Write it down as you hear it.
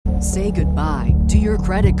Say goodbye to your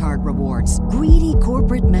credit card rewards. Greedy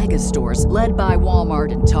corporate mega stores, led by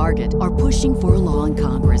Walmart and Target, are pushing for a law in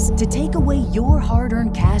Congress to take away your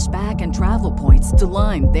hard-earned cash back and travel points to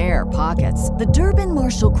line their pockets. The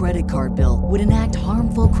Durbin-Marshall credit card bill would enact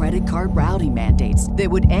harmful credit card routing mandates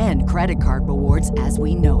that would end credit card rewards as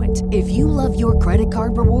we know it. If you love your credit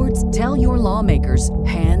card rewards, tell your lawmakers,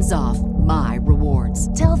 hands off my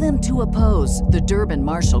rewards. Tell them to oppose the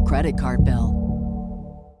Durbin-Marshall credit card bill.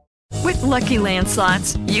 With Lucky Land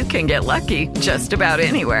Slots, you can get lucky just about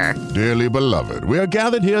anywhere. Dearly beloved, we are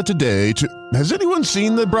gathered here today to... Has anyone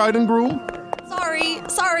seen the bride and groom?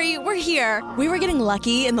 Sorry, we're here. We were getting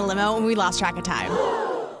lucky in the limo and we lost track of time.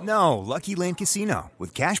 No, Lucky Land Casino,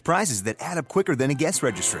 with cash prizes that add up quicker than a guest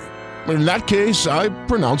registry. In that case, I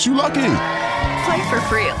pronounce you lucky. Play for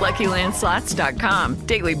free at LuckyLandSlots.com.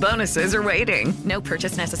 Daily bonuses are waiting. No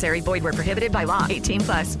purchase necessary. Void where prohibited by law.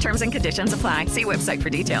 18+. Terms and conditions apply. See website for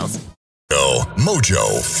details.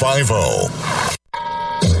 Mojo 50.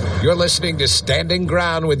 You're listening to Standing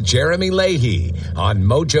Ground with Jeremy Leahy on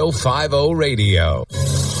Mojo 50 Radio.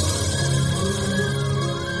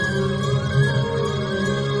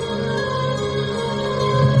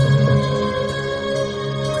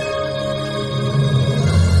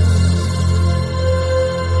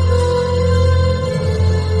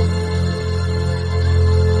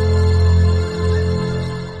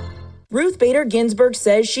 Ruth Bader Ginsburg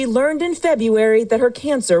says she learned in February that her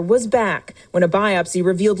cancer was back when a biopsy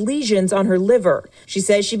revealed lesions on her liver. She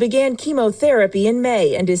says she began chemotherapy in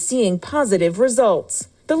May and is seeing positive results.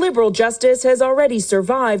 The liberal justice has already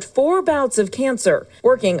survived 4 bouts of cancer.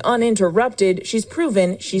 Working uninterrupted, she's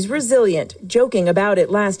proven she's resilient, joking about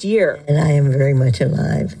it last year. And I am very much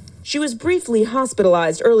alive. She was briefly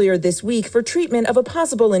hospitalized earlier this week for treatment of a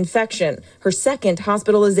possible infection, her second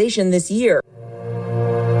hospitalization this year.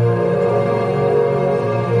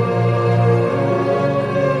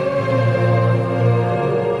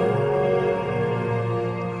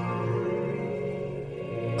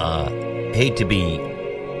 Hate to be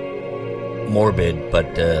morbid,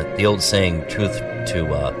 but the old saying,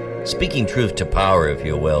 speaking truth to power, if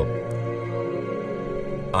you will.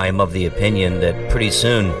 I am of the opinion that pretty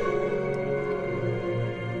soon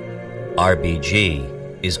RBG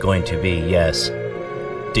is going to be, yes,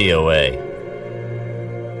 DOA.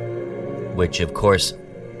 Which, of course,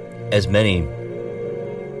 as many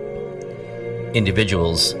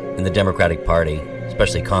individuals in the Democratic Party,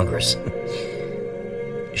 especially Congress,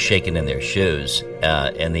 shaken in their shoes,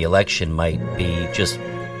 and the election might be just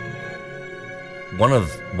one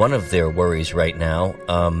of their worries right now.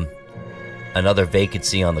 Another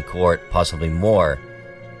vacancy on the court, possibly more,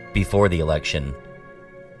 before the election,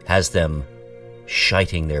 has them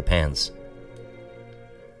shiting their pants.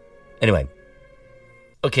 Anyway,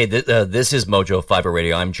 okay, this is Mojo 50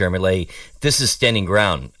 Radio. I'm Jeremy Leahy. This is Standing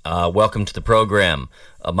Ground. Welcome to the program.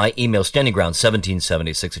 My email,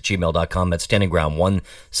 standingground1776@gmail.com. That's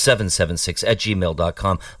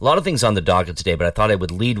standingground1776@gmail.com. A lot of things on the docket today, but I thought I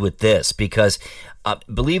would lead with this because,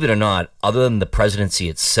 believe it or not, other than the presidency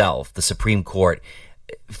itself, the Supreme Court,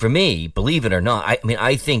 for me, believe it or not,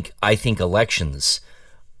 I think elections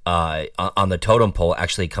on the totem pole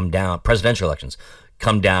actually come down, presidential elections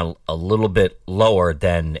come down a little bit lower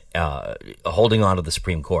than holding on to the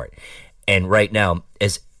Supreme Court. And right now,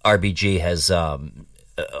 as RBG has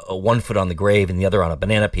one foot on the grave and the other on a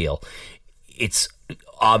banana peel, it's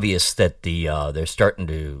obvious that they're starting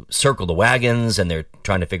to circle the wagons and they're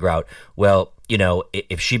trying to figure out, well,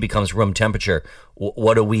 if she becomes room temperature,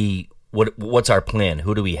 what's our plan?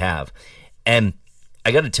 Who do we have? And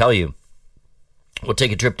I got to tell you, we'll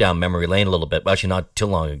take a trip down memory lane a little bit. Well, actually, not too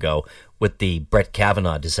long ago with the Brett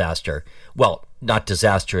Kavanaugh disaster. Well, not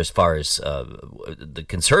disaster as far as the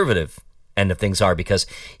conservative end of things are, because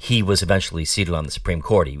he was eventually seated on the Supreme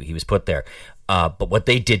Court. He was put there. But what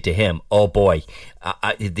they did to him, oh boy,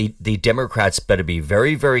 the Democrats better be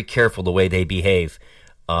very, very careful the way they behave.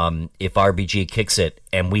 If RBG kicks it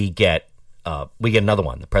and we get another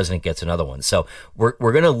one, the president gets another one. So we're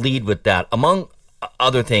going to lead with that. Among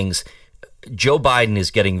other things, Joe Biden is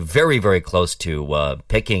getting very, very close to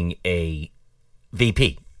picking a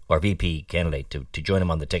VP or VP candidate to join him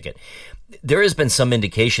on the ticket. There has been some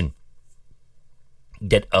indication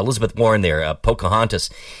that Elizabeth Warren there, Pocahontas,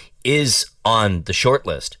 is on the short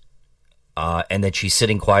list, and that she's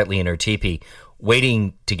sitting quietly in her teepee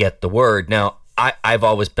waiting to get the word. Now, I've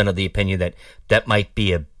always been of the opinion that might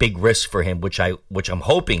be a big risk for him, which I'm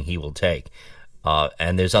hoping he will take.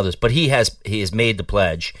 And there's others, but he has made the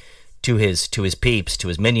pledge to his peeps, to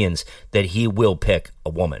his minions, that he will pick a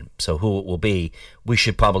woman. So who it will be, we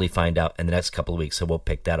should probably find out in the next couple of weeks. So we'll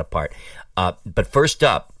pick that apart. But first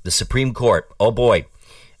up, the Supreme Court. Oh boy,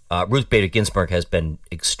 Ruth Bader Ginsburg has been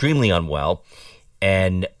extremely unwell,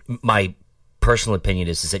 and my personal opinion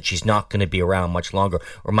is that she's not going to be around much longer.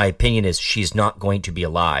 Or my opinion is she's not going to be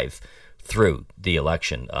alive through the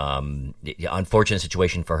election. Unfortunate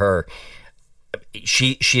situation for her.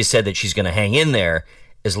 She has said that she's going to hang in there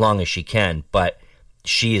as long as she can, but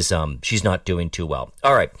she's not doing too well.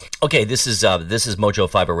 All right, okay. This is Mojo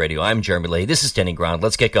 50 Radio. I'm Jeremy Leahy. This is Standing Ground.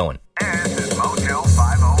 Let's get going. This is Mojo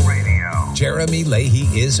 50 Radio. Jeremy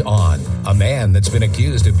Leahy is on. A man that's been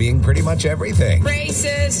accused of being pretty much everything.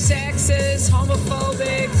 Racist, sexist,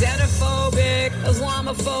 homophobic, xenophobic,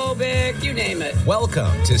 Islamophobic, you name it.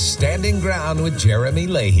 Welcome to Standing Ground with Jeremy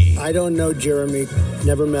Leahy. I don't know Jeremy,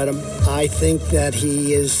 never met him. I think that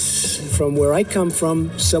he is, from where I come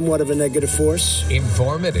from, somewhat of a negative force.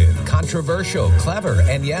 Informative, controversial, clever,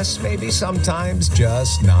 and yes, maybe sometimes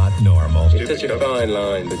just not normal. There's such a fine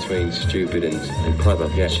line between stupid and clever.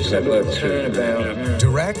 Yes, just have a turnabout.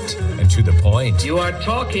 Direct and to the point. You are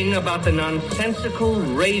talking about the nonsensical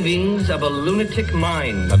ravings of a lunatic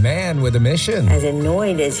mind. A man with a mission. As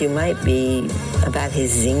annoyed as you might be about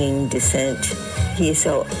his zinging dissent, he is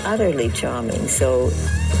so utterly charming, so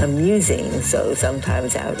amusing, so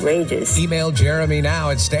sometimes outrageous. Email Jeremy now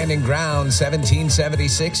at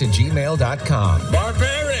standingground1776@gmail.com.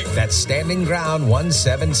 Barbaric! That's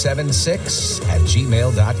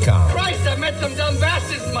standingground1776@gmail.com. Christ, I've met some dumb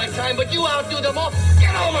bastards in my time, but you outdo them all.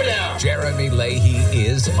 Get over there! Jeremy Leahy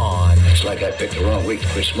is on. It's like I picked the wrong week to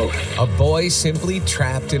quit smoking. A boy simply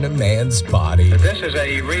trapped in a man's body. This is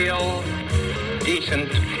a real,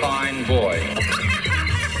 decent, fine boy.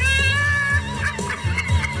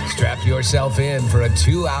 Strap yourself in for a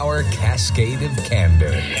 2-hour cascade of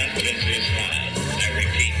candor.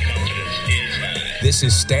 This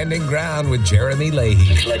is Standing Ground with Jeremy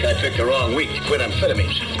Leahy. It's like I picked the wrong week to quit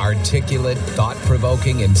amphetamines. Articulate,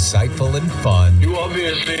 thought-provoking, insightful, and fun. You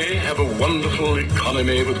obviously have a wonderful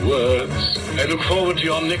economy with words. I look forward to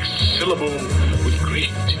your next syllable with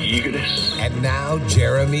great eagerness. And now,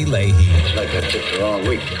 Jeremy Leahy. It's like I picked the wrong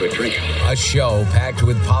week to quit drinking. A show packed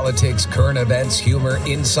with politics, current events, humor,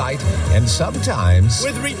 insight, and sometimes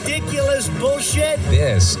with ridiculous bullshit.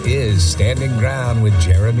 This is Standing Ground with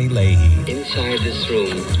Jeremy Leahy. Inside this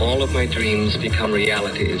room, all of my dreams become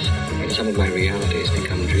realities, and some of my realities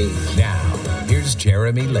become dreams. Now, here's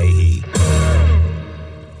Jeremy Leahy.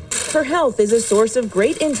 Her health is a source of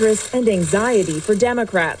great interest and anxiety for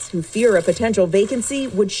Democrats who fear a potential vacancy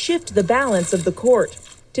would shift the balance of the court.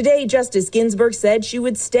 Today, Justice Ginsburg said she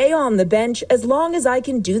would stay on the bench as long as I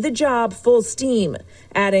can do the job full steam,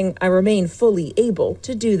 adding, I remain fully able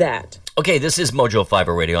to do that. Okay, this is Mojo 50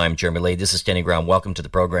 Radio. I'm Jeremy Leahy. This is Standing Ground. Welcome to the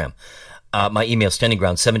program. My email,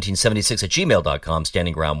 standingground1776@gmail.com,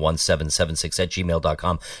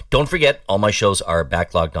 standingground1776@gmail.com. Don't forget, all my shows are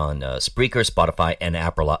backlogged on Spreaker, Spotify, and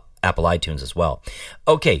Apple iTunes as well.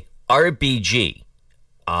 Okay, RBG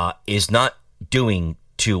is not doing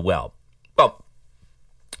too well. Well,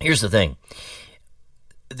 here's the thing.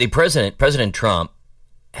 President Trump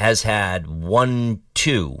has had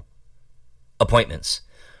 2 appointments.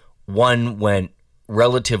 One went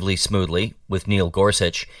relatively smoothly with Neil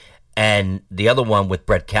Gorsuch, and the other one with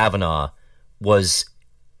Brett Kavanaugh was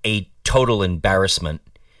a total embarrassment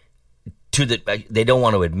to they don't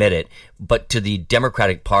want to admit it, but to the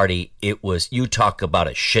Democratic Party, it was, you talk about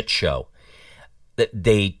a shit show. That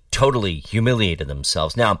they totally humiliated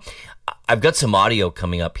themselves. Now, I've got some audio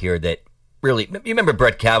coming up here that really, you remember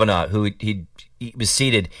Brett Kavanaugh, who he was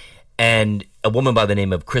seated, and a woman by the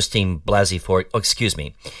name of Christine Blasey Ford,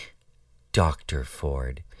 Dr.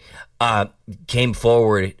 Ford, came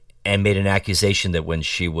forward and made an accusation that when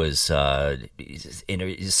she was in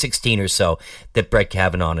her 16 or so, that Brett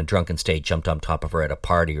Kavanaugh in a drunken state jumped on top of her at a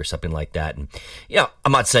party or something like that. And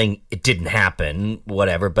I'm not saying it didn't happen,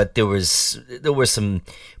 whatever, but there were some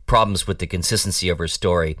problems with the consistency of her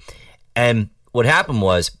story. And what happened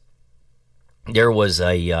was there was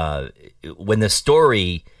when the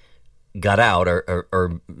story got out,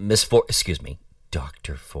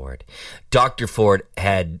 Dr. Ford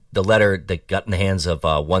had the letter that got in the hands of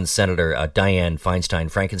one senator, Dianne Frankenstein.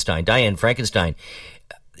 Dianne Frankenstein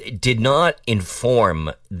did not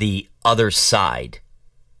inform the other side,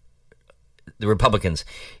 the Republicans.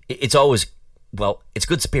 It's always, it's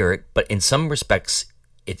good spirit, but in some respects,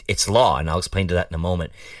 it's law, and I'll explain to that in a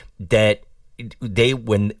moment, that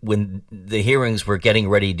when the hearings were getting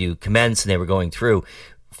ready to commence and they were going through,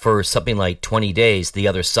 for something like 20 days, the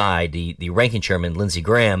other side, the ranking chairman, Lindsey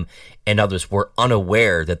Graham, and others were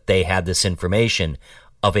unaware that they had this information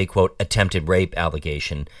of a, quote, attempted rape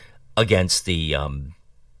allegation against the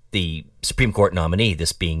Supreme Court nominee,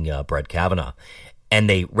 this being Brett Kavanaugh. And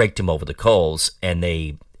they raked him over the coals, and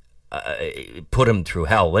they put him through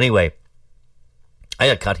hell. Anyway, I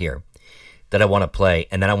got a cut here that I want to play,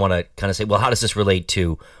 and then I want to kind of say, well, how does this relate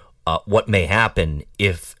to what may happen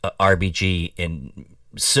if RBG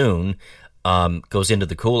soon goes into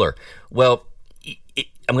the cooler? Well,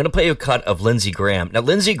 I'm going to play a cut of Lindsey Graham. Now,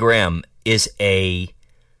 Lindsey Graham is he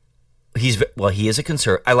is a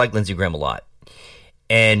conservative. I like Lindsey Graham a lot.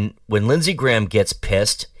 And when Lindsey Graham gets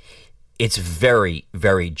pissed, it's very,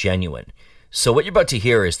 very genuine. So what you're about to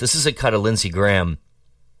hear this is a cut of Lindsey Graham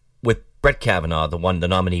with Brett Kavanaugh, the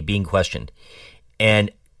nominee, being questioned.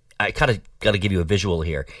 And I kind of got to give you a visual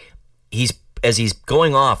here. As he's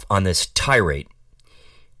going off on this tirade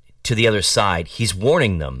to the other side, he's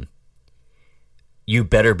warning them, you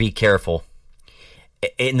better be careful.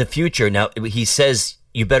 In the future, now he says,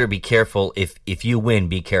 you better be careful. If you win,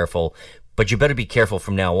 be careful. But you better be careful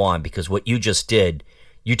from now on, because what you just did,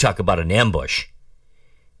 you talk about an ambush.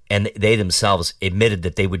 And they themselves admitted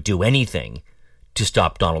that they would do anything to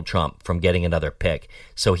stop Donald Trump from getting another pick.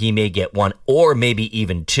 So he may get one or maybe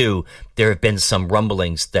even two. There have been some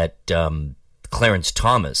rumblings that Clarence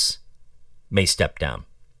Thomas may step down.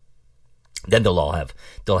 Then they'll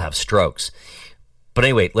have strokes. But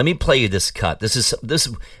anyway, let me play you this cut.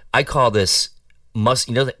 This I call this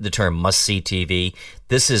the term must-see TV.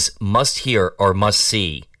 This is must-hear or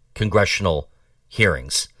must-see congressional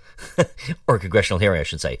hearings. Or congressional hearing, I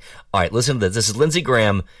should say. All right, listen to this. This is Lindsey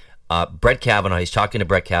Graham, Brett Kavanaugh. He's talking to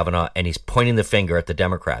Brett Kavanaugh, and he's pointing the finger at the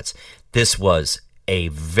Democrats. This was a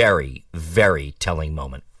very, very telling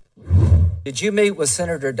moment. Did you meet with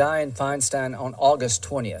Senator Dianne Feinstein on August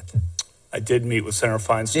 20th? I did meet with Senator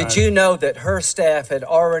Feinstein. Did you know that her staff had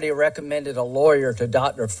already recommended a lawyer to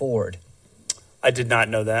Dr. Ford? I did not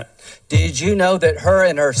know that. Did you know that her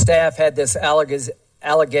and her staff had this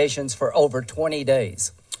allegations for over 20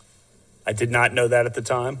 days? I did not know that at the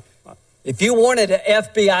time. If you wanted an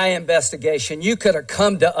FBI investigation, you could have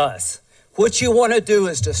come to us. What you want to do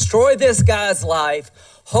is destroy this guy's life,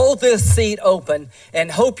 hold this seat open,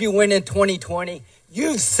 and hope you win in 2020.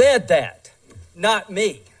 You've said that, not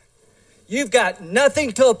me. You've got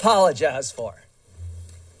nothing to apologize for.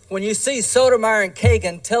 When you see Sotomayor and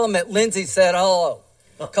Kagan, tell them that Lindsey said hello,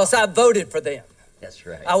 because I voted for them. That's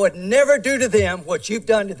right. I would never do to them what you've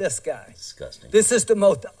done to this guy. Disgusting. This is the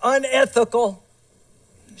most unethical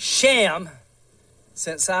sham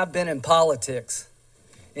since I've been in politics.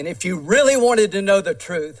 And if you really wanted to know the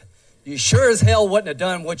truth, you sure as hell wouldn't have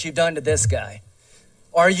done what you've done to this guy.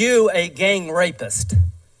 Are you a gang rapist?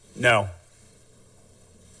 No.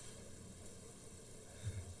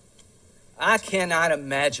 I cannot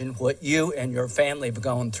imagine what you and your family have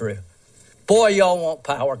gone through. Boy, y'all want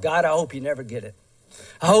power. God, I hope you never get it.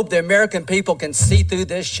 I hope the American people can see through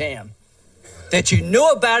this sham, that you knew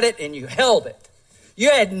about it and you held it. You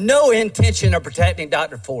had no intention of protecting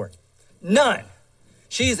Dr. Ford. None.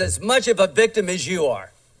 She's as much of a victim as you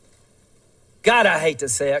are. God, I hate to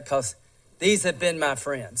say it, because these have been my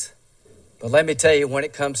friends. But let me tell you, when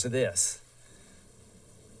it comes to this,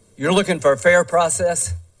 you're looking for a fair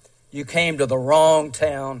process. You came to the wrong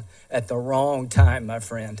town at the wrong time, my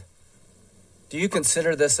friend. Do you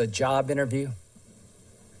consider this a job interview?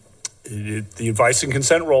 The advice and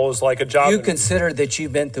consent role is like a job interview. You consider that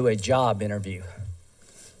you've been through a job interview?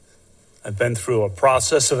 I've been through a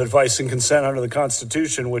process of advice and consent under the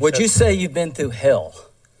Constitution. Would you say you've been through hell?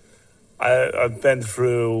 I've been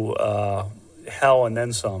through hell and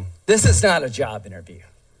then some. This is not a job interview.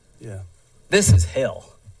 Yeah. This is hell.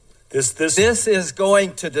 This is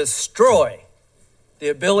going to destroy the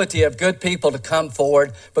ability of good people to come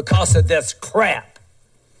forward because of this crap.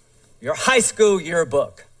 Your high school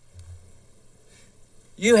yearbook.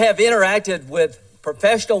 You have interacted with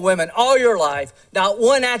professional women all your life, not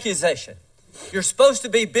one accusation. You're supposed to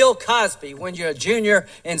be Bill Cosby when you're a junior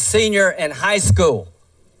and senior in high school.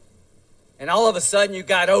 And all of a sudden you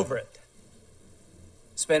got over it.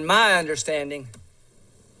 It's been my understanding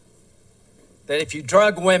that if you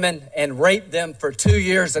drug women and rape them for 2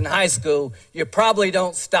 years in high school, you probably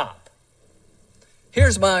don't stop.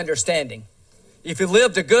 Here's my understanding. If you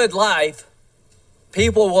lived a good life,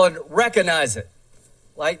 people would recognize it,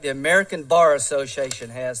 like the American Bar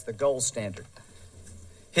Association has the gold standard.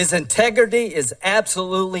 His integrity is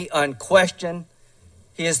absolutely unquestioned.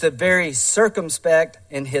 He is the very circumspect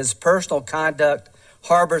in his personal conduct,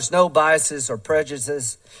 harbors no biases or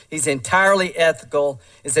prejudices. He's entirely ethical,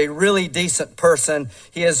 is a really decent person.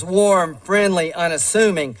 He is warm, friendly,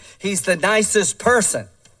 unassuming. He's the nicest person.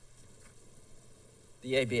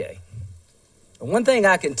 The ABA. And one thing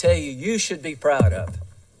I can tell you, you should be proud of.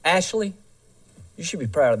 Ashley, you should be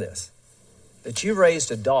proud of this. That you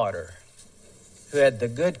raised a daughter who had the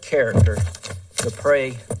good character to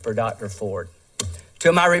pray for Dr. Ford.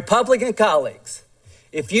 To my Republican colleagues,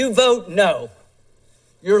 if you vote no,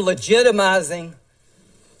 you're legitimizing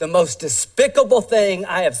the most despicable thing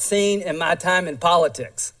I have seen in my time in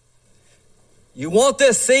politics. You want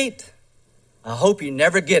this seat? I hope you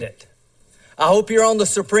never get it. I hope you're on the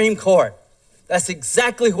Supreme Court. That's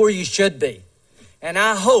exactly where you should be. And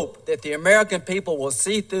I hope that the American people will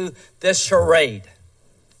see through this charade.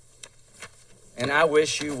 And I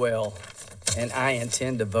wish you well, and I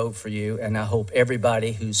intend to vote for you, and I hope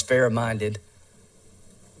everybody who's fair-minded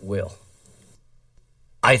will.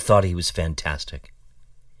 I thought he was fantastic.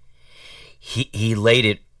 He laid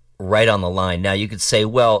it right on the line. Now, you could say,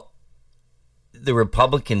 well, the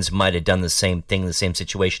Republicans might have done the same thing in the same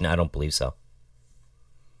situation. I don't believe so.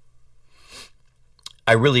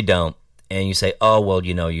 I really don't. And you say, oh, well,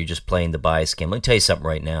 you know, you're just playing the bias game. Let me tell you something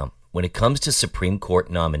right now. When it comes to Supreme Court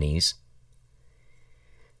nominees,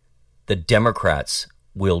 the Democrats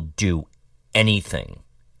will do anything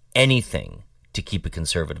to keep a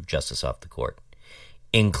conservative justice off the court,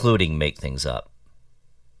 including make things up.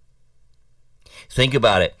 Think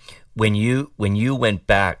about it. When you went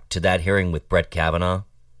back to that hearing with Brett Kavanaugh,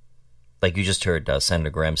 like you just heard Senator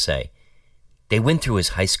Graham say, they went through his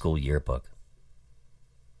high school yearbook.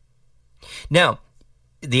 Now,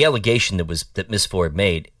 the allegation that Ms. Ford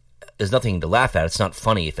made is nothing to laugh at. It's not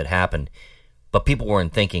funny if it happened. But people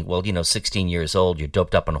weren't thinking, well, 16 years old, you're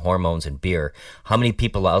doped up on hormones and beer. How many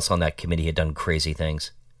people else on that committee had done crazy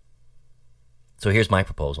things? So here's my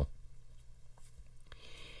proposal.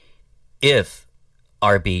 If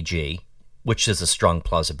RBG, which is a strong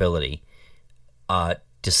plausibility,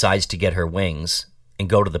 decides to get her wings and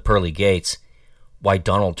go to the pearly gates, why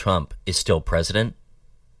Donald Trump is still president,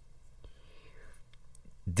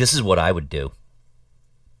 this is what I would do.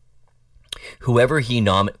 Whoever he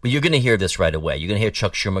nominates, you're going to hear this right away. You're going to hear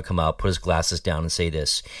Chuck Schumer come out, put his glasses down, and say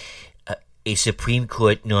this: a Supreme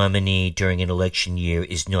Court nominee during an election year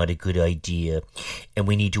is not a good idea, and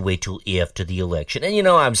we need to wait till after the election. And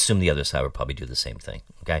I assume the other side would probably do the same thing,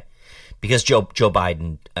 okay? Because Joe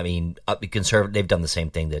Biden, the conservative, they've done the same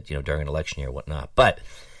thing that during an election year or whatnot. But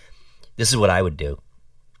this is what I would do,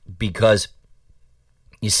 because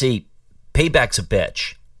you see, payback's a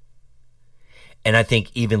bitch. And I think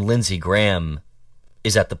even Lindsey Graham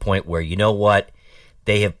is at the point where, you know what?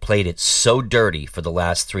 They have played it so dirty for the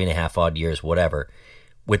last 3.5 odd years, whatever,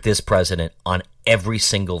 with this president on every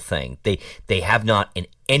single thing. They have not in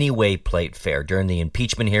any way played fair. During the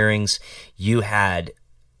impeachment hearings, you had,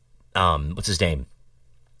 what's his name?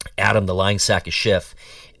 Adam the Lying Sack of Schiff.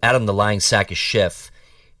 Adam the Lying Sack of Schiff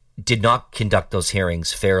did not conduct those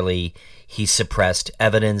hearings fairly. He suppressed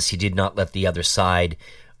evidence. He did not let the other side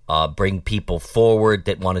bring people forward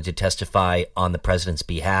that wanted to testify on the president's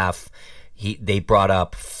behalf. They brought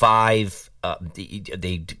up 5,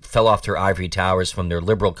 they fell off their ivory towers from their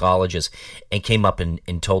liberal colleges and came up and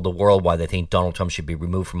told the world why they think Donald Trump should be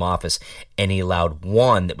removed from office. And he allowed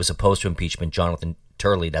one that was opposed to impeachment, Jonathan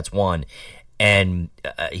Turley, that's one. And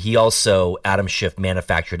he also, Adam Schiff,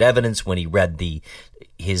 manufactured evidence when he read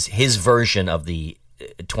his version of the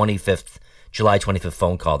July 25th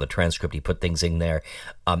phone call, the transcript. He put things in there.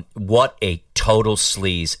 What a total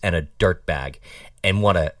sleaze and a dirtbag, and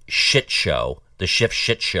what a shit show, the Schiff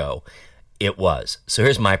shit show it was. So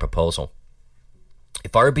here's my proposal.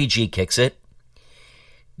 If RBG kicks it,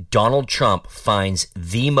 Donald Trump finds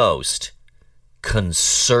the most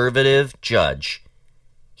conservative judge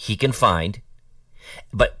he can find,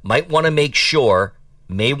 but may want to make sure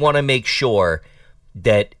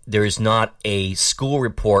that there is not a school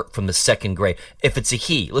report from the second grade. If it's a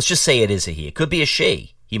he, let's just say it is a he. It could be a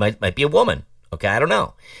she. He might be a woman. Okay, I don't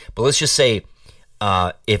know. But let's just say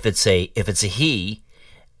if it's a he,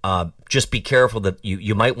 just be careful that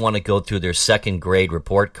you might want to go through their second grade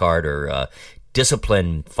report card or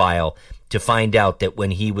discipline file to find out that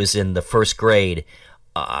when he was in the first grade,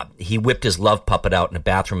 he whipped his love puppet out in a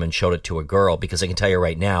bathroom and showed it to a girl. Because I can tell you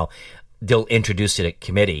right now, they'll introduce it at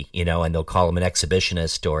committee, and they'll call him an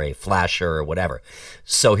exhibitionist or a flasher or whatever.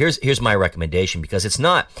 So here's my recommendation, because it's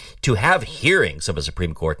not to have hearings of a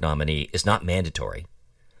Supreme Court nominee is not mandatory.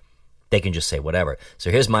 They can just say whatever.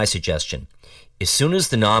 So here's my suggestion. As soon as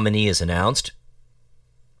the nominee is announced,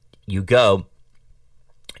 you go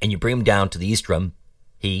and you bring him down to the East Room,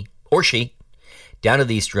 he or she, down to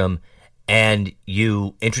the East Room, and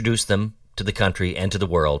you introduce them to the country and to the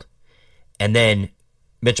world. And then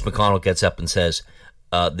Mitch McConnell gets up and says,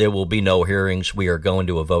 there will be no hearings. We are going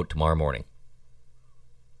to a vote tomorrow morning.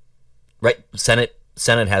 Right? Senate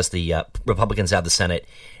has the, Republicans have the Senate,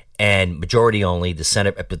 and majority only. The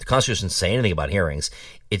Senate, but the Constitution doesn't say anything about hearings.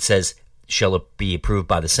 It says, shall it be approved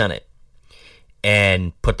by the Senate?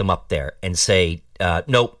 And put them up there and say,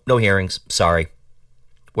 no hearings. Sorry.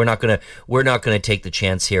 We're not gonna take the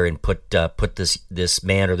chance here and put this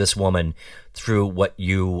man or this woman through what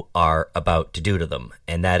you are about to do to them,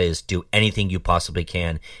 and that is do anything you possibly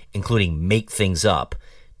can, including make things up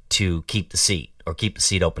to keep the seat or keep the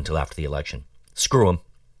seat open until after the election. Screw them.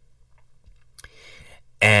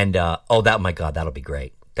 And my God, that'll be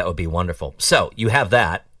great. That would be wonderful. So you have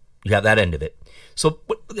that end of it. So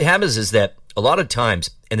what happens is that a lot of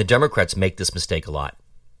times, and the Democrats make this mistake a lot.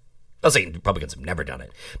 I was saying Republicans have never done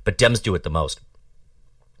it, but Dems do it the most.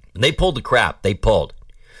 When they pulled the crap they pulled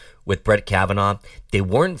with Brett Kavanaugh, they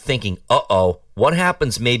weren't thinking, what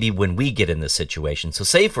happens maybe when we get in this situation? So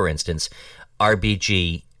say, for instance,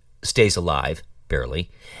 RBG stays alive, barely,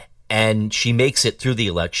 and she makes it through the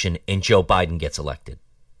election and Joe Biden gets elected.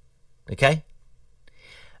 Okay?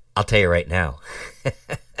 I'll tell you right now.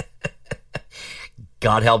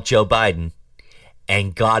 God help Joe Biden.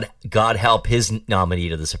 And God help his nominee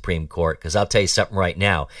to the Supreme Court, because I'll tell you something right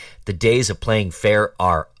now. The days of playing fair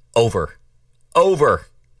are over. Over.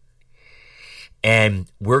 And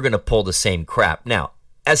we're going to pull the same crap. Now,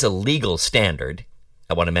 as a legal standard,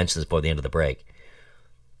 I want to mention this before the end of the break.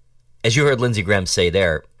 As you heard Lindsey Graham say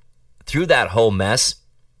there, through that whole mess,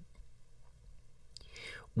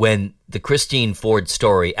 when the Christine Ford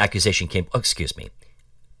story accusation came,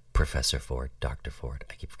 Professor Ford, Dr. Ford,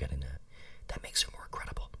 I keep forgetting that. That makes her more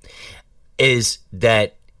credible, is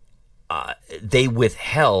that they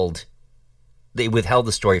withheld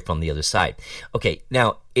the story from the other side. Okay,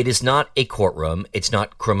 now, it is not a courtroom. It's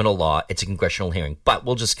not criminal law. It's a congressional hearing. But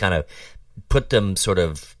we'll just kind of put them sort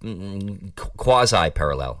of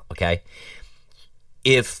quasi-parallel, okay?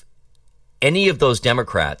 If any of those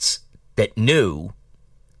Democrats that knew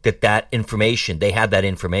that information, they had that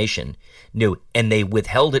information, knew, and they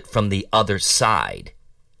withheld it from the other side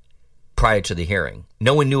prior to the hearing.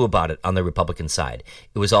 No one knew about it on the Republican side.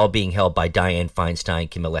 It was all being held by Dianne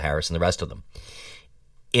Feinstein, Kamala Harris, and the rest of them.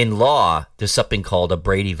 In law, there's something called a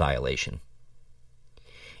Brady violation.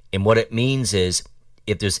 And what it means is,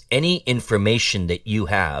 if there's any information that you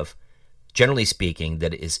have, generally speaking,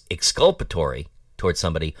 that is exculpatory towards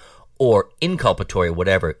somebody or inculpatory,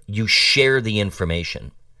 whatever, you share the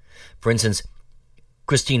information. For instance,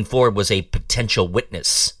 Christine Ford was a potential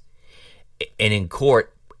witness. And in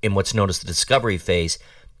court, in what's known as the discovery phase,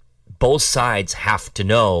 both sides have to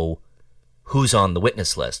know who's on the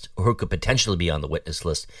witness list or who could potentially be on the witness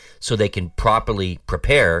list so they can properly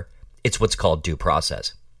prepare. It's what's called due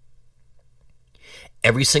process.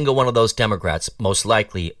 Every single one of those Democrats, most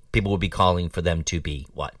likely, people will be calling for them to be,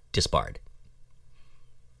 disbarred.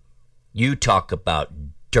 You talk about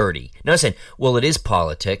dirty. Now I'm saying, well, it is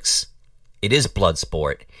politics. It is blood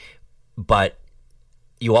sport. But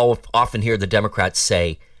you all often hear the Democrats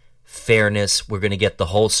say, fairness, we're going to get the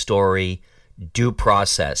whole story, due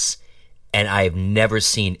process. And I've never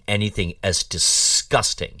seen anything as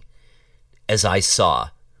disgusting as I saw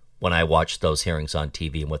when I watched those hearings on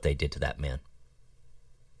TV and what they did to that man.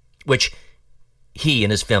 Which he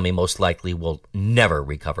and his family most likely will never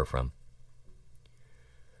recover from.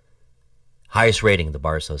 Highest rating of the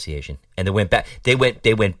Bar Association. And they went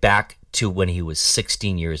back to when he was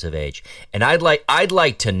 16 years of age. And I'd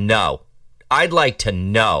like to know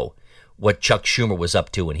what Chuck Schumer was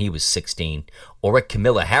up to when he was 16, or what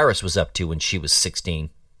Kamala Harris was up to when she was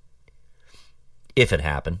 16, if it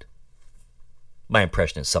happened. My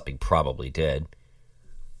impression is something probably did.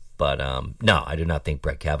 But no, I do not think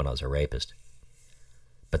Brett Kavanaugh's a rapist.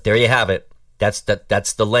 But there you have it. That's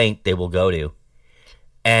the length they will go to.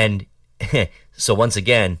 And so once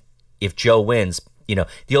again, if Joe wins,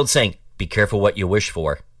 the old saying, be careful what you wish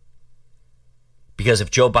for. Because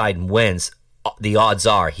if Joe Biden wins, the odds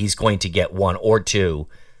are he's going to get one or two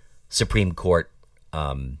Supreme Court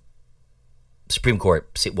nominees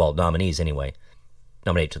anyway,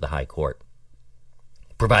 nominated to the high court,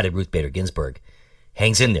 provided Ruth Bader Ginsburg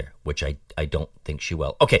hangs in there, which I don't think she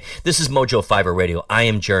will. Okay, this is Mojo 50 Radio. I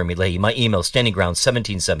am Jeremy Leahy. My email,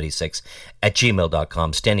 standingground1776 at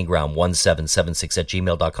gmail.com, standingground1776 at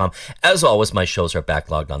gmail.com. As always, my shows are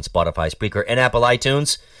backlogged on Spotify, Spreaker, and Apple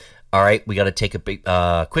iTunes. All right, we got to take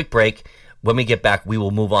a quick break. When we get back, we will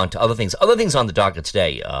move on to other things. Other things on the docket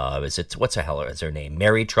today. What's the hell is her name?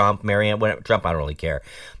 Mary Trump? Marianne Trump? I don't really care.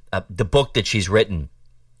 the book that she's written,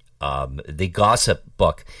 the gossip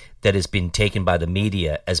book that has been taken by the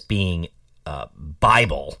media as being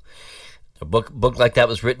Bible. A book like that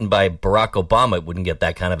was written by Barack Obama. It wouldn't get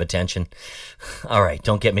that kind of attention. All right,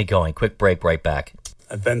 don't get me going. Quick break, right back.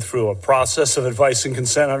 I've been through a process of advice and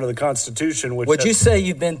consent under the Constitution. Would you say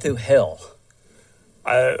you've been through hell?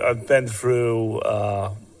 I've been through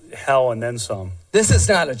hell and then some. This is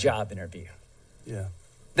not a job interview. Yeah.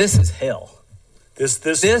 This is hell.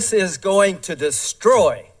 This is going to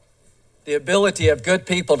destroy the ability of good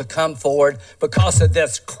people to come forward because of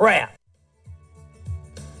this crap.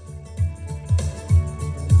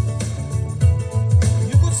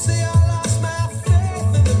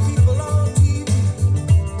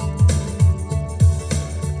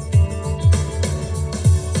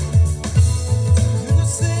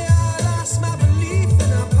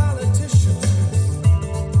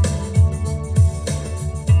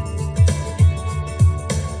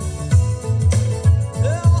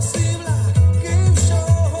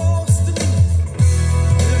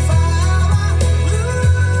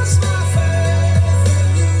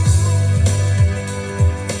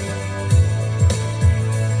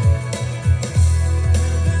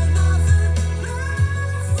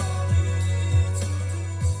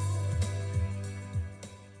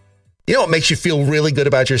 You know what makes you feel really good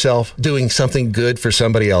about yourself? Doing something good for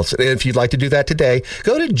somebody else. And if you'd like to do that today,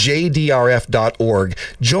 go to jdrf.org.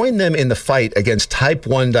 Join them in the fight against type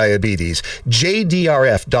 1 diabetes.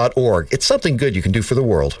 jdrf.org. It's something good you can do for the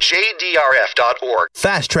world. jdrf.org.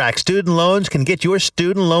 Fast Track Student Loans can get your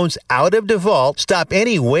student loans out of default, stop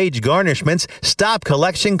any wage garnishments, stop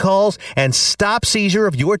collection calls, and stop seizure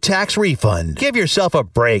of your tax refund. Give yourself a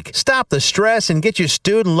break. Stop the stress and get your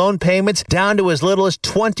student loan payments down to as little as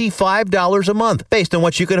 $25 a month based on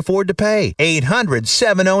what you can afford to pay.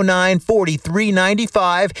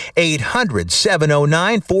 800-709-4395.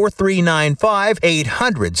 800-709-4395.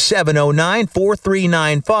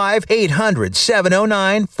 800-709-4395.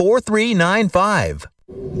 800-709-4395.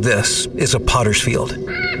 This is a potter's field.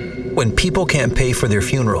 When people can't pay for their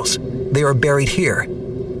funerals, they are buried here.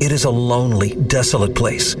 It is a lonely, desolate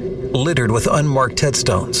place, littered with unmarked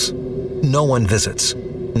headstones. No one visits.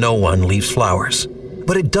 No one leaves flowers.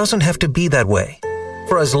 But it doesn't have to be that way.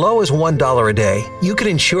 For as low as $1 a day, you can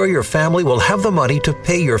ensure your family will have the money to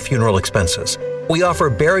pay your funeral expenses. We offer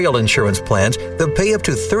burial insurance plans that pay up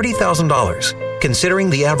to $30,000. Considering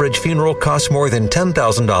the average funeral costs more than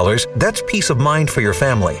 $10,000, that's peace of mind for your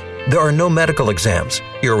family. There are no medical exams,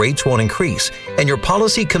 your rates won't increase, and your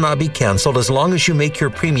policy cannot be canceled as long as you make your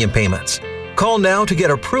premium payments. Call now to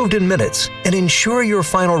get approved in minutes and ensure your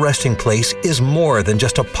final resting place is more than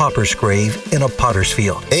just a pauper's grave in a potter's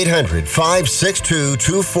field.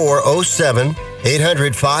 800-562-2407.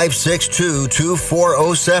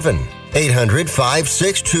 800-562-2407.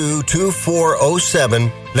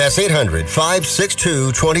 800-562-2407. That's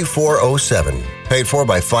 800-562-2407. Paid for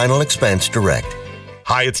by Final Expense Direct.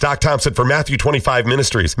 Hi, it's Doc Thompson for Matthew 25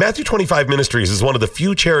 Ministries. Matthew 25 Ministries is one of the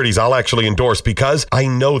few charities I'll actually endorse because I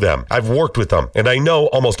know them. I've worked with them, and I know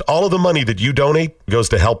almost all of the money that you donate goes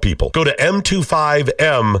to help people. Go to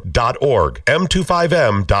m25m.org.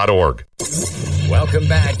 m25m.org. Welcome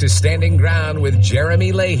back to Standing Ground with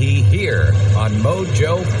Jeremy Leahy here on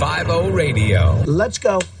Mojo 50 Radio. Let's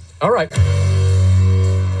go. All right.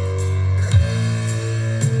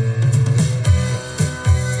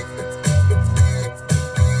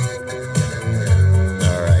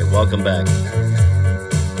 Welcome back.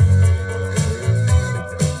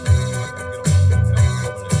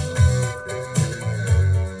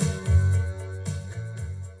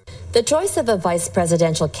 The choice of a vice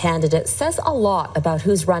presidential candidate says a lot about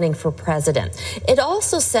who's running for president. It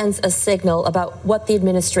also sends a signal about what the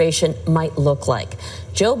administration might look like.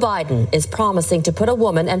 Joe Biden is promising to put a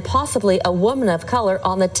woman and possibly a woman of color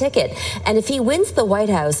on the ticket. And if he wins the White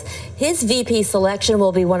House, his VP selection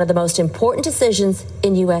will be one of the most important decisions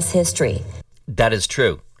in U.S. history. That is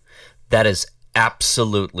true. That is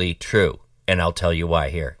absolutely true. And I'll tell you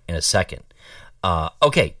why here in a second.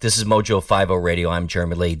 Okay, this is Mojo 50 Radio. I'm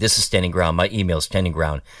Jeremy Lee. This is Standing Ground. My email is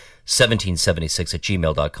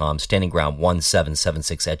standingground1776@gmail.com,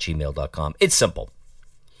 standingground1776@gmail.com. It's simple.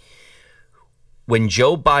 When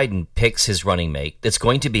Joe Biden picks his running mate, that's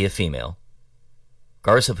going to be a female,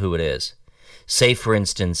 regardless of who it is. Say, for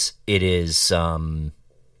instance, it is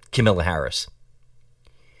Kamala Harris.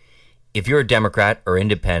 If you're a Democrat or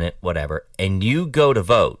independent, whatever, and you go to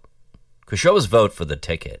vote, because you always vote for the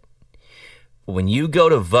ticket. When you go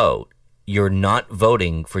to vote, you're not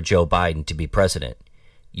voting for Joe Biden to be president.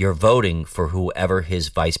 You're voting for whoever his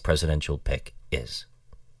vice presidential pick is.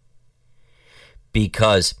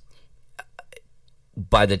 Because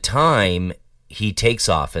by the time he takes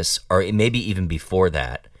office, or maybe even before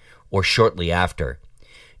that, or shortly after,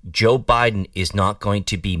 Joe Biden is not going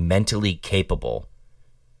to be mentally capable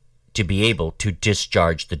to be able to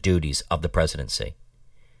discharge the duties of the presidency,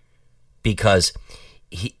 because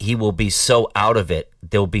he will be so out of it,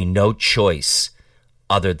 there'll be no choice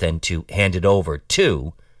other than to hand it over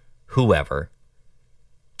to whoever,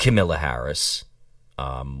 Kamala Harris,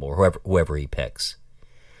 or whoever he picks.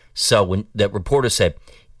 So when that reporter said,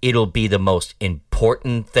 it'll be the most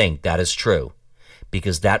important thing, that is true,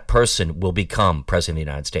 because that person will become president of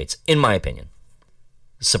the United States, in my opinion.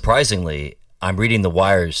 Surprisingly, I'm reading the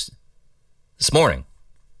wires this morning,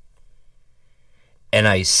 and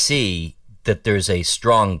I see that there's a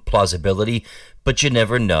strong plausibility, but you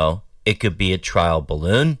never know. It could be a trial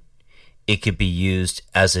balloon. It could be used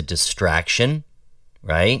as a distraction,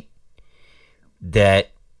 right?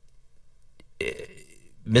 That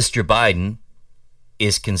Mr. Biden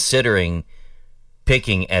is considering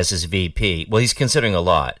picking as his VP. Well, he's considering a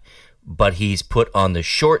lot, but he's put on the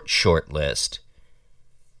short list.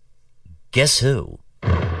 Guess who?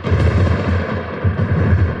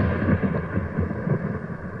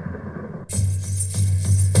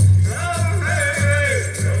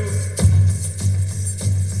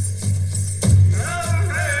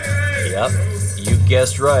 Yep, you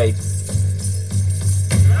guessed right.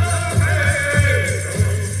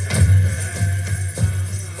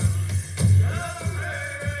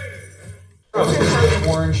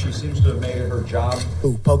 Warren, she seems to have made it her job.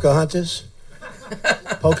 Who, Pocahontas?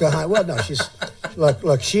 Pocahontas. Well, no, she's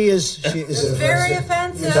look. She is very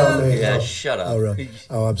offensive. Yeah, shut up. Oh, really?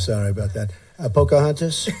 Oh, I'm sorry about that.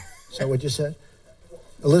 Pocahontas. Is that what you said?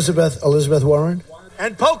 Elizabeth Warren.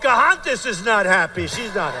 And Pocahontas is not happy.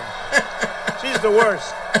 She's not happy. She's the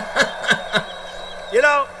worst. You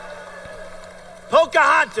know,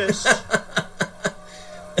 Pocahontas.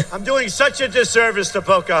 I'm doing such a disservice to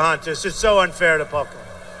Pocahontas. It's so unfair to Pocahontas.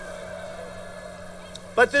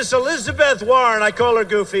 But this Elizabeth Warren, I call her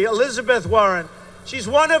Goofy, Elizabeth Warren, she's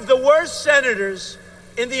one of the worst senators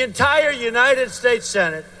in the entire United States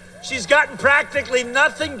Senate. She's gotten practically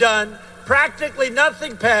nothing done, practically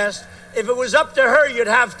nothing passed. If it was up to her, you'd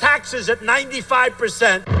have taxes at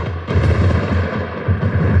 95%.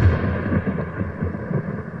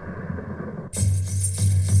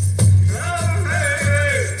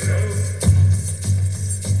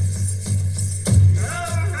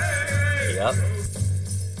 Yep.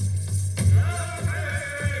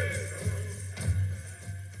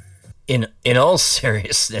 In all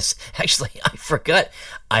seriousness, actually, I forgot.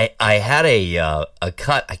 I had a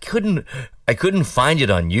cut. I couldn't find it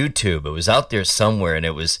on YouTube. It was out there somewhere, and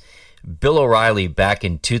it was Bill O'Reilly back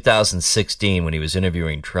in 2016 when he was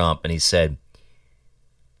interviewing Trump, and he said,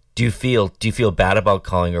 "Do you feel bad about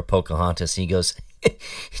calling her Pocahontas?" And he goes,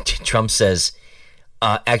 Trump says,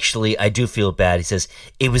 "Actually, I do feel bad." He says,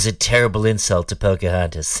 "It was a terrible insult to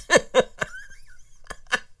Pocahontas."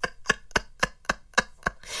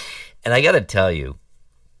 And I got to tell you,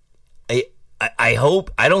 I hope,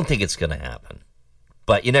 I don't think it's going to happen,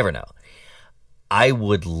 but you never know. I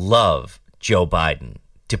would love Joe Biden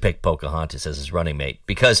to pick Pocahontas as his running mate,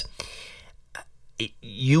 because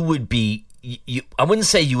you would be, I wouldn't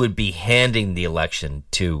say you would be handing the election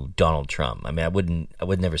to Donald Trump. I mean, I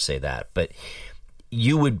would never say that, but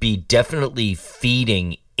you would be definitely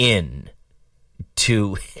feeding in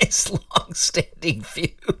to his long-standing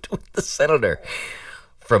feud with the senator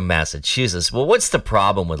from Massachusetts. Well, what's the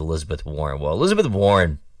problem with Elizabeth Warren? Well, Elizabeth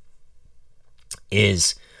Warren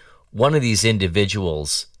is one of these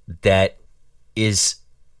individuals that is,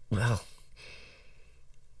 well,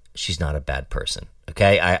 she's not a bad person,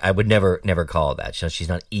 okay? I would never call her that. She's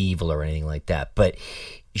not evil or anything like that, but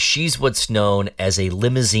she's what's known as a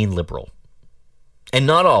limousine liberal. And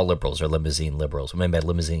not all liberals are limousine liberals. What do I mean by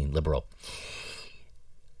limousine liberal?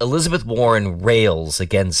 Elizabeth Warren rails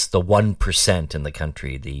against the 1% in the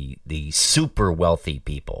country, the super wealthy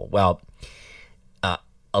people. Well,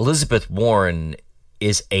 Elizabeth Warren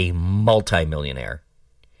is a multimillionaire,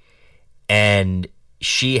 and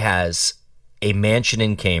she has a mansion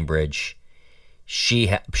in Cambridge. She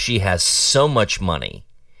has so much money,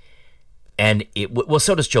 and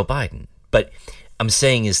so does Joe Biden. But I'm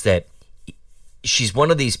saying is that she's one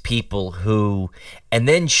of these people who, and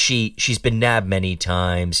then she's been nabbed many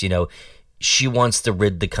times. You know, she wants to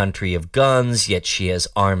rid the country of guns, yet she has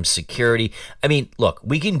armed security. I mean, look,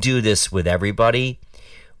 we can do this with everybody,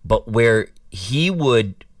 but where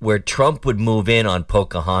Trump would move in on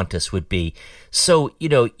Pocahontas would be, so, you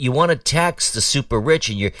know, you want to tax the super rich,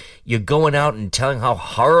 and you're going out and telling how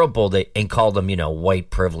horrible they, and call them, you know, white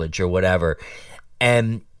privilege or whatever.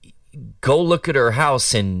 And go look at her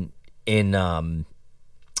house in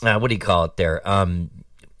what do you call it there?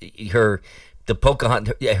 The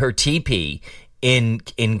Pocahontas, her teepee in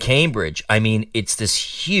Cambridge. I mean, it's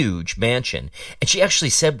this huge mansion. And she actually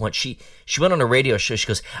said once, she went on a radio show, she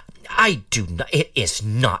goes, it is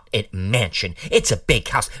not a mansion. It's a big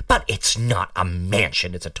house, but it's not a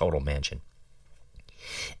mansion. It's a total mansion.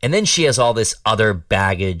 And then she has all this other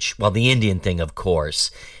baggage. Well, the Indian thing, of course.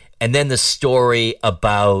 And then the story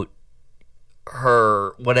about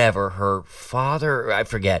her father, I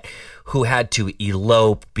forget, who had to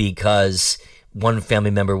elope because one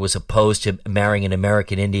family member was opposed to marrying an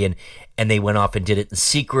American Indian, and they went off and did it in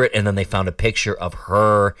secret, and then they found a picture of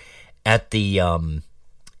her at the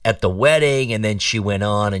wedding, and then she went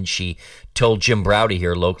on and she told Jim Browdy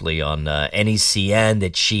here locally on NECN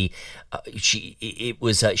that she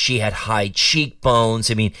had high cheekbones.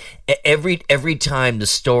 I mean, every time the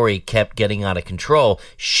story kept getting out of control,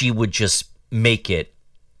 she would just make it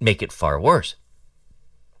far worse.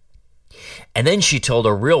 And then she told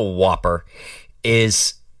a real whopper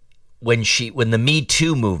is when the Me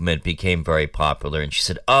Too movement became very popular, and she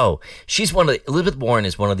said, Elizabeth Warren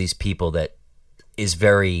is one of these people that is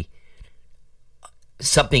very,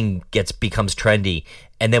 something becomes trendy,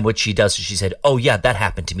 and then what she does is she said, oh yeah, that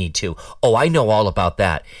happened to me too. Oh, I know all about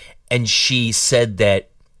that. And she said that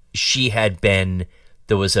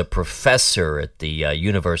there was a professor at the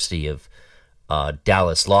University of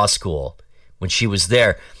Dallas Law School when she was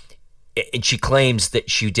there, and she claims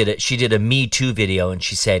that she did a Me Too video, and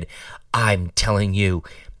she said, I'm telling you,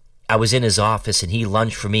 I was in his office and he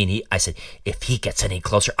lunged for me, and I said, if he gets any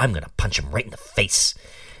closer, I'm going to punch him right in the face.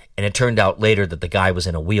 And it turned out later that the guy was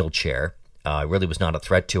in a wheelchair, really was not a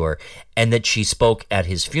threat to her, and that she spoke at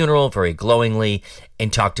his funeral very glowingly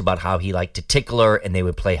and talked about how he liked to tickle her, and they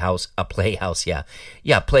would play house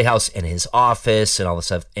in his office and all this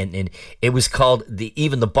stuff. And it was called,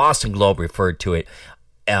 even the Boston Globe referred to it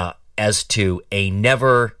as to a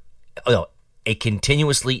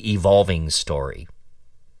continuously evolving story.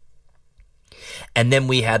 And then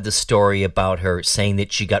we had the story about her saying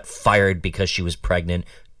that she got fired because she was pregnant.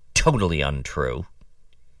 Totally untrue.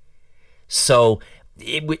 So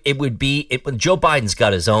it would be when Joe Biden's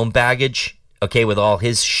got his own baggage, okay, with all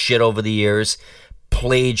his shit over the years,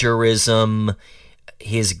 plagiarism,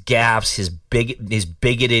 his gaffes, his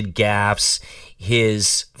bigoted gaffes,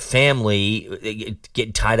 his family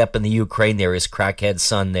get tied up in the Ukraine there, his crackhead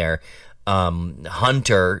son there,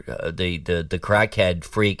 Hunter, the crackhead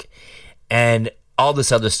freak, and all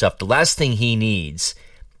this other stuff. The last thing he needs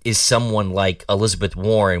is someone like Elizabeth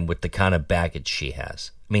Warren with the kind of baggage she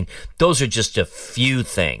has. I mean, those are just a few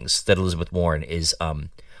things that Elizabeth Warren is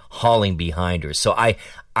hauling behind her. So I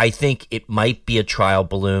think it might be a trial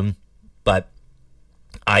balloon, but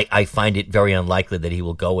I find it very unlikely that he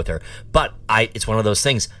will go with her. But it's one of those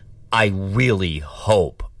things. I really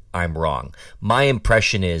hope I'm wrong. My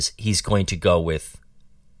impression is he's going to go with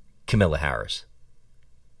Kamala Harris.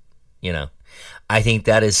 You know, I think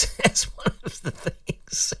that's one of the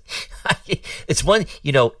things. It's one,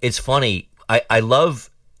 it's funny. I love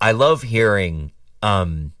hearing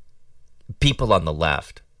people on the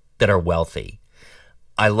left that are wealthy.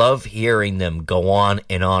 I love hearing them go on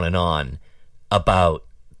and on and on about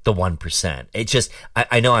the 1%. It's just,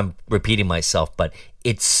 I know I'm repeating myself, but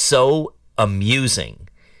it's so amusing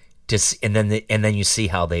to see, and then you see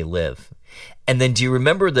how they live. And then do you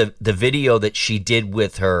remember the video that she did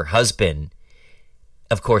with her husband?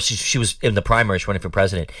 Of course, she was in the primaries running for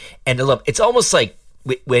president. And look, it's almost like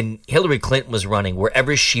when Hillary Clinton was running,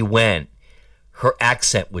 wherever she went, her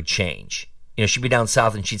accent would change. She'd be down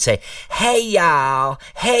south and she'd say, hey, y'all.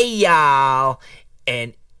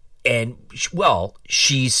 And well,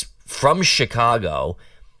 she's from Chicago.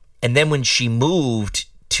 And then when she moved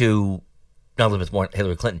to, not Elizabeth Warren,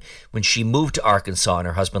 Hillary Clinton, when she moved to Arkansas and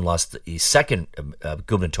her husband lost the second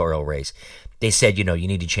gubernatorial race, they said, you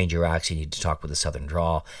need to change your accent. You need to talk with a Southern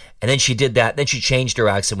drawl. And then she did that. Then she changed her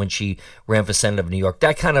accent when she ran for Senate of New York.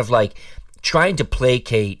 That kind of like trying to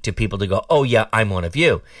placate to people to go, oh, yeah, I'm one of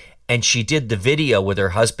you. And she did the video with her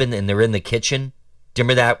husband, and they're in the kitchen. Do you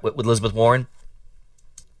remember that with Elizabeth Warren?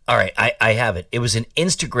 All right, I have it. It was an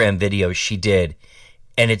Instagram video she did,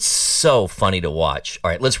 and it's so funny to watch.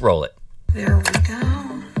 All right, let's roll it. There we go.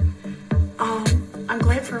 I'm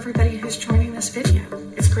glad for everybody who's joining this video.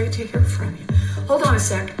 It's great to hear from you. Hold on a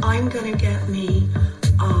sec. I'm going to get me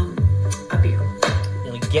a beer. You're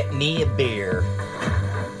going to get me a beer.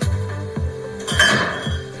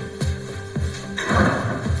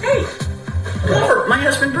 Hey, Robert, my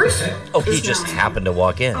husband Bruce. Oh, he just happened to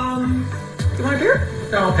walk in. You want a beer?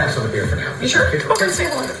 No, I'll pass on the beer for now. You sure? Okay, say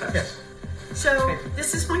hello to folks. Yes. So,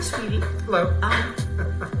 this is my sweetie. Hello.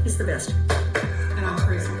 He's the best. And I'm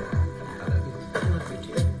crazy. I love you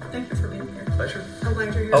too. Thank you for being here. Pleasure. I'm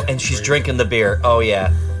glad you're here. Oh, and she's drinking the beer. Oh,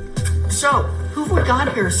 yeah. So, who have we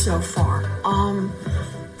got here so far?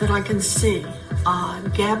 That I can see.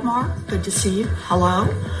 Gabmar, good to see you. Hello.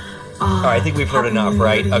 All right, I think we've heard Happy enough, New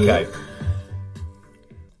right? Year to you. Okay.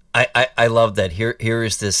 I love that. Here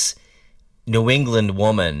is this New England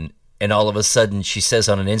woman, and all of a sudden she says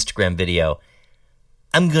on an Instagram video,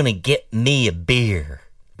 "I'm gonna get me a beer."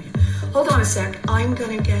 Hold on a sec. I'm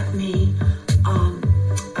gonna get me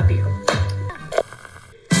a beer.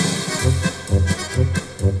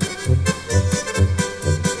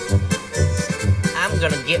 I'm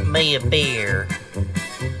gonna get me a beer.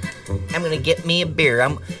 I'm gonna get me a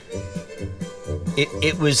beer.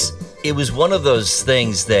 It was one of those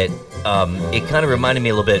things that it kind of reminded me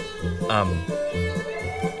a little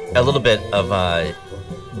bit of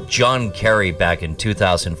John Kerry back in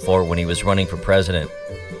 2004 when he was running for president,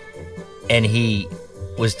 and he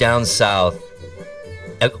was down south,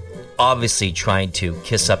 obviously trying to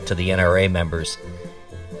kiss up to the NRA members,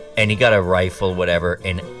 and he got a rifle, whatever,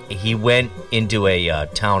 and he went into a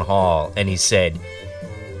town hall and he said,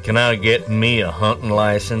 "Can I get me a hunting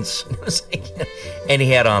license?" And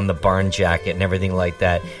he had on the barn jacket and everything like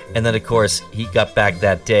that. And then, of course, he got back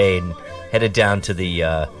that day and headed down to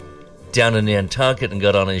the down in Nantucket and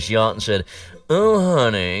got on his yacht and said, "Oh,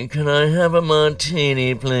 honey, can I have a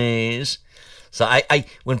martini, please?" So I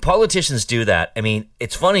when politicians do that, I mean,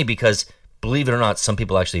 it's funny because, believe it or not, some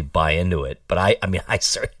people actually buy into it. But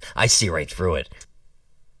I see right through it.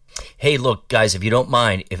 Hey, look, guys, if you don't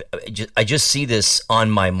mind, if I just see this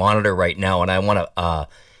on my monitor right now, and I want to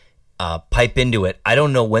pipe into it. I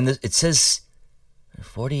don't know when it says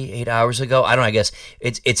 48 hours ago. I don't know. I guess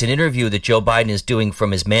it's an interview that Joe Biden is doing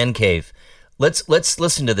from his man cave. Let's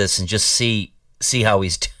listen to this and just see how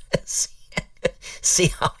he's see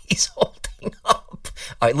how he's holding up.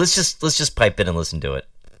 All right, let's just pipe in and listen to it.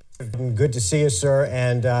 Good to see you, sir.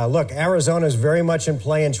 And look, Arizona is very much in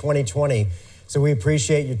play in 2020. So we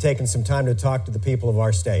appreciate you taking some time to talk to the people of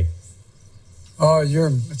our state. Oh,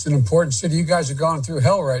 it's an important city. You guys are going through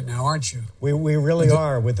hell right now, aren't you? We really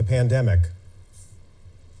are with the pandemic.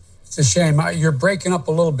 It's a shame. You're breaking up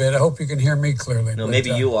a little bit. I hope you can hear me clearly. No,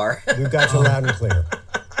 maybe you are. We've got you loud and clear.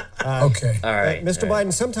 Okay. All right. Mr.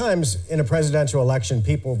 Biden, sometimes in a presidential election,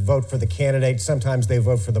 people vote for the candidate. Sometimes they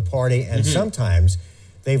vote for the party. And sometimes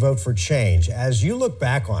they vote for change. As you look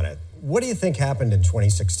back on it, what do you think happened in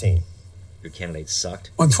 2016? Your candidate sucked.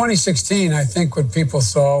 Well, in 2016, I think what people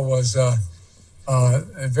saw was a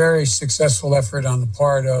very successful effort on the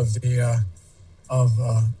part of the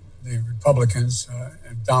Republicans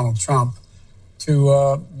and Donald Trump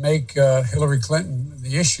to make Hillary Clinton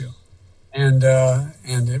the issue, and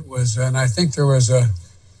it was, and I think there was a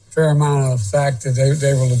fair amount of fact that they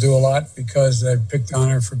were able to do a lot because they picked on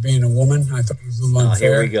her for being a woman. I thought it was a little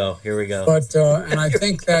unfair. Here we go. But and I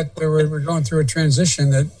think that we're going through a transition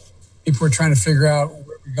that people were trying to figure out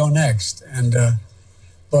where we go next. And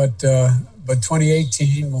but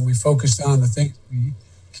 2018, when we focused on the things we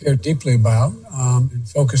cared deeply about and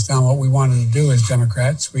focused on what we wanted to do as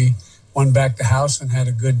Democrats, we won back the House and had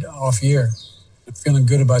a good off year. I'm feeling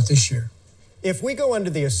good about this year. If we go under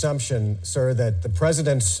the assumption, sir, that the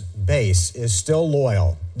president's base is still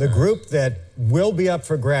loyal, the group that will be up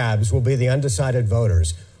for grabs will be the undecided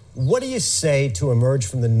voters. What do you say to emerge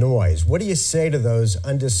from the noise? What do you say to those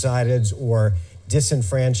undecideds or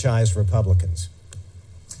disenfranchised Republicans?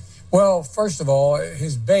 Well, first of all,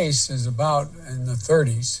 his base is about in the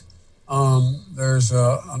 30s. There's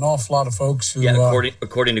an awful lot of folks who,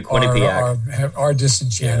 according to Quinnipiac, are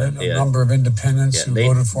disenchanted. A number of independents who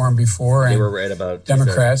voted for him before, and were right about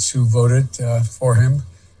Democrats who voted for him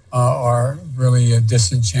are really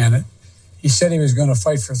disenchanted. He said he was going to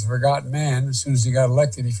fight for the forgotten man. As soon as he got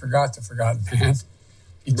elected, he forgot the forgotten man.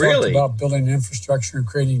 He talked about building infrastructure and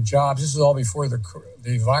creating jobs. This is all before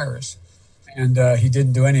the virus, and he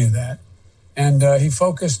didn't do any of that. And he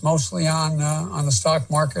focused mostly on the stock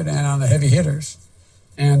market and on the heavy hitters.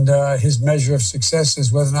 And his measure of success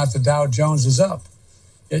is whether or not the Dow Jones is up.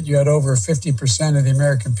 Yet you had over 50% of the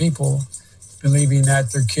American people believing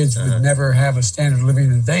that their kids would never have a standard of living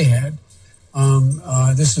that they had.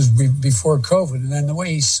 This is before COVID. And then the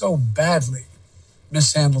way he so badly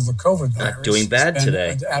mishandled the COVID virus. Not doing bad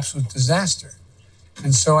today. An absolute disaster.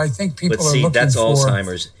 And so I think people are looking that's for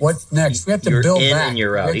Alzheimer's. What next. We have to build in back. And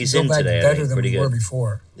you're out. He's in today. Better than we were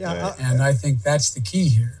before. Yeah, and I think that's the key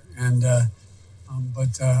here. And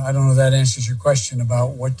But I don't know if that answers your question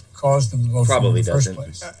about what caused them to vote for him in the first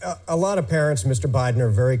place. A lot of parents, Mr. Biden, are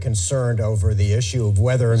very concerned over the issue of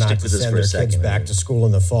whether or not to send their kids back to school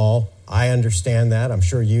in the fall. I understand that. I'm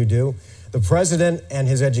sure you do. The president and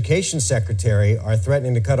his education secretary are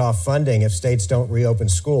threatening to cut off funding if states don't reopen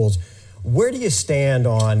schools. Where do you stand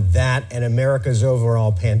on that and America's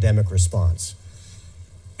overall pandemic response?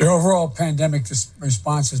 The overall pandemic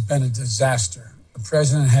response has been a disaster. The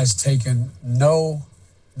president has taken no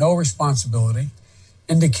responsibility,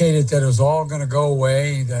 indicated that it was all going to go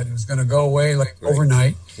away, that it was going to go away like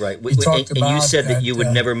overnight. Right. He talked about and you said that you would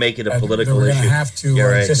never make it a political we're issue. We're going to have to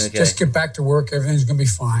right. just get back to work. Everything's going to be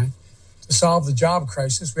fine. To solve the job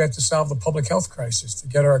crisis, we have to solve the public health crisis. To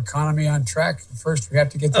get our economy on track, first we have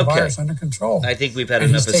to get the virus under control. I think we've had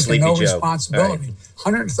enough of Sleepy Joe. He's taken no responsibility. Right.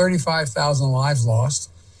 135,000 lives lost.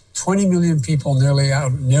 20 million people nearly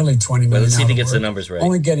 20 million. Well, let's see if he gets the numbers right.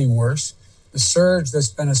 Only getting worse. The surge that's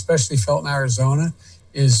been especially felt in Arizona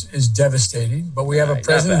is devastating. But we have a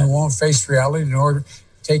president who won't face reality nor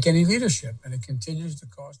take any leadership, and it continues to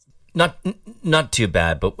cost him. Not too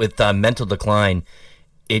bad, but with mental decline,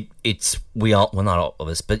 it's we all, well, not all of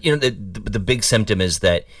us, but you know the big symptom is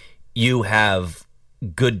that you have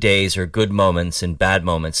good days or good moments and bad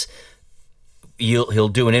moments. He'll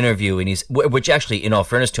do an interview and which actually, in all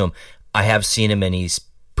fairness to him, I have seen him and he's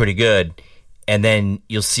pretty good. And then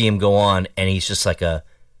you'll see him go on and he's just like a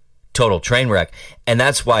total train wreck. And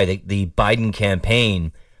that's why the Biden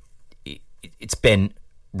campaign, it's been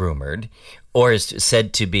rumored or is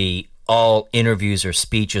said to be all interviews or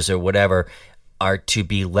speeches or whatever are to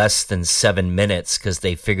be less than 7 minutes because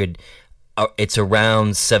they figured it's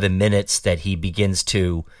around 7 minutes that he begins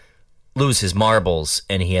to lose his marbles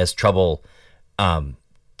and he has trouble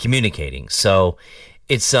communicating. So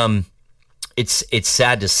it's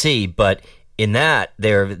sad to see, but in that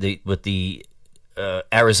with the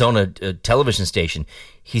Arizona television station,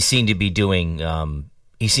 he seemed to be doing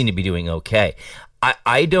okay.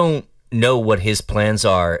 I don't know what his plans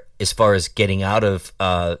are as far as getting out of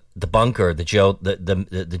the bunker,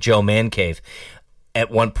 the Joe man cave. At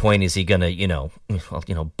one point, is he going to,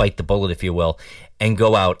 bite the bullet, if you will, and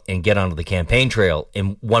go out and get onto the campaign trail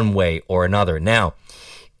in one way or another? Now,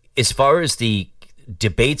 as far as the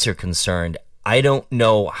debates are concerned, I don't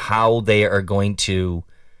know how they are going to.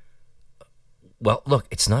 Well, look,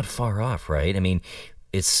 it's not far off, right? I mean,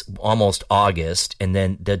 it's almost August, and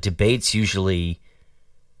then the debates usually.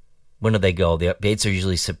 When do they go? The debates are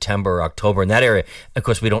usually September, October, in that area. Of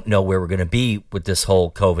course, we don't know where we're going to be with this whole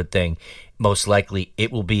COVID thing. Most likely,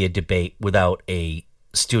 it will be a debate without a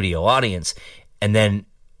studio audience. And then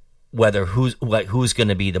whether who's going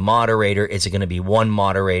to be the moderator, is it going to be one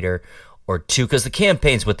moderator or two? Because the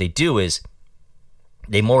campaigns, what they do is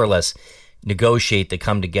they more or less negotiate, they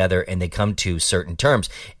come together, and they come to certain terms.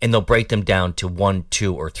 And they'll break them down to 1,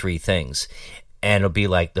 2, or 3 things. And it'll be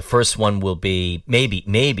like the first one will be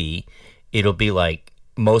maybe it'll be like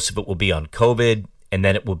most of it will be on COVID, and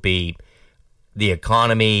then it will be the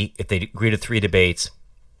economy. If they agree to 3 debates,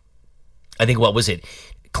 I think what was it?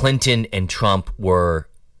 Clinton and Trump were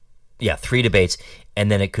 3 debates, and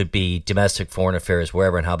then it could be domestic, foreign affairs,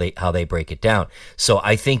 wherever, and how they break it down. So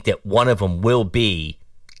I think that one of them will be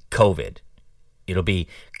COVID. It'll be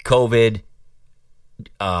COVID,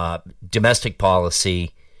 domestic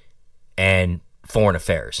policy, and foreign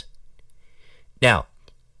affairs. Now,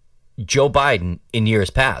 Joe Biden, in years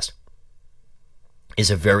past,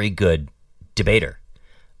 is a very good debater.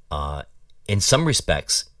 In some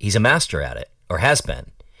respects, he's a master at it, or has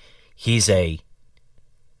been. He's a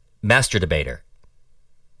master debater.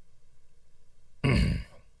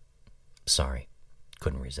 Sorry,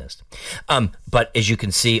 couldn't resist. But as you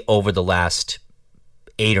can see, over the last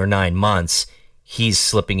 8 or 9 months, he's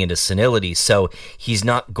slipping into senility, so he's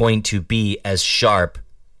not going to be as sharp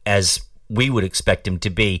as we would expect him to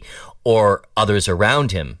be, or others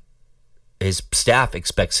around him. His staff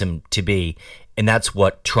expects him to be, and that's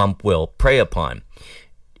what Trump will prey upon.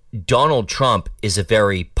 Donald Trump is a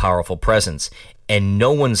very powerful presence, and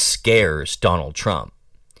no one scares Donald Trump.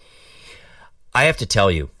 I have to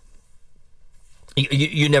tell you,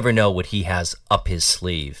 you never know what he has up his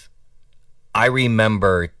sleeve. I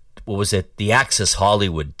remember, what was it, the Access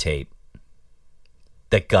Hollywood tape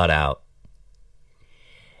that got out.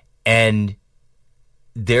 And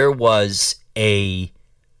there was the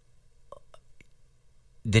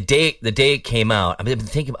day it came out, I've been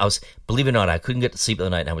thinking, believe it or not, I couldn't get to sleep the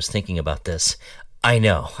night, and I was thinking about this. I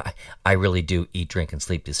know, I really do eat, drink, and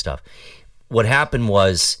sleep this stuff. What happened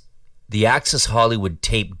was the Access Hollywood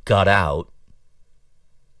tape got out,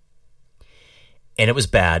 and it was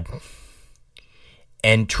bad.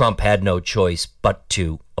 And Trump had no choice but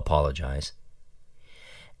to apologize.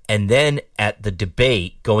 And then at the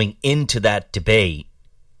debate, going into that debate,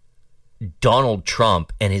 Donald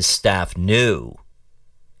Trump and his staff knew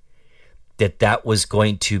that that was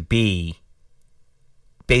going to be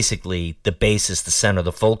basically the basis, the center,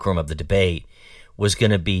 the fulcrum of the debate was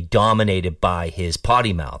going to be dominated by his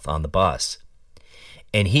potty mouth on the bus.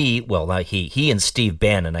 And he and Steve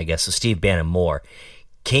Bannon, I guess, so Steve Bannon more,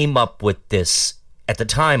 came up with this. At the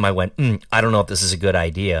time, I went, I don't know if this is a good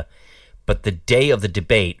idea. But the day of the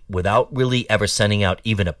debate, without really ever sending out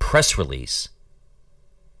even a press release,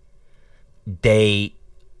 they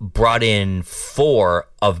brought in 4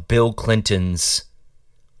 of Bill Clinton's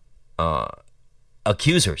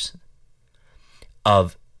accusers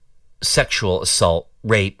of sexual assault,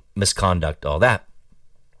 rape, misconduct, all that.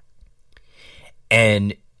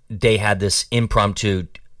 And they had this impromptu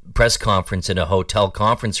press conference in a hotel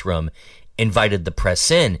conference room, invited the press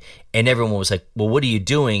in, and everyone was like, well, what are you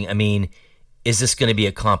doing? I mean, is this going to be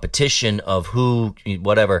a competition of who,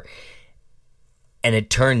 whatever? And it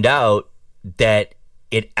turned out that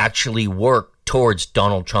it actually worked towards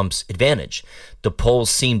Donald Trump's advantage. The polls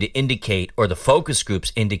seemed to indicate, or the focus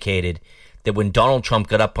groups indicated, that when Donald Trump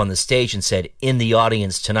got up on the stage and said, in the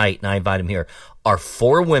audience tonight, and I invite him here, are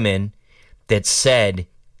 4 women that said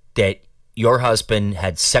that your husband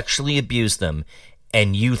had sexually abused them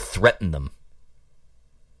and you threatened them.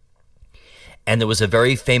 And there was a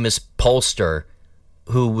very famous pollster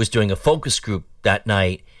who was doing a focus group that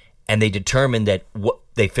night, and they determined that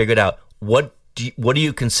they figured out what do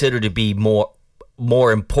you consider to be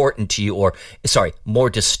more important to you, or more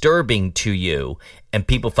disturbing to you, and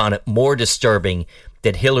people found it more disturbing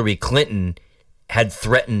that Hillary Clinton had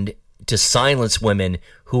threatened to silence women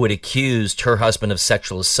who had accused her husband of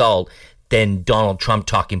sexual assault than Donald Trump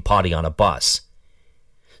talking potty on a bus.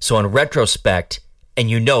 So in retrospect, and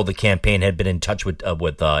the campaign had been in touch with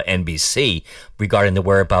NBC regarding the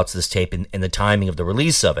whereabouts of this tape and the timing of the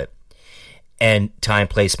release of it, and time,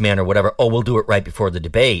 place, manner, whatever. Oh, we'll do it right before the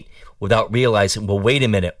debate, without realizing, well, wait a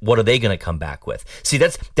minute, what are they going to come back with? See,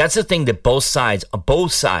 that's the thing that both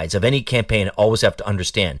sides of any campaign always have to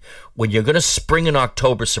understand. When you're going to spring an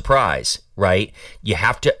October surprise, right, you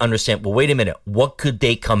have to understand, well, wait a minute, what could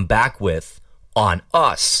they come back with on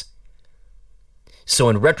us? So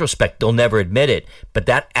in retrospect, they'll never admit it, but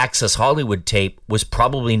that Access Hollywood tape was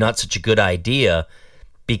probably not such a good idea,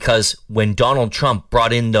 because when Donald Trump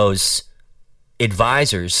brought in those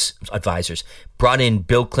advisors, brought in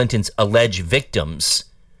Bill Clinton's alleged victims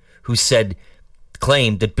who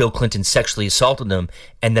claimed that Bill Clinton sexually assaulted them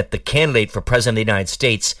and that the candidate for president of the United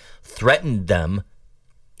States threatened them,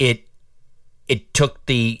 it took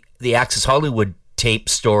the Access Hollywood tape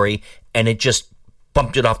story and it just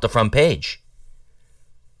bumped it off the front page.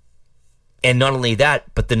 And not only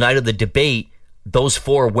that, but the night of the debate, those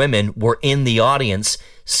 4 women were in the audience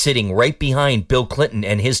sitting right behind Bill Clinton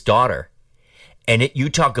and his daughter. And you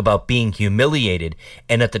talk about being humiliated.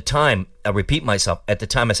 And at the time, I'll repeat myself, at the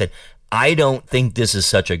time I said, I don't think this is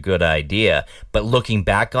such a good idea. But looking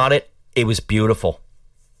back on it, it was beautiful.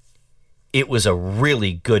 It was a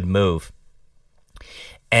really good move.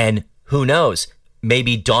 And who knows,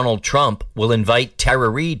 maybe Donald Trump will invite Tara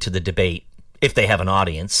Reid to the debate, if they have an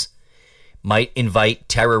audience. Might invite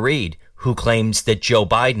Tara Reid, who claims that Joe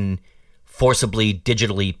Biden forcibly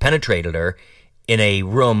digitally penetrated her in a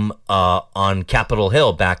room on Capitol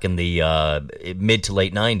Hill back in the mid to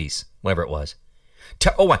late 90s, whatever it was.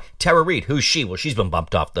 Tara Reid, who's she? Well, she's been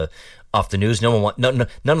bumped off the news. None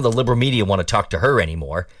of the liberal media want to talk to her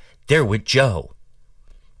anymore. They're with Joe.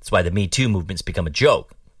 That's why the Me Too movement's become a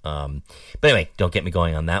joke. But anyway, don't get me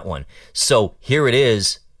going on that one. So here it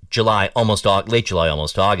is, late July,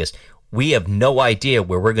 almost August. We have no idea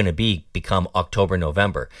where we're going to become October,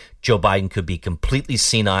 November. Joe Biden could be completely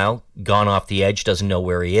senile, gone off the edge, doesn't know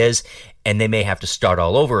where he is, and they may have to start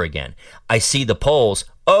all over again. I see the polls.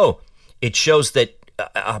 Oh, it shows that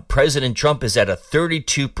President Trump is at a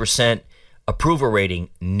 32% approval rating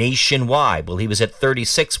nationwide. Well, he was at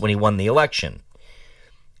 36 when he won the election.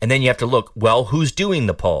 And then you have to look, well, who's doing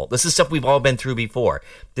the poll? This is stuff we've all been through before.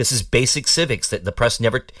 This is basic civics that the press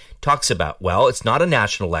never talks about. Well, it's not a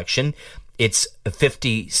national election. It's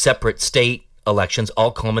 50 separate state elections all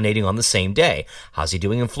culminating on the same day. How's he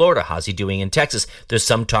doing in Florida? How's he doing in Texas? There's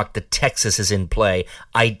some talk that Texas is in play.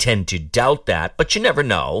 I tend to doubt that, but you never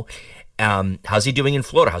know. How's he doing in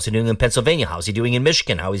Florida? How's he doing in Pennsylvania? How's he doing in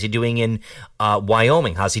Michigan? How is he doing in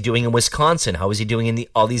Wyoming? How's he doing in Wisconsin? How is he doing in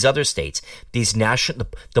all these other states?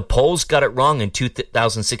 The polls got it wrong in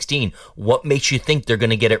 2016. What makes you think they're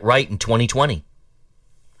going to get it right in 2020?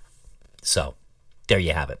 So There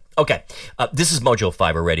you have it. Okay, this is Mojo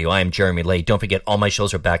 50 Radio. I am Jeremy Leahy. Don't forget, all my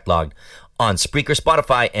shows are backlogged on Spreaker,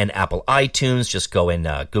 Spotify, and Apple iTunes. Just go and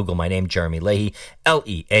Google my name, Jeremy Leahy,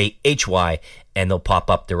 Leahy, and they'll pop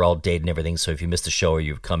up. They're all dated and everything. So if you missed the show or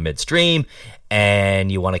you've come midstream and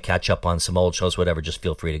you want to catch up on some old shows, whatever, just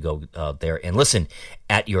feel free to go there and listen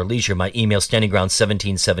at your leisure. My email,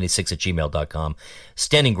 standingground1776@gmail.com,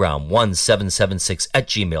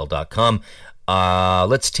 standingground1776@gmail.com.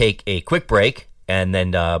 Let's take a quick break, and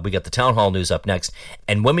then we got the town hall news up next.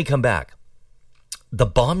 And when we come back, the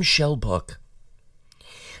bombshell book,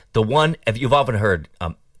 the one, if you've often heard,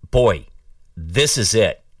 boy, this is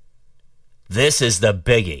it. This is the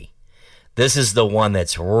biggie. This is the one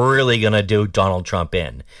that's really going to do Donald Trump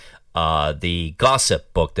in. The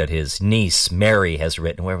gossip book that his niece, Mary, has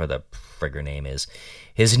written, whoever the frig her name is,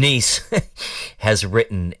 his niece has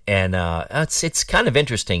written, and it's kind of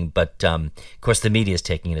interesting, but of course the media is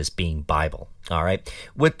taking it as being Bible. All right.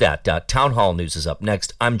 With that, Town Hall News is up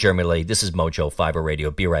next. I'm Jeremy Leahy. This is Mojo 50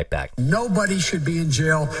 Radio. Be right back. Nobody should be in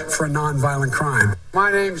jail for a nonviolent crime. My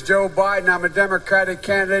name's Joe Biden. I'm a Democratic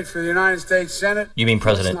candidate for the United States Senate. You mean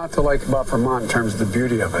president? What's not to like about Vermont in terms of the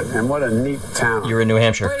beauty of it, and what a neat town. You're in New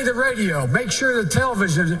Hampshire. Play the radio. Make sure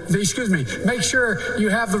make sure you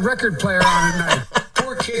have the record player on at night.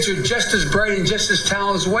 Poor kids are just as bright and just as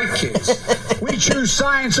talented as white kids. We choose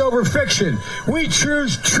science over fiction. We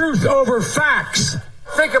choose truth over facts.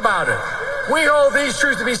 Think about it. We hold these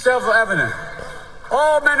truths to be self-evident.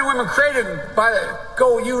 All men and women created by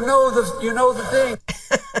you know the thing.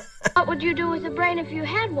 What would you do with a brain if you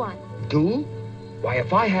had one? Do? Why,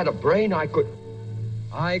 if I had a brain, I could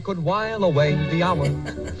while away the hour,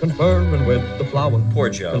 conferring with the flower. Poor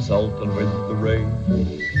Joe. Consulting with the rain.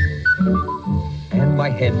 And my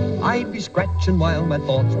head, I'd be scratching while my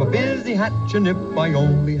thoughts were busy hatching if I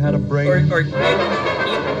only had a brain. Or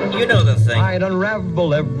you know the thing. I'd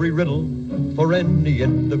unravel every riddle for any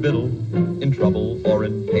individual in trouble or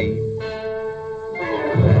in pain.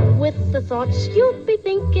 With the thoughts you'd be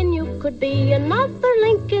thinking, you could be another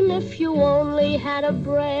Lincoln if you only had a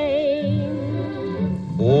brain.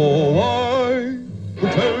 Oh, I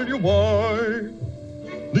will tell you why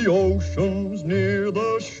the ocean's near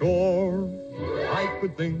the shore. I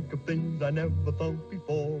could think of things I never thought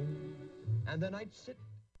before, and then I'd sit.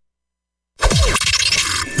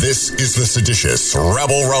 This is the seditious,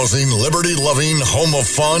 rabble-rousing, liberty-loving, home of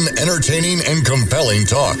fun, entertaining, and compelling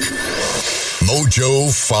talk.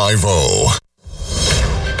 Mojo 50.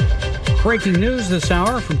 Breaking news this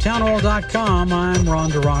hour from townhall.com. I'm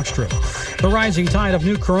Rhonda Rockstrop. The rising tide of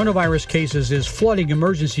new coronavirus cases is flooding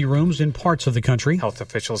emergency rooms in parts of the country. Health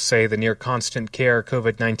officials say the near constant care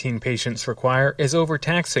COVID-19 patients require is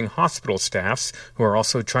overtaxing hospital staffs, who are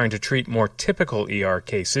also trying to treat more typical ER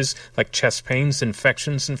cases like chest pains,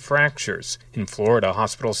 infections, and fractures. In Florida,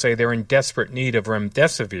 hospitals say they're in desperate need of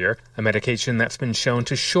remdesivir, a medication that's been shown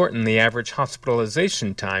to shorten the average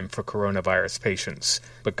hospitalization time for coronavirus patients.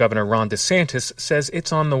 But Governor Ron DeSantis says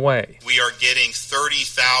it's on the way. We are getting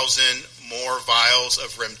 30,000 more vials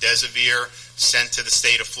of remdesivir sent to the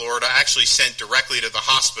state of Florida, actually sent directly to the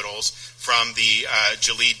hospitals from the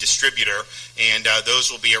Gilead distributor, and those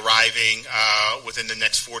will be arriving within the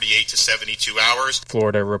next 48 to 72 hours.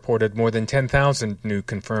 Florida reported more than 10,000 new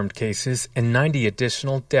confirmed cases and 90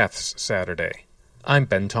 additional deaths Saturday. I'm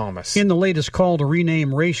Ben Thomas. In the latest call to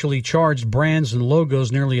rename racially charged brands and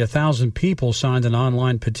logos, nearly 1,000 people signed an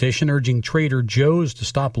online petition urging Trader Joe's to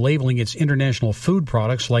stop labeling its international food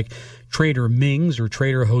products like Trader Ming's or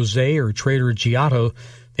Trader Jose or Trader Giotto.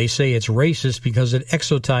 They say it's racist because it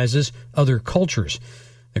exotizes other cultures.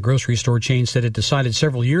 The grocery store chain said it decided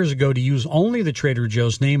several years ago to use only the Trader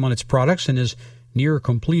Joe's name on its products and is near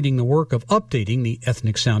completing the work of updating the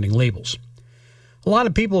ethnic-sounding labels. A lot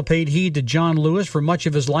of people paid heed to John Lewis for much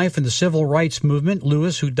of his life in the civil rights movement.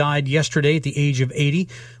 Lewis, who died yesterday at the age of 80,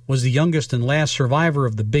 was the youngest and last survivor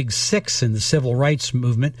of the Big Six in the civil rights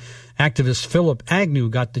movement. Activist Philip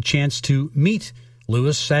Agnew got the chance to meet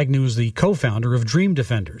Lewis. Agnew is the co-founder of Dream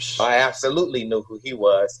Defenders. I absolutely knew who he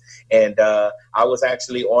was, and I was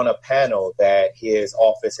actually on a panel that his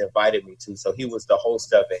office invited me to, so he was the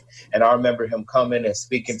host of it. And I remember him coming and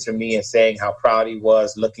speaking to me and saying how proud he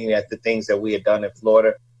was looking at the things that we had done in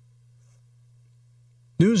Florida.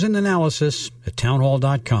 News and analysis at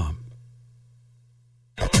townhall.com.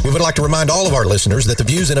 We would like to remind all of our listeners that the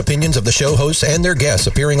views and opinions of the show hosts and their guests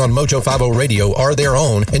appearing on Mojo 50 Radio are their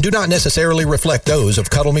own and do not necessarily reflect those of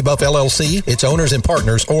Cuddle Me Buff LLC, its owners and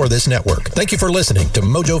partners, or this network. Thank you for listening to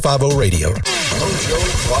Mojo 50 Radio. Mojo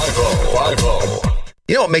 50.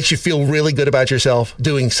 You know what makes you feel really good about yourself?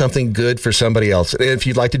 Doing something good for somebody else. And if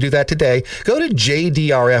you'd like to do that today, go to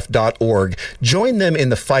jdrf.org. Join them in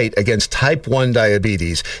the fight against type 1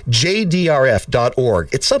 diabetes. jdrf.org.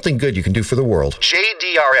 It's something good you can do for the world.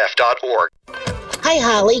 jdrf.org. Hi,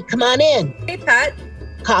 Holly. Come on in. Hey, Pat.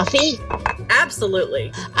 Coffee?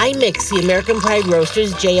 Absolutely. I mix the American Pride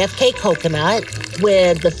Roasters JFK Coconut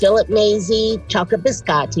with the Philip Maisie Chocolate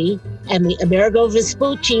Biscotti and the Amerigo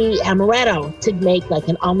Vespucci Amaretto to make like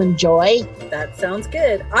an almond joy. That sounds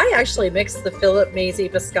good. I actually mixed the Philip Maisie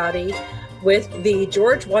Biscotti with the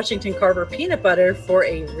George Washington Carver peanut butter for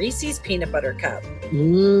a Reese's peanut butter cup.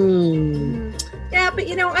 Yeah, but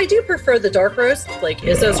I do prefer the dark roast, like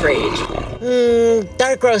Izzo's Rage.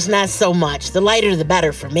 Dark roast, not so much. The lighter, the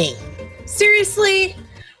better for me. Seriously?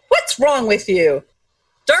 What's wrong with you?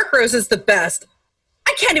 Dark roast is the best.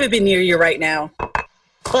 I can't even be near you right now. But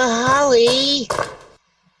Holly...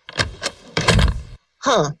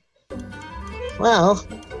 Huh. Well,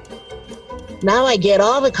 now I get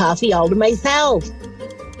all the coffee all to myself.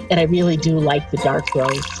 And I really do like the dark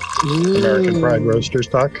roast.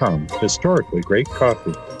 AmericanPrideRoasters.com. Historically great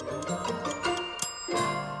coffee.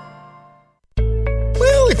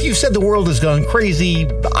 Well, if you said the world has gone crazy,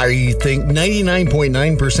 I think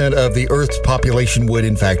 99.9% of the Earth's population would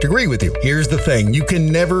in fact agree with you. Here's the thing. You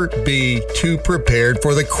can never be too prepared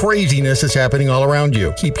for the craziness that's happening all around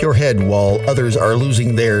you. Keep your head while others are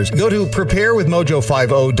losing theirs. Go to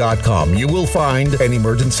preparewithmojo50.com. You will find an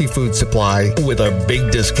emergency food supply with a big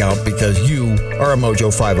discount because you are a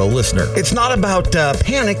Mojo 50 listener. It's not about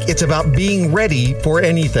panic. It's about being ready for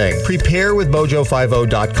anything.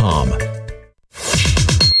 Preparewithmojo50.com.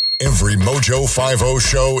 Every Mojo 50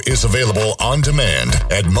 show is available on demand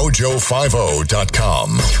at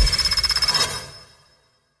mojo50.com.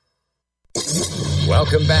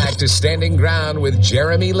 Welcome back to Standing Ground with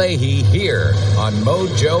Jeremy Leahy here on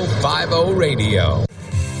Mojo 50 Radio.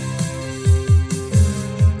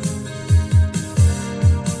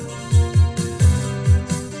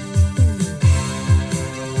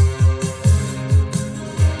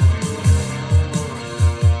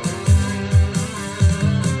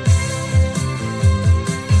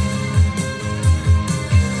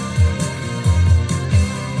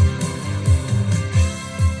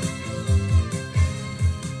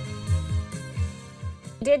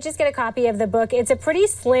 Did just get a copy of the book. It's a pretty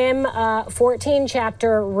slim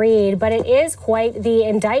 14-chapter read, but it is quite the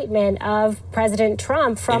indictment of President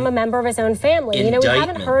Trump from a member of his own family. We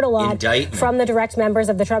haven't heard a lot from the direct members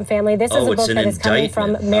of the Trump family. This is a book that is coming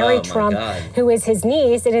from Mary Trump, who is his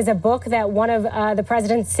niece. It is a book that one of the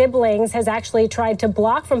president's siblings has actually tried to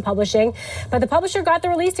block from publishing, but the publisher got the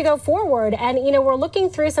release to go forward. And, we're looking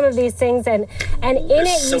through some of these things, and in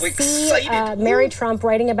it you see Mary Trump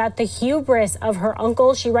writing about the hubris of her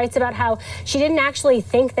uncle. She writes about how she didn't actually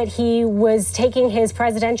think that he was taking his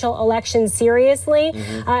presidential election seriously.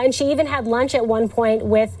 And she even had lunch at one point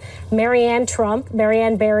with Marianne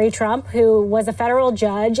Barry Trump, who was a federal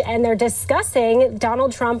judge, and they're discussing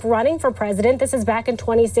Donald Trump running for president. This is back in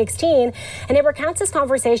 2016. And it recounts this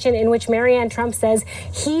conversation in which Marianne Trump says,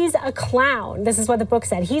 he's a clown. This is what the book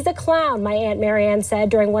said. He's a clown, my Aunt Marianne said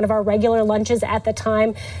during one of our regular lunches at the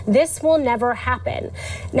time. This will never happen.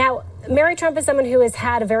 Now, Mary Trump is someone who has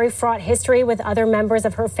had a very fraught history with other members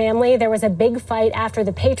of her family. There was a big fight after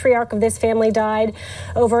the patriarch of this family died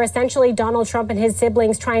over essentially Donald Trump and his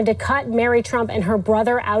siblings trying to cut Mary Trump and her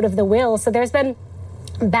brother out of the will. So there's been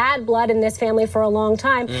bad blood in this family for a long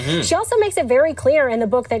time. She also makes it very clear in the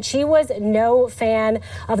book that she was no fan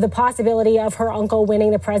of the possibility of her uncle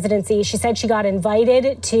winning the presidency. She said she got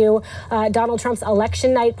invited to Donald Trump's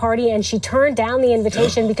election night party, and she turned down the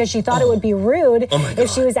invitation because she thought it would be rude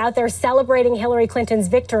if she was out there celebrating Hillary Clinton's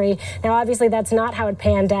victory. Now, obviously, that's not how it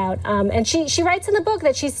panned out. And she writes in the book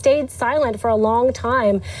that she stayed silent for a long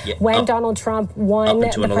time when Donald Trump won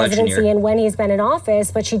the presidency and when he's been in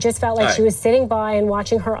office, but she just felt like she was sitting by and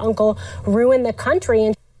watching her uncle ruin the country.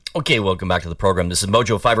 And okay, welcome back to the program. This is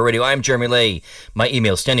Mojo 50 Radio. I'm Jeremy Leahy. My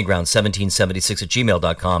email,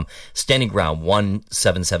 standingground1776@gmail.com,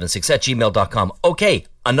 standingground1776@gmail.com. Okay,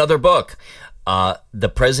 another book.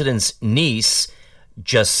 The president's niece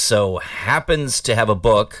just so happens to have a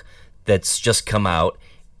book that's just come out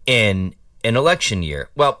in an election year.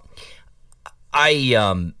 Well,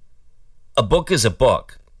 a book is a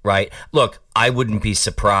book, right? Look, I wouldn't be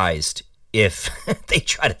surprised if they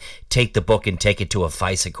try to take the book and take it to a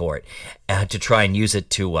FISA court to try and use it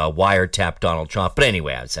to wiretap Donald Trump. But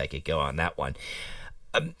anyway, I could go on that one.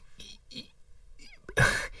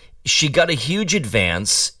 She got a huge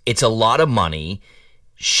advance. It's a lot of money.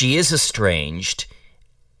 She is estranged.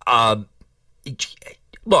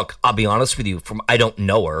 look, I'll be honest with you, I don't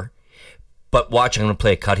know her, but I'm going to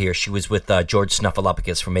play a cut here. She was with George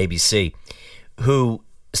Snuffleupagus from ABC, who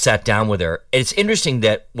sat down with her. And it's interesting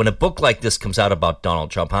that when a book like this comes out about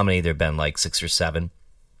Donald Trump, how many there have been, like 6 or 7,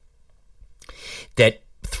 that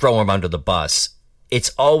throw him under the bus, it's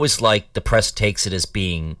always like the press takes it as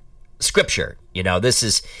being scripture. You know, this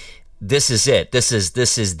is it. This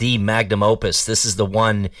is the magnum opus. This is the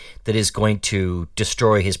one that is going to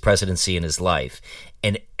destroy his presidency and his life.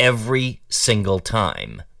 And every single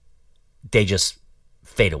time, they just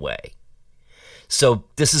fade away. So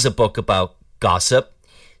this is a book about gossip,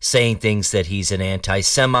 saying things that he's an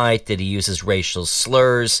anti-Semite, that he uses racial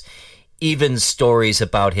slurs, even stories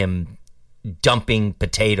about him dumping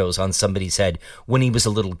potatoes on somebody's head when he was a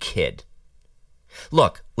little kid.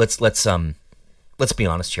 Look, let's be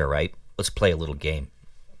honest here, right? Let's play a little game.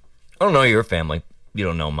 I don't know your family. You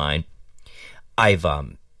don't know mine.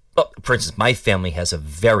 For instance, my family has a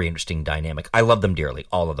very interesting dynamic. I love them dearly,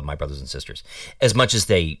 all of them, my brothers and sisters. As much as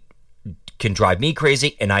they can drive me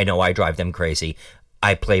crazy, and I know I drive them crazy,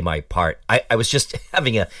 I play my part. I was just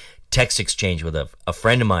having a text exchange with a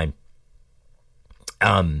friend of mine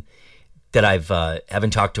that I've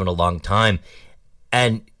haven't talked to in a long time,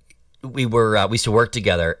 and we used to work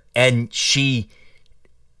together, and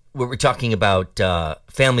we were talking about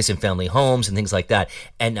families and family homes and things like that.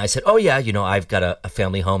 And I said, oh, yeah, I've got a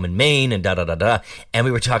family home in Maine and da-da-da-da. And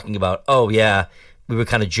we were talking about, oh, yeah, we were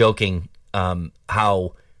kind of joking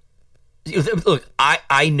how, look,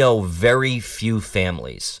 I know very few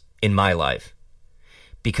families in my life,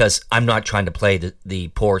 because I'm not trying to play the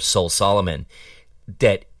poor soul Solomon,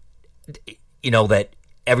 that, that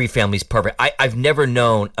every family's perfect. I've never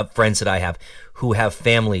known of friends that I have who have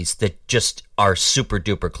families that just are super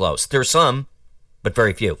duper close. There's some, but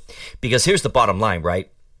very few. Because here's the bottom line,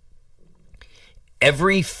 right?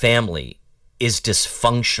 Every family is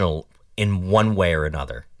dysfunctional in one way or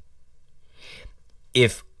another.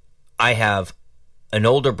 If I have an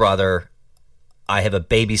older brother, I have a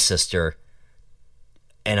baby sister,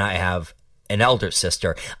 and I have an elder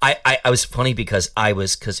sister. I was funny because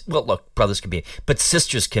look, brothers can be, but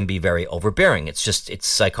sisters can be very overbearing. It's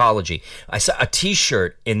psychology. I saw a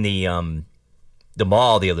T-shirt in the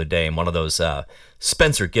mall the other day in one of those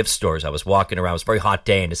Spencer gift stores. I was walking around. It was a very hot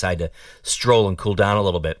day and decided to stroll and cool down a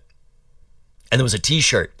little bit. And there was a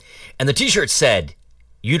T-shirt, and the T-shirt said,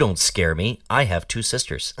 "You don't scare me. I have 2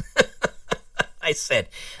 sisters." I said,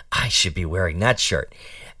 I should be wearing that shirt.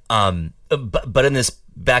 But in this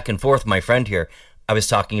back and forth, my friend here, I was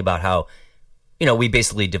talking about how, we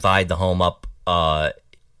basically divide the home up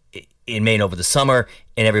in Maine over the summer,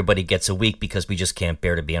 and everybody gets a week because we just can't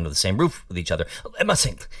bear to be under the same roof with each other. I'm not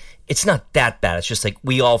saying it's not that bad. It's just like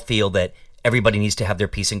we all feel that everybody needs to have their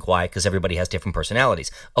peace and quiet because everybody has different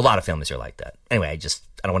personalities. A lot of families are like that. Anyway, I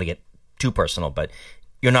don't want to get too personal, but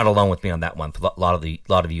you're not alone with me on that one. For a lot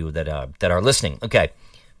of you that are listening. Okay.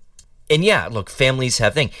 And yeah, look, families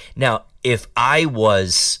have things. Now, if I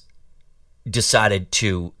was decided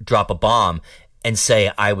to drop a bomb and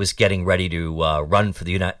say I was getting ready to run for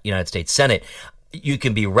the United States Senate, you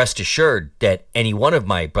can be rest assured that any one of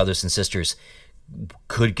my brothers and sisters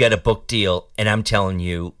could get a book deal, and I'm telling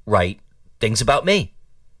you, write things about me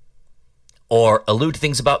or allude to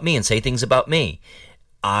things about me and say things about me.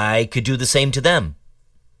 I could do the same to them,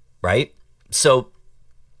 right? So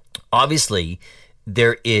obviously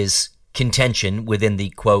there is contention within the,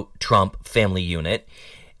 quote, Trump family unit.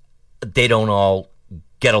 They don't all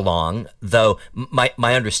get along, though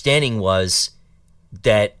my understanding was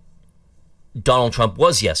that Donald Trump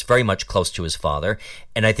was, yes, very much close to his father,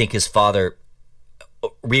 and I think his father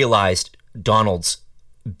realized Donald's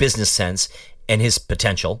business sense and his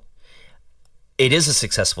potential. It is a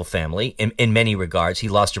successful family in many regards. He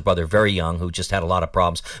lost a brother very young who just had a lot of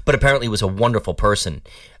problems, but apparently was a wonderful person.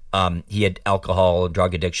 He had alcohol,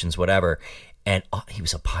 drug addictions, whatever. And he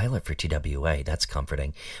was a pilot for TWA. That's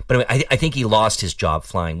comforting. But anyway, I think he lost his job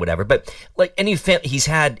flying, whatever. But like any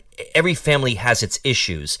every family has its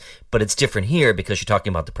issues, but it's different here because you're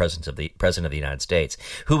talking about the president of the United States.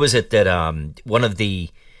 Who was it that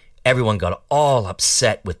everyone got all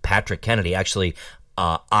upset with Patrick Kennedy? Actually,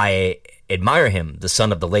 I admire him, the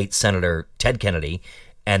son of the late Senator Ted Kennedy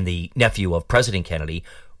and the nephew of President Kennedy,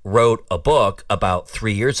 wrote a book about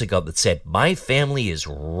 3 years ago that said, my family is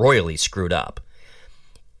royally screwed up.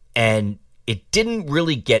 And it didn't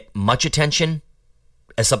really get much attention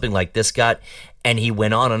as something like this got. And he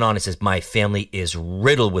went on and on. He says, my family is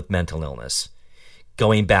riddled with mental illness.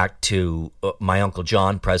 Going back to my Uncle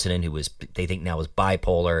John, president, who they think now is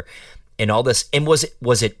bipolar and all this. And was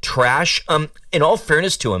it trash? In all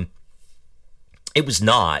fairness to him, it was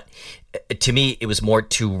not. to me, it was more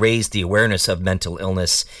to raise the awareness of mental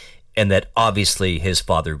illness, and that obviously his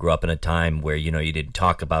father grew up in a time where, you didn't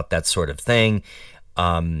talk about that sort of thing.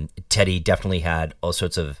 Teddy definitely had all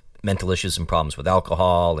sorts of mental issues and problems with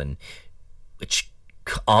alcohol, and which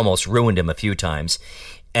almost ruined him a few times,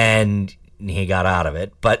 and he got out of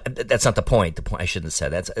it. But that's not the point. The point, I shouldn't have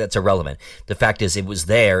said that's irrelevant. The fact is, it was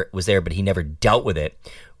there, but he never dealt with it.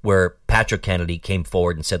 Where Patrick Kennedy came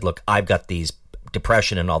forward and said, "Look, I've got these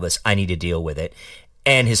depression and all this. I need to deal with it."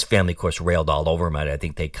 And his family, of course, railed all over him. I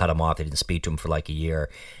think they cut him off. They didn't speak to him for like a year,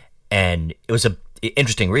 and it was an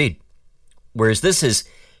interesting read. Whereas this is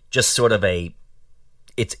just sort of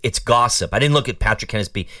it's gossip. I didn't look at Patrick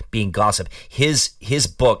Kennedy being gossip. His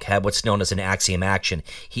book had what's known as an axiom action.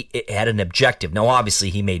 It had an objective. Now, obviously,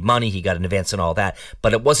 he made money. He got an advance and all that.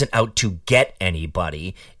 But it wasn't out to get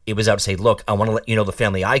anybody. It was out to say, look, I want to let you know the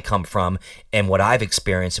family I come from and what I've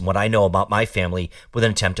experienced and what I know about my family with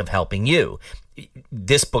an attempt of helping you.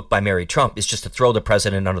 This book by Mary Trump is just to throw the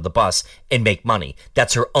president under the bus and make money.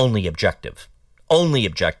 That's her only objective. Only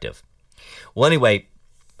objective. Well, anyway,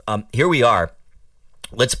 here we are.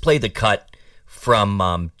 Let's play the cut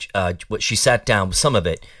from what she sat down, some of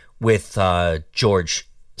it, with George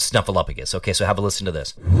Snuffleupagus. Okay, so have a listen to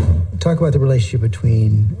this. Talk about the relationship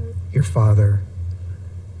between your father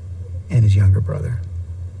and his younger brother.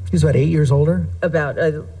 He's about 8 years older? About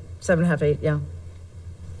 7.5, 8, yeah.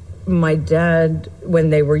 My dad, when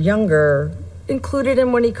they were younger, included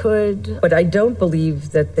him when he could, but I don't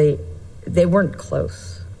believe that they weren't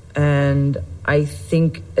close. And I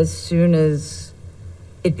think as soon as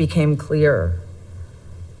it became clear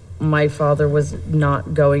my father was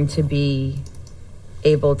not going to be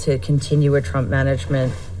able to continue a Trump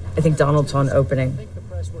management, I think Donald saw an opening.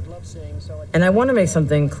 And I want to make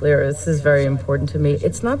something clear. This is very important to me.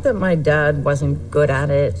 It's not that my dad wasn't good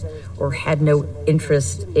at it or had no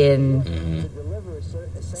interest in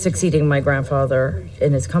succeeding my grandfather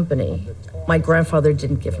in his company. My grandfather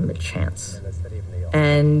didn't give him a chance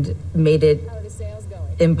and made it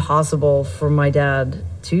impossible for my dad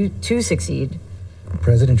to succeed.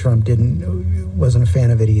 President Trump wasn't a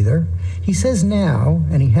fan of it either. He says now,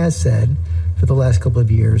 and he has said for the last couple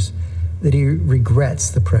of years, that he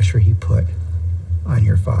regrets the pressure he put on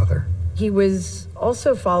your father. He was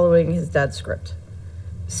also following his dad's script.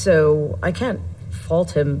 So I can't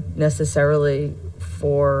fault him necessarily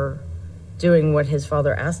for doing what his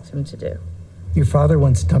father asked him to do. Your father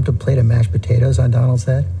once dumped a plate of mashed potatoes on Donald's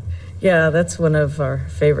head? Yeah, that's one of our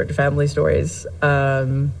favorite family stories.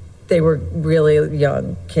 They were really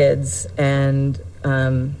young kids, and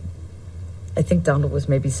I think Donald was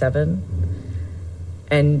maybe 7.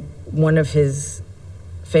 And one of his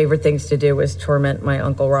favorite things to do was torment my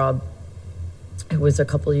Uncle Rob, who was a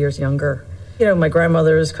couple years younger. My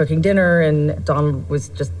grandmother was cooking dinner, and Donald was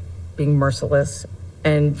just being merciless.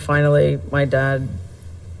 And finally, my dad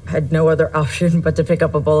had no other option but to pick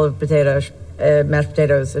up a bowl of mashed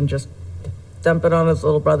potatoes, and just dump it on his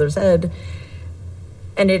little brother's head.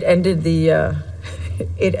 And it ended the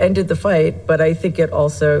fight, but I think it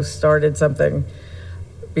also started something,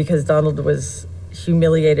 because Donald was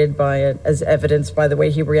humiliated by it, as evidenced by the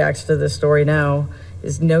way he reacts to this story now.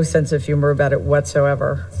 There's no sense of humor about it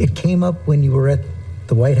whatsoever. It came up when you were at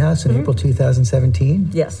the White House in April 2017?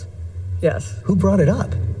 Yes. Who brought it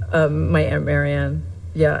up? My Aunt Marianne.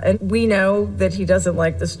 Yeah, and we know that he doesn't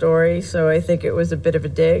like the story, so I think it was a bit of a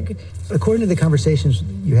dig. According to the conversations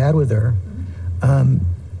you had with her,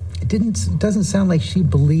 it doesn't sound like she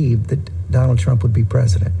believed that Donald Trump would be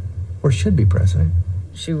president, or should be president.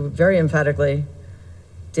 She very emphatically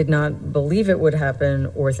did not believe it would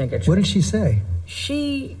happen or think it should. What did she say?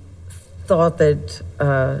 She thought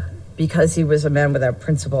that because he was a man without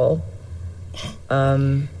principle,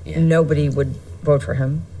 nobody would vote for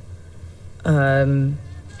him.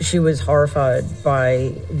 She was horrified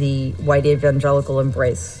by the white evangelical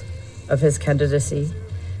embrace of his candidacy.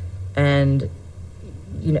 And,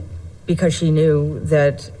 because she knew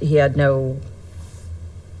that he had no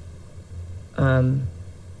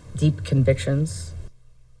deep convictions.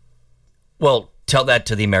 Well, tell that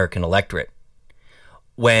to the American electorate.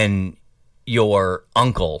 When your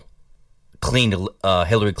uncle cleaned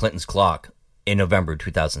Hillary Clinton's clock in November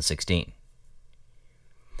 2016.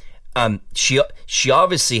 She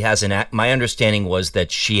obviously has my understanding was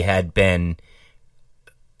that she had been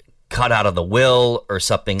cut out of the will or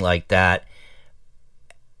something like that.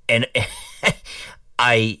 And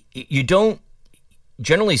you don't,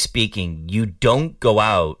 generally speaking, you don't go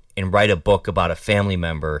out and write a book about a family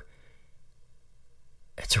member,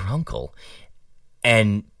 it's her uncle,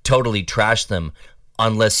 and totally trash them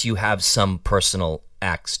unless you have some personal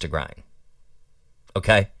axe to grind.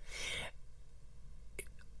 Okay?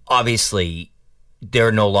 obviously,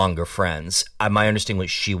 they're no longer friends. My understanding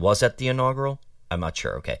was she was at the inaugural. I'm not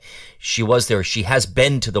sure. Okay. She was there. She has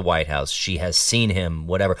been to the White House. She has seen him,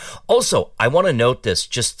 whatever. Also, I want to note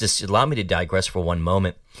this, allow me to digress for one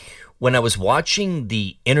moment. When I was watching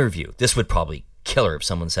the interview, this would probably kill her if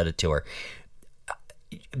someone said it to her.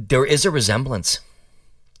 There is a resemblance.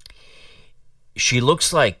 She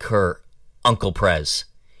looks like her Uncle Prez.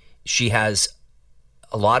 She has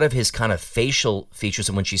a lot of his kind of facial features,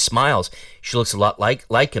 and when she smiles, she looks a lot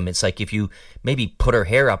like him. It's like if you maybe put her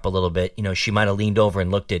hair up a little bit, she might have leaned over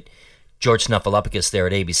and looked at George Snuffleupagus there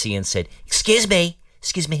at ABC and said, excuse me,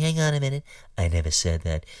 hang on a minute. I never said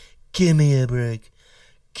that. Give me a break.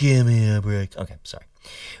 Okay, sorry.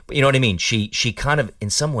 But you know what I mean? She kind of, in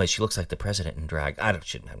some ways, she looks like the president in drag.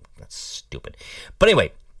 That's stupid. But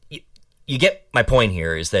anyway, you get my point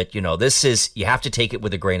here is that, this is, you have to take it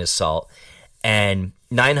with a grain of salt. And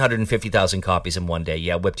 950,000 copies in one day.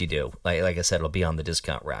 Yeah, whip-de-doo. Like I said, it'll be on the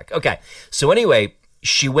discount rack. Okay, so anyway,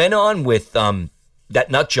 she went on with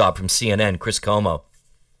that nut job from CNN, Chris Cuomo.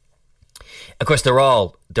 Of course, they're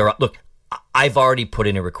all, look, I've already put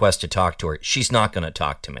in a request to talk to her. She's not going to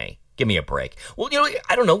talk to me. Give me a break. Well,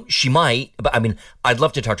 I don't know. She might, but I mean, I'd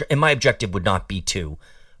love to talk to her. And my objective would not be to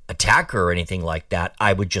attack her or anything like that.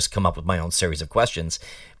 I would just come up with my own series of questions,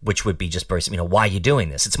 which would be just very, why are you doing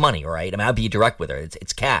this? It's money, all right? I mean, I'll be direct with her.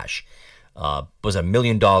 It's cash. Was $1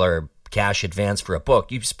 million cash advance for a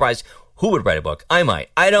book. You'd be surprised who would write a book. I might.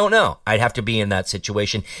 I don't know. I'd have to be in that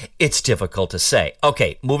situation. It's difficult to say.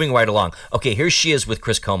 Okay, moving right along. Okay, here she is with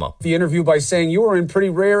Chris Cuomo. The interview by saying you were in pretty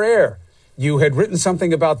rare air. You had written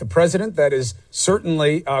something about the president that is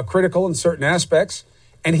certainly critical in certain aspects,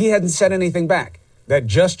 and he hadn't said anything back. That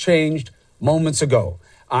just changed moments ago.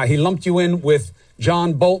 He lumped you in with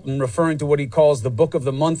John Bolton, referring to what he calls the Book of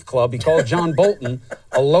the Month Club. He called John Bolton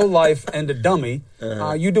a lowlife and a dummy.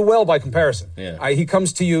 You do well by comparison. Yeah. He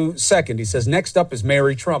comes to you second. He says, next up is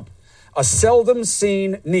Mary Trump, a seldom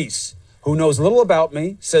seen niece who knows little about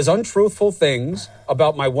me, says untruthful things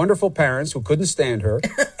about my wonderful parents who couldn't stand her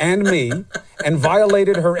and me, and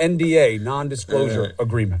violated her NDA, non-disclosure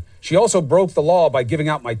agreement. She also broke the law by giving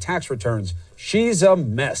out my tax returns. She's a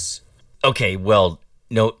mess. Okay, well,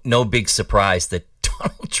 no big surprise that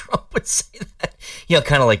Donald Trump would say that.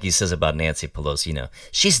 Kind of like he says about Nancy Pelosi,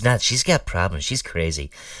 she's nuts. She's got problems. She's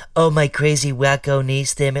crazy. Oh, my crazy wacko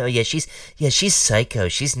niece there. Oh, yeah, she's psycho.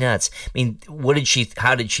 She's nuts. I mean,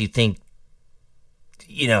 how did she think,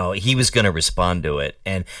 he was going to respond to it?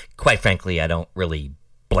 And quite frankly, I don't really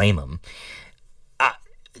blame him.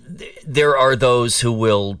 There are those who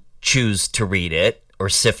will choose to read it or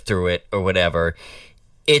sift through it or whatever.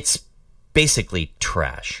 It's basically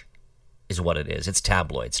trash is what it is. It's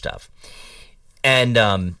tabloid stuff. And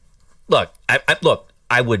look,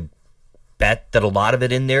 I would bet that a lot of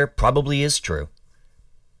it in there probably is true,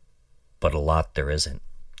 but a lot there isn't.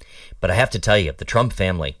 But I have to tell you, the Trump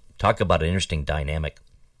family, talk about an interesting dynamic.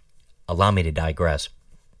 Allow me to digress.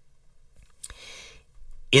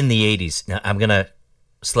 In the 80s, now I'm going to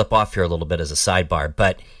slip off here a little bit as a sidebar,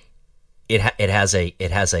 but it has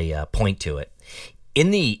a point to it.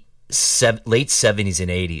 In the late 70s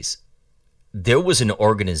and 80s, there was an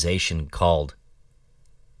organization called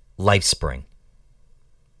LifeSpring.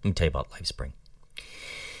 Let me tell you about LifeSpring.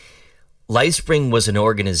 LifeSpring was an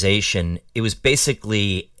organization. It was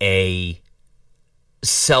basically a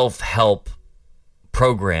self-help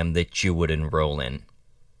program that you would enroll in.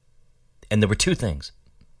 And there were two things.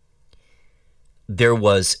 There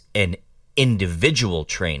was an individual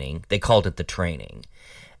training. They called it the training.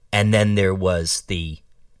 And then there was the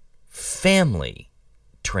family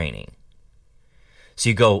training. So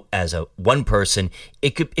you go as one person.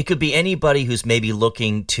 It could be anybody who's maybe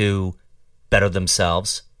looking to better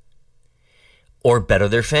themselves or better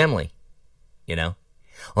their family, Well,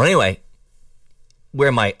 anyway,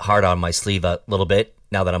 wear my heart on my sleeve a little bit.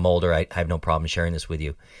 Now that I'm older, I have no problem sharing this with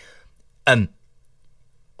you.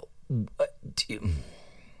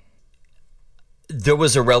 There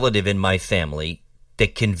was a relative in my family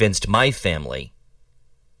that convinced my family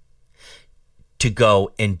to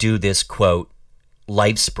go and do this, quote,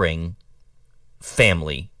 LifeSpring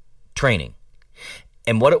family training.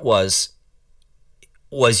 And what it was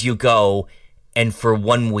you go and for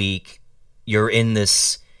 1 week you're in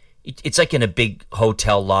this, it's like in a big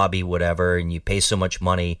hotel lobby, whatever, and you pay so much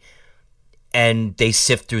money and they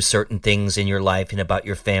sift through certain things in your life and about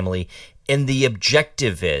your family. And the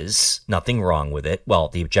objective is, nothing wrong with it. Well,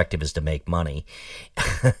 the objective is to make money,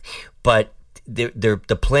 but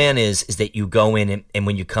the plan is that you go in and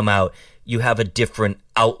when you come out, you have a different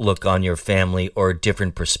outlook on your family or a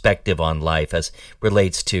different perspective on life as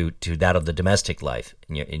relates to that of the domestic life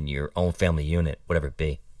in your own family unit, whatever it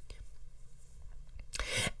be.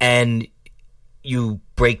 And you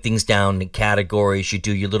break things down in categories. You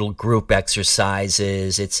do your little group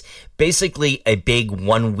exercises. It's basically a big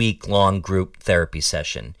 1 week long group therapy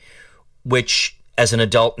session, which as an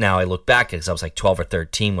adult now I look back at, because I was like 12 or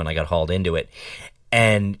 13 when I got hauled into it.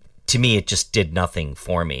 And to me, it just did nothing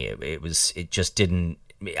for me. It just didn't.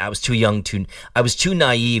 I was too young I was too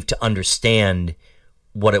naive to understand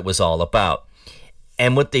what it was all about.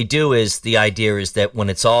 And what they do is, the idea is that when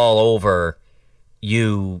it's all over,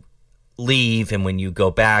 you leave, and when you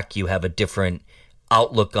go back, you have a different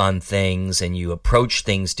outlook on things and you approach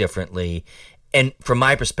things differently. And from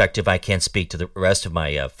my perspective, I can't speak to the rest of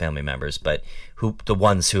my family members, but the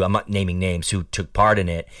ones who, I'm not naming names, who took part in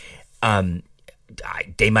it,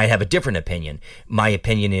 they might have a different opinion. My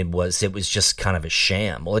opinion it was just kind of a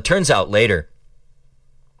sham. Well, it turns out later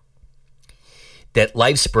that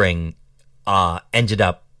LifeSpring ended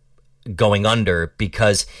up going under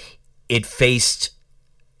because it faced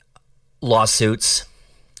lawsuits.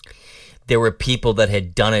 There were people that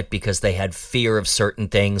had done it because they had fear of certain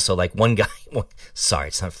things. So like one guy, sorry,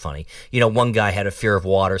 it's not funny. One guy had a fear of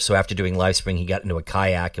water. So after doing LifeSpring, he got into a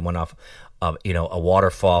kayak and went off a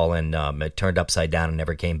waterfall, and it turned upside down and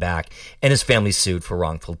never came back. And his family sued for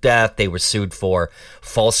wrongful death. They were sued for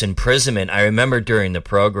false imprisonment. I remember during the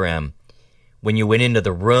program, when you went into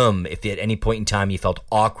the room, if at any point in time you felt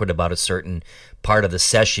awkward about a certain part of the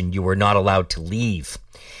session, you were not allowed to leave.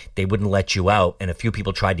 They wouldn't let you out. And a few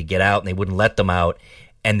people tried to get out and they wouldn't let them out.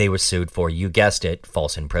 And they were sued for, you guessed it,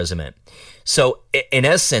 false imprisonment. So in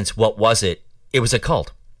essence, what was it? It was a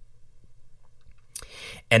cult.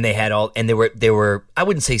 And they had there were, I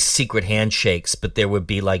wouldn't say secret handshakes, but there would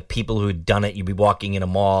be like people who had done it. You'd be walking in a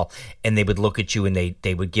mall and they would look at you and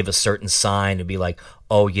they would give a certain sign and be like,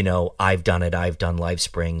 oh, I've done it. I've done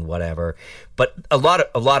LifeSpring, whatever. But a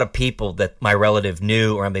lot of people that my relative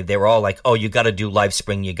knew, or they were all like, oh, you got to do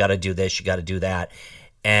LifeSpring. You got to do this. You got to do that.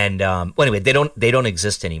 And well, anyway, they don't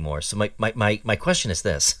exist anymore. So my question is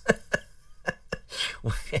this.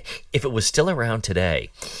 If it was still around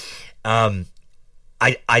today,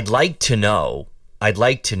 I'd like to know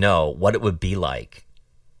what it would be like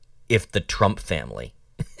if the Trump family,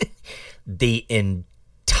 the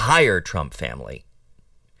entire Trump family,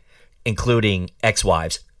 including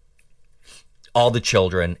ex-wives, all the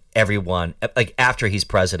children, everyone, like after he's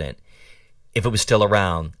president, if it was still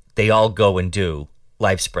around, they all go and do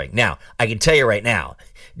LifeSpring. Now, I can tell you right now,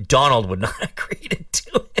 Donald would not agree to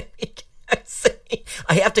do it.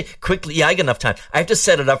 I have to quickly, I got enough time. I have to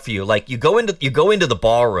set it up for you. Like you go into the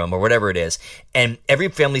ballroom or whatever it is, and every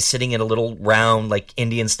family's sitting in a little round, like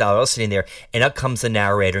Indian style, all sitting there, and up comes the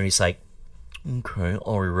narrator, and he's like, okay,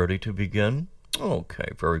 are we ready to begin? Okay,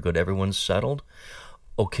 very good. Everyone's settled.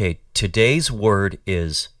 Okay, today's word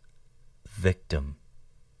is victim.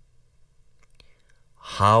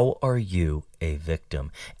 How are you a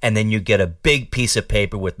victim? And then you get a big piece of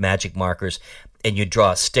paper with magic markers, and you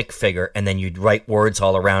draw a stick figure, and then you'd write words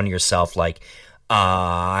all around yourself like,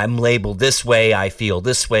 I'm labeled this way, I feel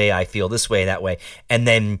this way, that way. And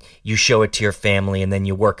then you show it to your family, and then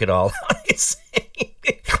you work it all out.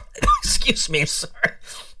 Excuse me, I'm sorry.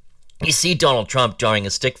 You see Donald Trump drawing a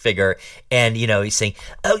stick figure, and, he's saying,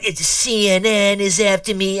 oh, it's CNN is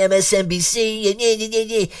after me,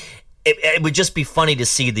 MSNBC. It would just be funny to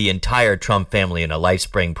see the entire Trump family in a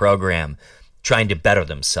LifeSpring program trying to better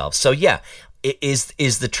themselves. So, yeah.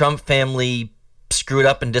 Is the Trump family screwed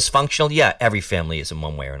up and dysfunctional? Yeah, every family is in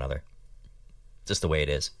one way or another. Just the way it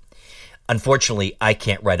is. Unfortunately, I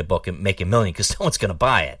can't write a book and make $1 million because no one's going to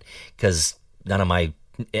buy it. Because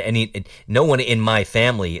no one in my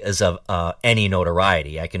family is of any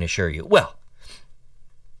notoriety, I can assure you. Well,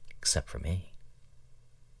 except for me.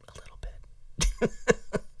 A little bit.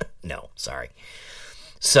 No, sorry.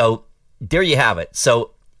 So, there you have it.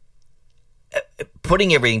 So,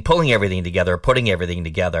 putting everything together,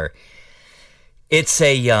 it's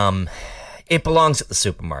it belongs at the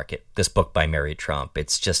supermarket. This book by Mary Trump.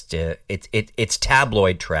 It's just it's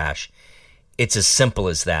tabloid trash. It's as simple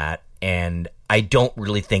as that, and I don't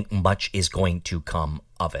really think much is going to come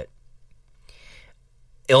of it.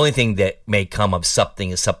 The only thing that may come of something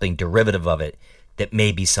is something derivative of it, that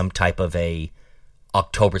may be some type of a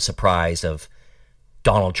October surprise of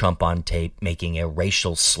Donald Trump on tape making a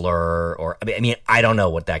racial slur, or I don't know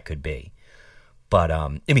what that could be. But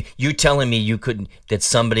you're telling me that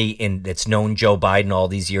somebody that's known Joe Biden all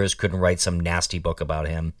these years couldn't write some nasty book about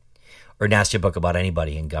him, or nasty book about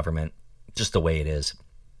anybody in government? just the way it is.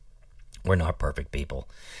 We're not perfect people.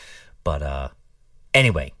 But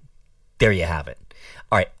anyway, there you have it.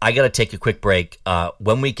 All right, I got to take a quick break.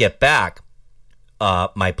 When we get back,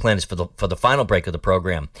 my plan is for the final break of the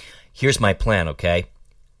program. Here's my plan, okay?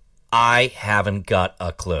 I haven't got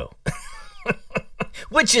a clue.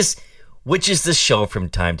 which is the show from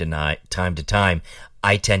time to time.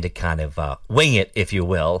 I tend to kind of wing it, if you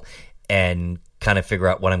will, and kind of figure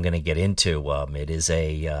out what I'm going to get into. It is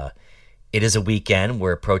a weekend.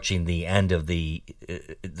 We're approaching the end of the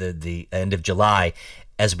end of July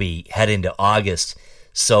as we head into August.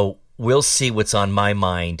 So we'll see what's on my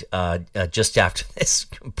mind just after this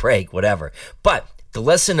break, whatever. But the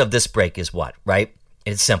lesson of this break is what, right?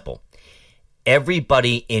 It's simple.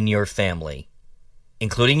 Everybody in your family,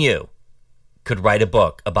 including you, could write a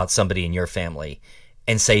book about somebody in your family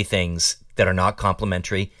and say things that are not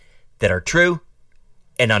complimentary, that are true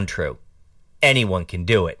and untrue. Anyone can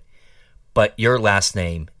do it. But your last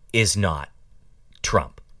name is not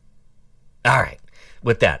Trump. All right.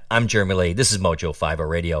 With that, I'm Jeremy Lee. This is Mojo 50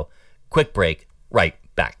 Radio. Quick break. Right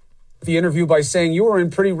back. The interview by saying you were in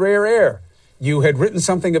pretty rare air. You had written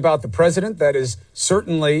something about the president that is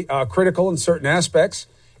certainly critical in certain aspects,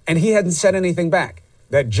 and he hadn't said anything back.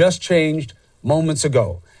 That just changed moments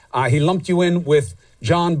ago. He lumped you in with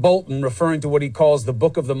John Bolton, referring to what he calls the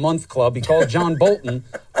Book of the Month Club. He called John Bolton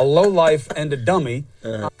a lowlife and a dummy.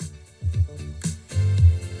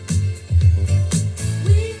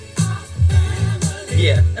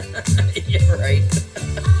 Yeah, you're right.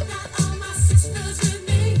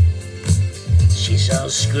 She's all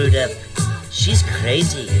screwed up. She's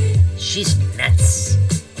crazy. She's nuts.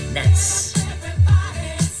 Nuts.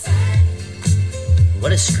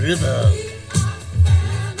 What a screwball.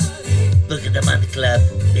 Book of the Month Club,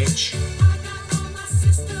 bitch.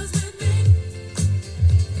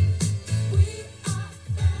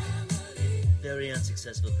 Very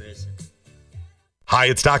unsuccessful person. Hi,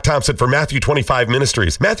 it's Doc Thompson for Matthew 25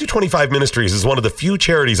 Ministries. Matthew 25 Ministries is one of the few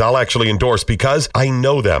charities I'll actually endorse because I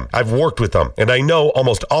know them. I've worked with them, and I know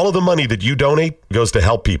almost all of the money that you donate goes to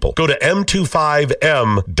help people. Go to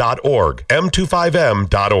m25m.org,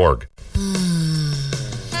 m25m.org.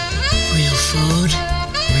 Real food,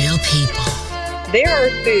 real people. There are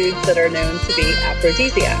foods that are known to be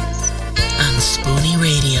aphrodisiacs. On Spoonie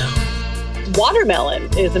Radio. Watermelon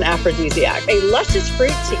is an aphrodisiac, a luscious fruit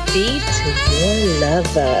to feed to your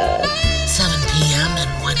lover. 7 p.m. and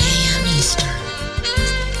 1 a.m. Eastern.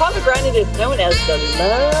 Pomegranate is known as the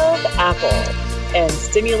love apple and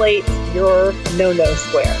stimulates your no-no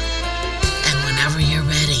square. And whenever you're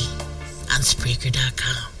ready, on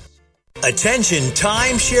Spreaker.com. Attention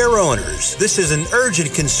timeshare owners. This is an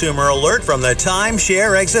urgent consumer alert from the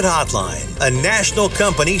Timeshare Exit Hotline, a national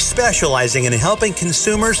company specializing in helping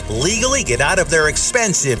consumers legally get out of their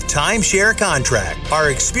expensive timeshare contract.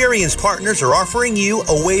 Our experienced partners are offering you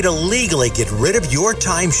a way to legally get rid of your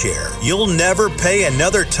timeshare. You'll never pay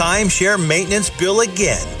another timeshare maintenance bill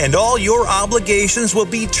again, and all your obligations will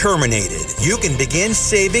be terminated. You can begin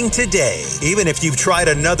saving today. Even if you've tried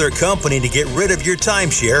another company to get rid of your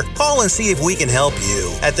timeshare, call and see if we can help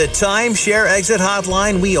you. At the Timeshare Exit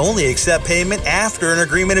Hotline, we only accept payment after an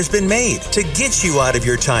agreement has been made to get you out of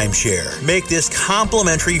your timeshare. Make this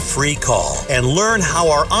complimentary free call and learn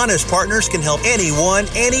how our honest partners can help anyone,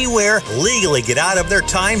 anywhere, legally get out of their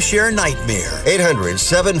timeshare nightmare.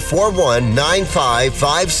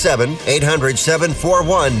 800-741-9557.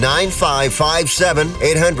 800-741-9557.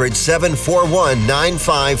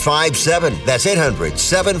 800-741-9557. That's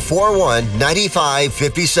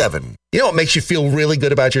 800-741-9557. You know what makes you feel really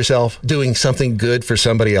good about yourself? Doing something good for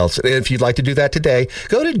somebody else. If you'd like to do that today,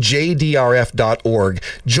 go to jdrf.org.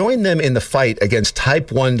 Join them in the fight against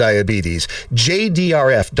type 1 diabetes.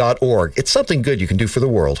 jdrf.org. It's something good you can do for the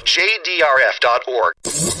world. jdrf.org.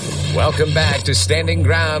 Welcome back to Standing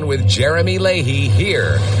Ground with Jeremy Leahy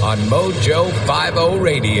here on Mojo 50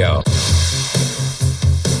 Radio.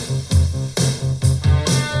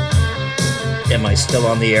 Am I still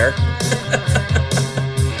on the air?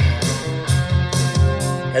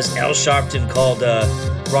 Has Al Sharpton called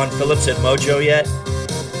Ron Phillips at Mojo yet?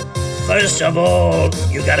 First of all,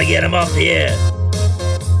 you gotta get him off the air.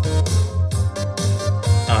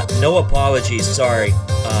 No apologies, sorry.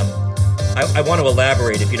 I want to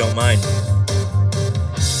elaborate if you don't mind.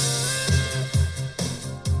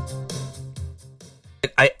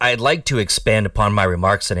 I'd like to expand upon my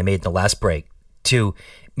remarks that I made in the last break to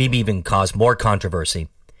maybe even cause more controversy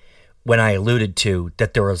when I alluded to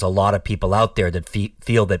that there is a lot of people out there that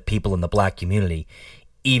feel that people in the black community,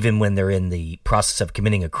 even when they're in the process of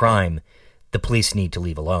committing a crime, the police need to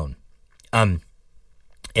leave alone. And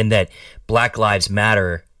that Black Lives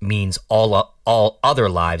Matter means all other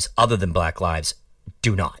lives other than black lives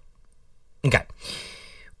do not. Okay.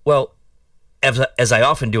 Well, as I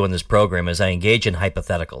often do in this program, is I engage in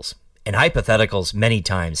hypotheticals. And hypotheticals many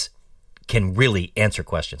times can really answer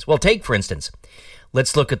questions. Well, take, for instance,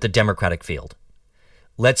 let's look at the Democratic field.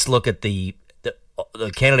 Let's look at the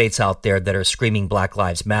candidates out there that are screaming Black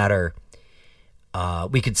Lives Matter.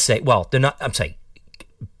 We could say, well, they're not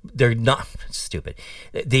stupid.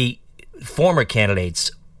 The former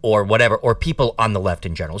candidates or whatever, or people on the left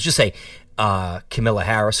in general. Let's just say Kamala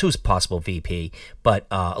Harris, who's possible VP, but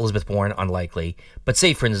Elizabeth Warren, unlikely. But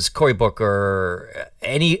say, for instance, Cory Booker,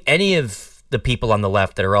 any of the people on the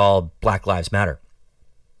left that are all Black Lives Matter.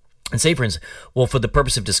 And say, for instance, well, for the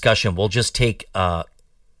purpose of discussion, we'll just take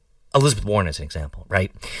Elizabeth Warren as an example,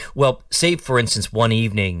 right? Well, say, for instance, one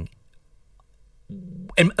evening,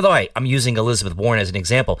 and by the way, I'm using Elizabeth Warren as an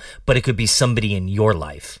example, but it could be somebody in your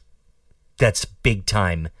life that's big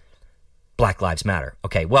time Black Lives Matter.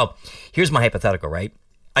 Okay, well, here's my hypothetical, right?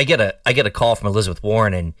 I get a call from Elizabeth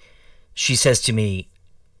Warren, and she says to me,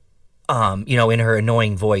 in her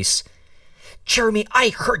annoying voice, Jeremy, I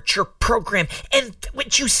heard your program, and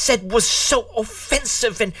what you said was so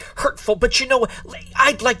offensive and hurtful, but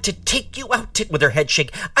I'd like to take you out with her head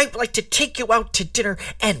shake, I'd like to take you out to dinner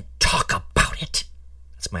and talk about it.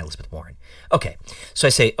 That's my Elizabeth Warren. Okay, so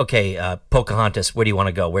I say, okay, Pocahontas, where do you want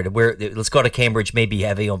to go? Where? Let's go to Cambridge, maybe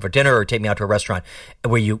have you over dinner, or take me out to a restaurant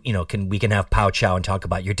where we can have pow chow and talk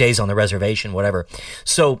about your days on the reservation, whatever.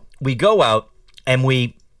 So we go out and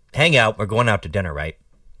we hang out. We're going out to dinner, right?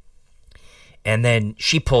 And then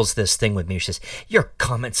she pulls this thing with me. She says, your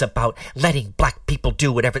comments about letting black people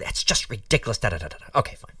do whatever, that's just ridiculous. Da, da, da, da.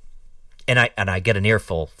 Okay, fine. And I get an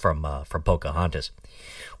earful from Pocahontas.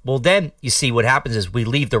 Well, then you see what happens is we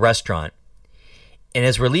leave the restaurant. And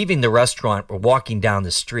as we're leaving the restaurant, we're walking down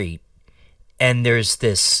the street. And there's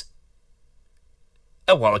this,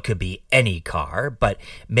 well, it could be any car, but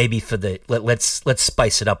maybe let's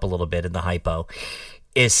spice it up a little bit in the hypo.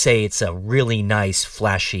 Is say it's a really nice,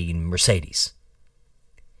 flashy Mercedes.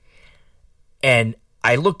 And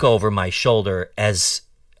I look over my shoulder as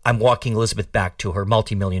I'm walking Elizabeth back to her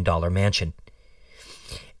multi-million-dollar mansion.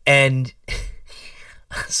 And,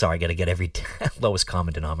 sorry, I got to get every lowest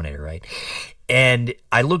common denominator, right? And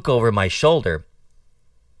I look over my shoulder,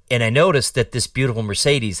 and I notice that this beautiful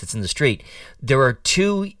Mercedes that's in the street, there are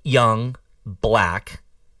two young black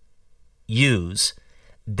youths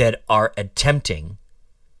that are attempting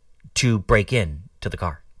to break in to the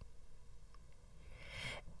car,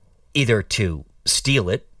 either to steal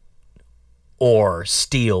it or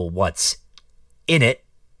steal what's in it.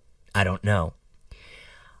 I don't know.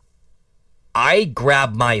 I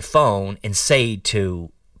grab my phone and say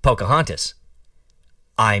to Pocahontas,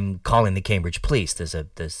 I'm calling the Cambridge police.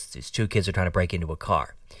 These two kids are trying to break into a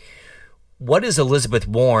car. What is Elizabeth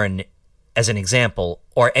Warren, as an example,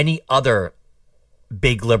 or any other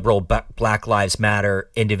big liberal Black Lives Matter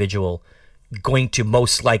individual going to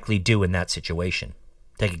most likely do in that situation?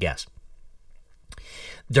 Take a guess.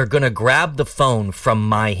 They're going to grab the phone from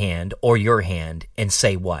my hand or your hand and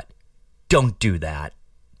say what? Don't do that.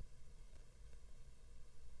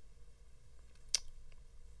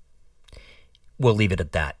 We'll leave it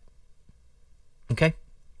at that. Okay?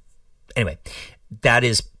 Anyway,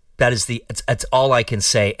 that's all I can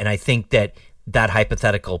say, and I think that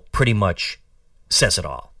hypothetical pretty much says it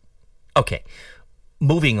all. Okay,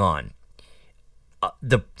 moving on.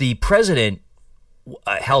 The president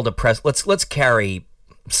held a press. Let's carry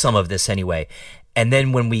some of this anyway, and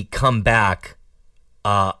then when we come back,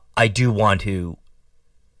 I do want to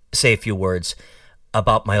say a few words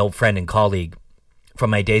about my old friend and colleague from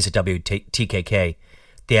my days at WTKK,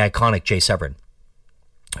 the iconic Jay Severin,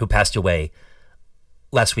 who passed away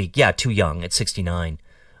last week. Yeah, too young at 69,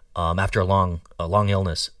 after a long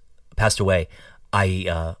illness, passed away.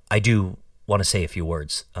 I do want to say a few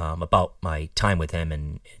words about my time with him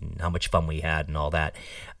and how much fun we had and all that.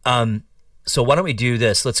 So why don't we do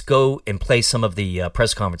this? Let's go and play some of the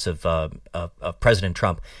press conference of President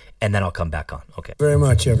Trump, and then I'll come back on. Okay. Very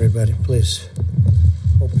much, everybody. Please.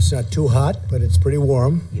 Hope it's not too hot, but it's pretty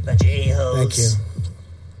warm. You bunch of a-holes. Thank you.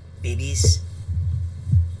 Babies.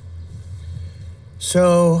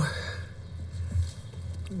 So,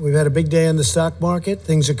 we've had a big day in the stock market.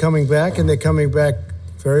 Things are coming back, and they're coming back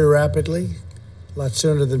very rapidly, a lot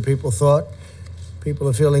sooner than people thought. People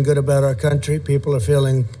are feeling good about our country. People are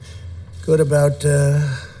feeling good about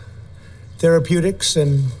therapeutics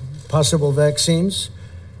and possible vaccines.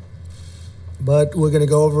 But we're going to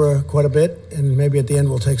go over quite a bit, and maybe at the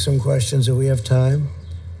end we'll take some questions if we have time.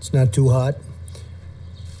 It's not too hot.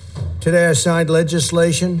 Today I signed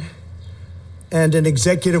legislation and an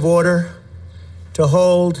executive order to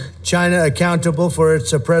hold China accountable for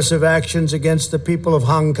its oppressive actions against the people of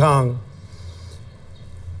Hong Kong.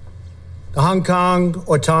 The Hong Kong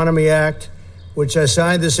Autonomy Act, which I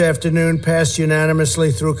signed this afternoon, passed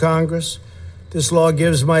unanimously through Congress. This law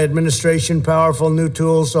gives my administration powerful new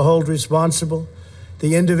tools to hold responsible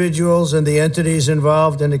the individuals and the entities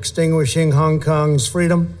involved in extinguishing Hong Kong's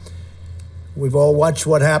freedom. We've all watched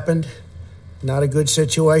what happened. Not a good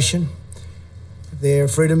situation. Their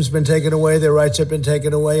freedom's been taken away, their rights have been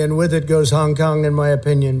taken away, and with it goes Hong Kong, in my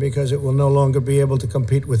opinion, because it will no longer be able to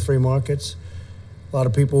compete with free markets. A lot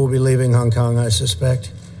of people will be leaving Hong Kong, I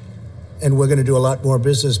suspect. And we're going to do a lot more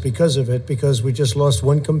business because of it, because we just lost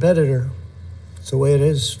one competitor. It's the way it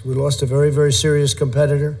is. We lost a very, very serious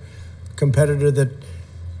competitor that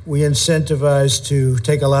we incentivized to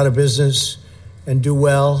take a lot of business and do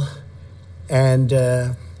well. And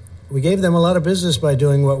we gave them a lot of business by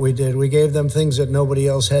doing what we did. We gave them things that nobody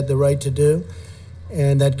else had the right to do.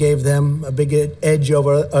 And that gave them a big edge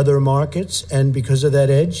over other markets. And because of that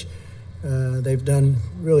edge, they've done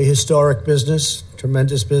really historic business,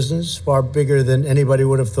 tremendous business, far bigger than anybody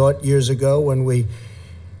would have thought years ago when we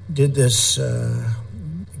did this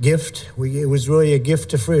gift. It was really a gift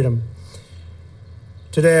to freedom.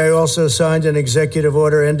 Today, I also signed an executive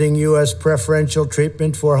order ending U.S. preferential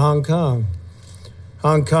treatment for Hong Kong.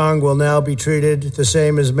 Hong Kong will now be treated the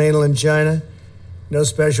same as mainland China. No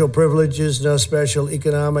special privileges, no special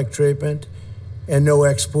economic treatment, and no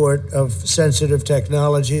export of sensitive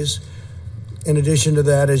technologies. In addition to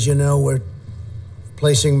that, as you know, we're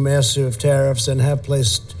placing massive tariffs and have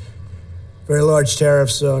placed very large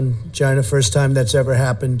tariffs on China. First time that's ever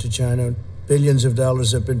happened to China. Billions of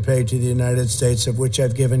dollars have been paid to the United States, of which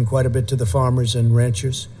I've given quite a bit to the farmers and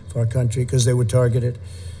ranchers of our country because they were targeted.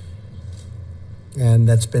 And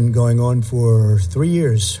that's been going on for 3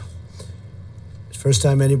 years. It's the first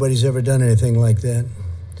time anybody's ever done anything like that.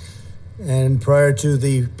 And prior to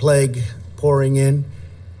the plague pouring in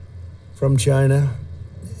from China,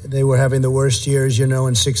 they were having the worst years,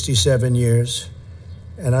 in 67 years.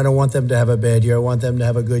 And I don't want them to have a bad year. I want them to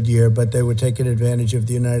have a good year. But they were taking advantage of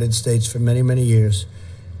the United States for many, many years.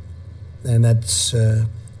 And that's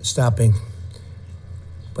stopping.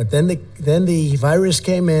 But then the virus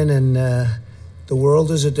came in, and the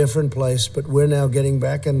world is a different place. But we're now getting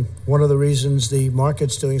back. And one of the reasons the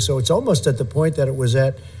market's doing so, it's almost at the point that it was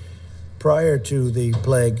at prior to the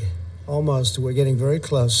plague. Almost. We're getting very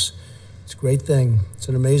close. It's a great thing. It's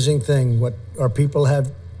an amazing thing what our people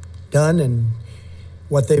have done and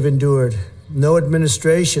what they've endured. No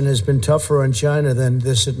administration has been tougher on China than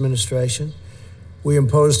this administration. We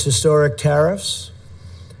imposed historic tariffs.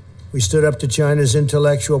 We stood up to China's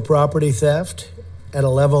intellectual property theft at a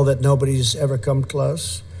level that nobody's ever come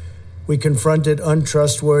close. We confronted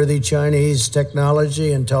untrustworthy Chinese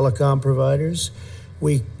technology and telecom providers.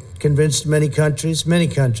 We convinced many countries,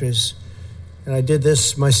 and I did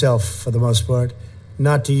this myself for the most part,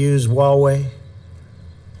 not to use Huawei,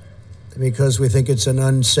 because we think it's an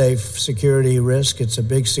unsafe security risk. It's a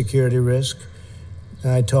big security risk.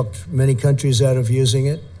 I talked many countries out of using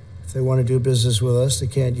it. If they want to do business with us, they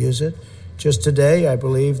can't use it. Just today, I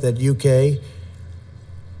believe that UK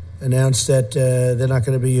announced that they're not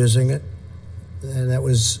going to be using it. And that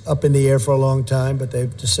was up in the air for a long time, but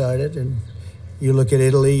they've decided. And you look at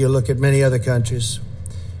Italy, you look at many other countries.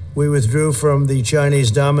 We withdrew from the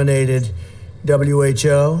Chinese-dominated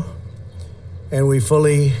WHO, and we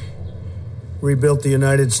fully rebuilt the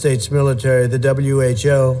United States military. The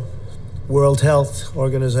WHO, World Health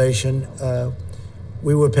Organization,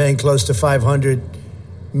 we were paying close to $500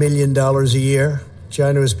 million a year.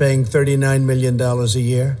 China was paying $39 million a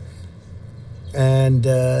year. And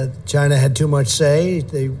China had too much say.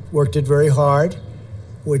 They worked it very hard,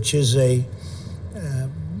 which is a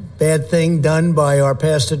bad thing done by our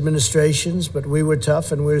past administrations. But we were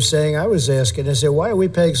tough, and we were saying, I said, why are we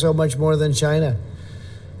paying so much more than China?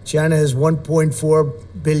 China has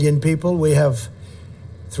 1.4 billion people. We have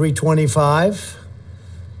 325,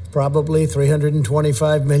 probably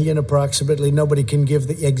 325 million approximately. Nobody can give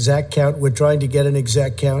the exact count. We're trying to get an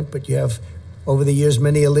exact count, but you have, over the years,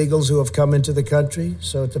 many illegals who have come into the country,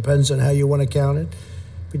 so it depends on how you want to count it.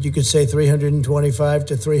 But you could say 325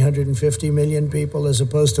 to 350 million people as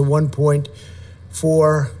opposed to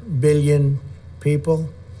 1.4 billion people.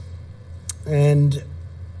 And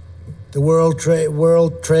the world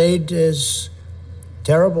trade is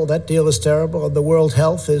terrible. That deal is terrible. The World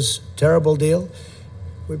Health is a terrible deal.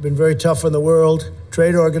 We've been very tough on the World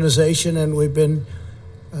Trade Organization, and we've been,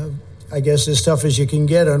 I guess, as tough as you can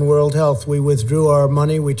get on World Health. We withdrew our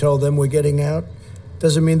money. We told them we're getting out.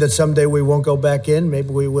 Doesn't mean that someday we won't go back in. Maybe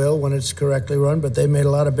we will when it's correctly run. But they made a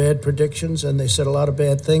lot of bad predictions, and they said a lot of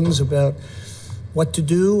bad things about what to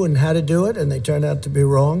do and how to do it, and they turned out to be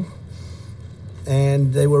wrong.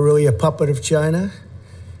 And they were really a puppet of China.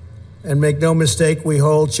 And make no mistake, we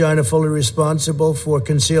hold China fully responsible for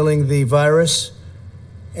concealing the virus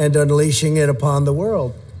and unleashing it upon the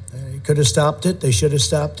world. They could have stopped it. They should have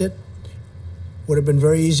stopped it. Would have been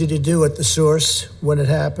very easy to do at the source when it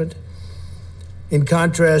happened. In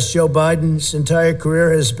contrast, Joe Biden's entire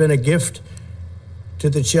career has been a gift to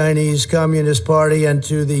the Chinese Communist Party and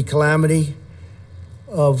to the calamity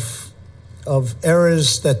of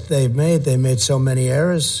errors that they've made. They made so many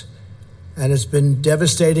errors. And it's been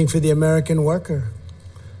devastating for the American worker.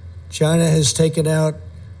 China has taken out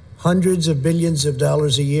hundreds of billions of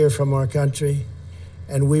dollars a year from our country,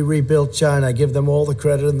 and we rebuilt China. I give them all the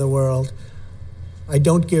credit in the world. I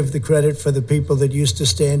don't give the credit for the people that used to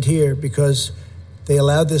stand here, because they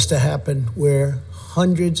allowed this to happen, where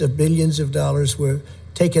hundreds of billions of dollars were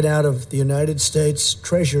taken out of the United States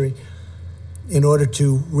Treasury in order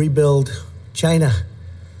to rebuild China.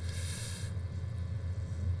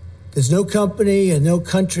 There's no company and no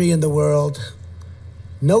country in the world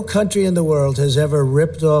has ever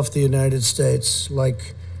ripped off the United States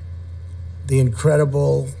like the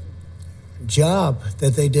incredible job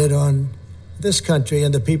that they did on this country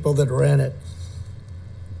and the people that ran it.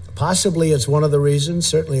 Possibly it's one of the reasons,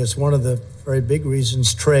 certainly it's one of the very big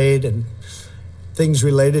reasons, trade and things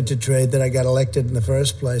related to trade, that I got elected in the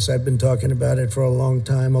first place. I've been talking about it for a long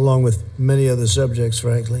time, along with many other subjects,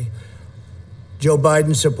 frankly. Joe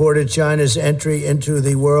Biden supported China's entry into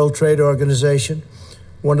the World Trade Organization,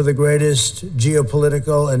 one of the greatest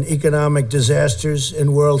geopolitical and economic disasters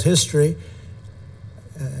in world history.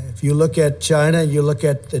 If you look at China and you look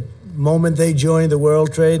at the moment they joined the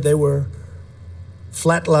World Trade, they were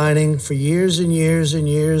flatlining for years and years and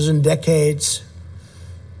years and decades.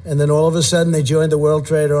 And then all of a sudden they joined the World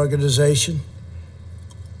Trade Organization,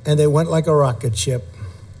 and they went like a rocket ship.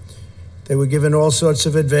 They were given all sorts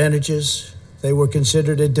of advantages. They were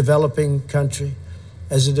considered a developing country.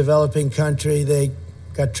 As a developing country, they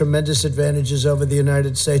got tremendous advantages over the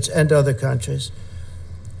United States and other countries.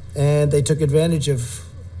 And they took advantage of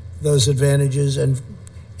those advantages and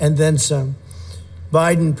then some.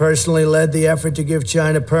 Biden personally led the effort to give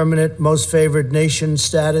China permanent most favored nation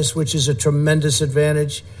status, which is a tremendous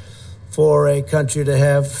advantage for a country to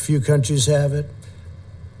have. Few countries have it.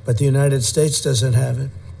 But the United States doesn't have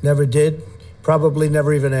it. Never did. Probably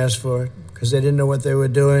never even asked for it, because they didn't know what they were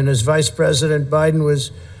doing. As Vice President, Biden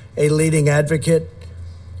was a leading advocate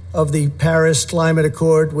of the Paris Climate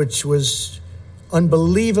Accord, which was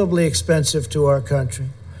unbelievably expensive to our country,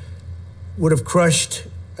 would have crushed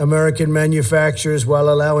American manufacturers while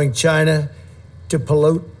allowing China to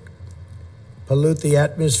pollute the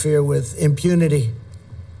atmosphere with impunity.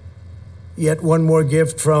 Yet one more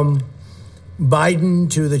gift from Biden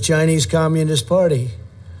to the Chinese Communist Party.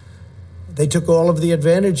 They took all of the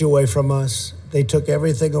advantage away from us. They took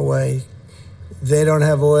everything away. They don't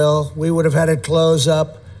have oil. We would have had to close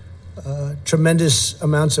up tremendous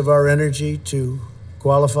amounts of our energy to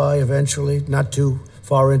qualify eventually, not too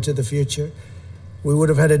far into the future. We would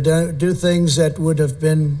have had to do things that would have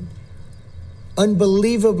been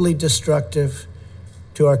unbelievably destructive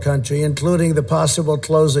to our country, including the possible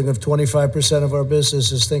closing of 25% of our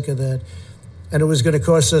businesses. Think of that. And it was going to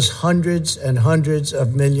cost us hundreds and hundreds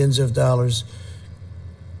of millions of dollars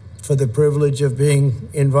for the privilege of being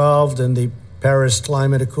involved in the Paris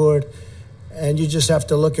Climate Accord. And you just have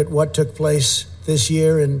to look at what took place this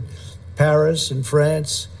year in Paris and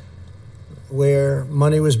France, where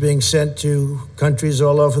money was being sent to countries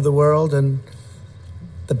all over the world, and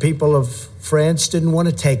the people of France didn't want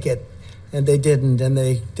to take it, and they didn't, and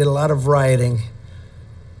they did a lot of rioting.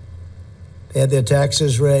 They had their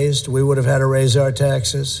taxes raised. We would have had to raise our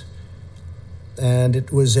taxes. And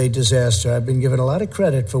it was a disaster. I've been given a lot of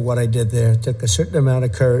credit for what I did there. It took a certain amount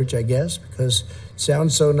of courage, I guess, because it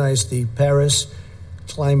sounds so nice, the Paris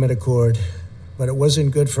Climate Accord. But it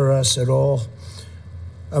wasn't good for us at all.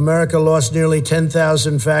 America lost nearly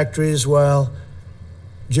 10,000 factories while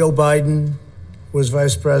Joe Biden was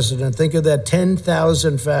vice president. Think of that,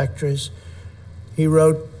 10,000 factories. He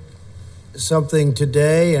wrote something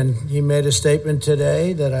today, and he made a statement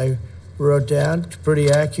today that I wrote down. It's pretty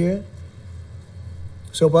accurate.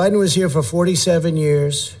 So Biden was here for 47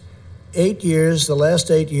 years, 8 years, the last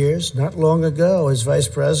 8 years, not long ago, as vice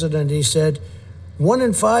president. He said, 1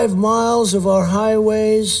 in 5 miles of our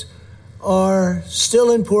highways are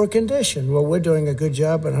still in poor condition. Well, we're doing a good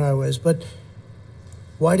job on highways, but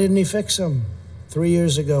why didn't he fix them 3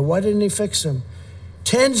 years ago? Why didn't he fix them?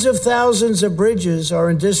 Tens of thousands of bridges are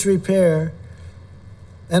in disrepair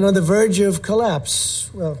and on the verge of collapse.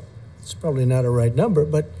 Well, it's probably not a right number,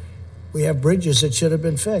 but we have bridges that should have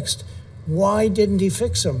been fixed. Why didn't he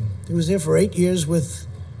fix them? He was there for 8 years with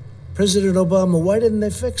President Obama. Why didn't they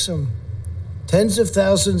fix them? Tens of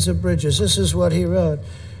thousands of bridges. This is what he wrote.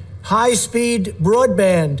 High-speed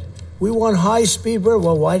broadband. We want high-speed broadband.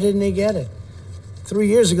 Well, why didn't he get it? 3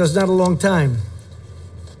 years ago is not a long time.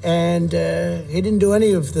 And he didn't do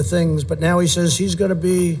any of the things, but now he says he's going to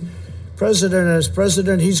be president. And as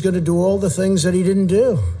president, he's going to do all the things that he didn't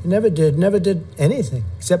do. He never did anything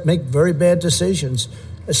except make very bad decisions,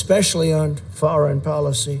 especially on foreign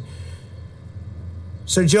policy.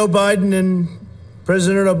 So Joe Biden and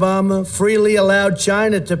President Obama freely allowed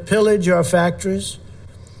China to pillage our factories,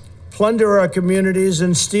 plunder our communities,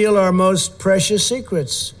 and steal our most precious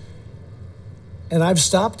secrets. And I've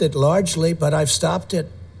stopped it largely, but I've stopped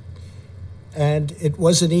it. And it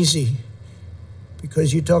wasn't easy,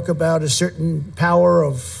 because you talk about a certain power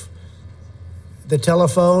of the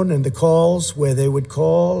telephone and the calls, where they would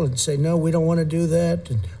call and say, no, we don't want to do that.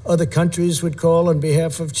 And other countries would call on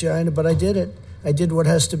behalf of China, but I did it. I did what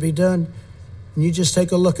has to be done. And you just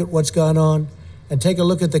take a look at what's gone on and take a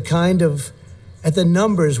look at at the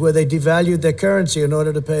numbers where they devalued their currency in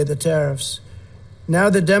order to pay the tariffs. Now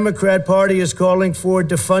the Democrat Party is calling for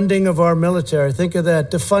defunding of our military. Think of that,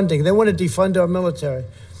 defunding. They want to defund our military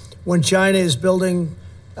when China is building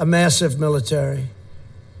a massive military.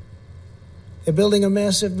 They're building a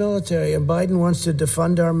massive military, and Biden wants to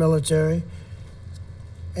defund our military.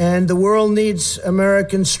 And the world needs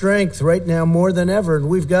American strength right now more than ever, and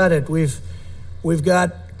we've got it. We've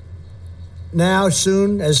got now,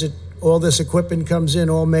 soon, as all this equipment comes in,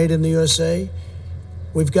 all made in the USA,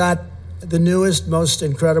 we've got the newest, most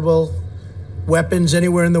incredible weapons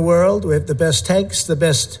anywhere in the world. We have the best tanks, the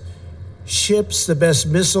best ships, the best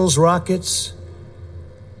missiles, rockets.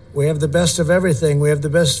 We have the best of everything. We have the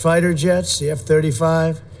best fighter jets, the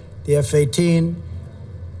F-35, the F-18.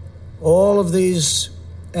 All of these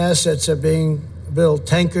assets are being built.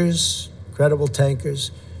 Tankers, incredible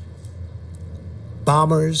tankers,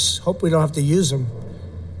 bombers. Hope we don't have to use them.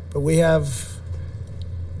 But we have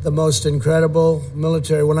the most incredible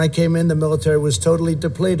military. When I came in, the military was totally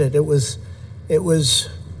depleted. It was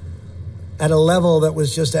at a level that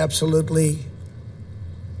was just absolutely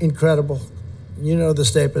incredible. You know the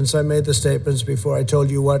statements. I made the statements before. I told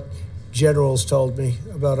you what generals told me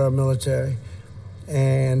about our military.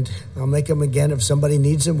 And I'll make them again. If somebody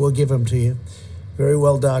needs them, we'll give them to you. Very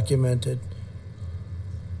well documented.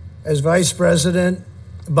 As vice president,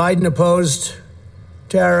 Biden opposed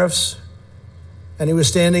tariffs, and he was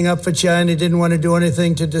standing up for China. He didn't want to do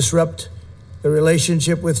anything to disrupt the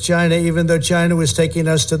relationship with China, even though China was taking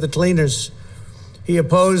us to the cleaners. He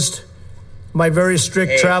opposed my very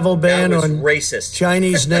strict travel ban on racist.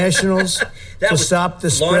 Chinese nationals to stop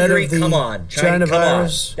the spread of the China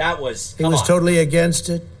virus. He was totally against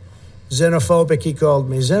it. Xenophobic, he called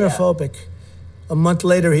me. Xenophobic. Yeah. A month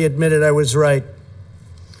later, he admitted I was right.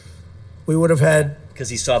 We would have had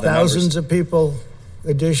thousands of people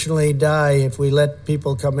additionally die if we let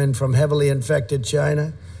people come in from heavily infected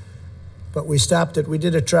China. But we stopped it. We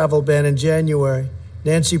did a travel ban in January.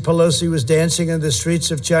 Nancy Pelosi was dancing in the streets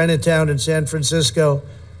of Chinatown in San Francisco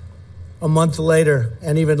a month later,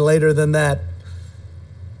 and even later than that.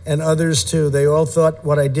 And others too. They all thought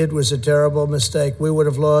what I did was a terrible mistake. We would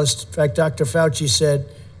have lost, in fact, Dr. Fauci said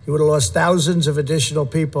he would have lost thousands of additional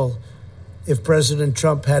people if President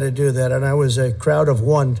Trump had to do that. And I was a crowd of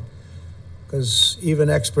one, because even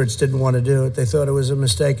experts didn't want to do it. They thought it was a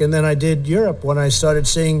mistake. And then I did Europe when I started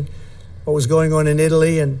seeing what was going on in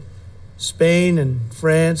Italy and Spain and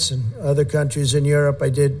France and other countries in Europe. I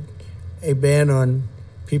did a ban on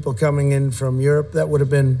people coming in from Europe. That would have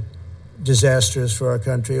been disastrous for our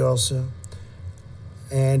country also.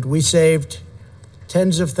 And we saved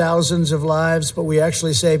tens of thousands of lives, but we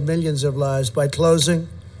actually saved millions of lives by closing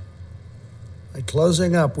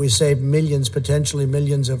up. We saved millions, potentially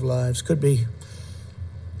millions of lives. Could be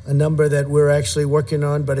a number that we're actually working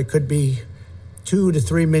on, but it could be 2 to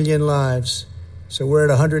 3 million lives. So we're at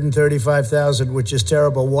 135,000, which is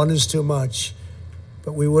terrible. One is too much.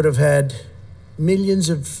 But we would have had millions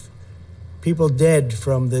of people dead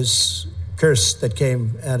from this curse that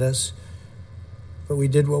came at us. But we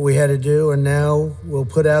did what we had to do, and now we'll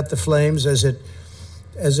put out the flames as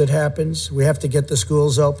it happens. We have to get the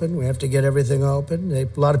schools open. We have to get everything open.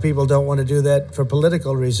 A lot of people don't want to do that for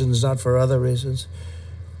political reasons, not for other reasons.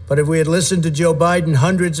 But if we had listened to Joe Biden,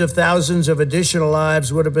 hundreds of thousands of additional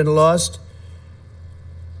lives would have been lost.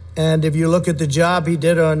 And if you look at the job he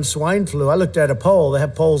did on swine flu, I looked at a poll. They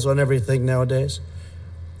have polls on everything nowadays.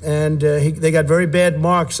 and they got very bad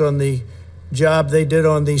marks on the job they did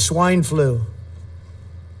on the swine flu.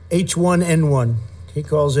 H1N1. He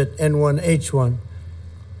calls it N1H1.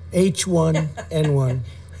 H1N1.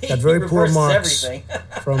 Got very poor marks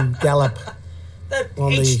from Gallup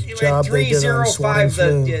on the job they did on swine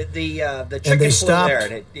flu. The chicken and they flu stopped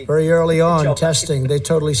there. very early on testing. They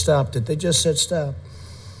totally stopped it. They just said stop.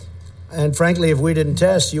 And frankly, if we didn't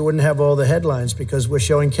test, you wouldn't have all the headlines because we're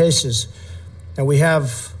showing cases. And we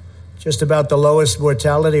have just about the lowest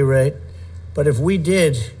mortality rate. But if we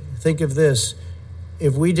did, think of this,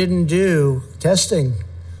 if we didn't do testing,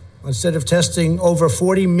 instead of testing over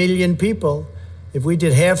 40 million people, if we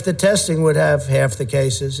did half the testing, we'd have half the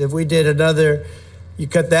cases. If we did another, you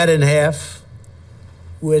cut that in half,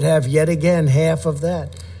 we'd have yet again half of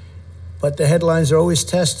that. But the headlines are always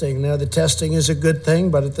testing. Now, the testing is a good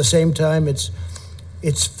thing, but at the same time, it's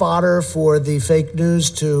fodder for the fake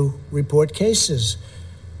news to report cases.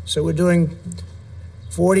 So we're doing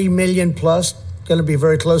 40 million plus, going to be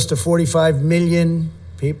very close to 45 million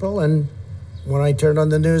people. And when I turn on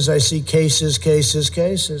the news, I see cases.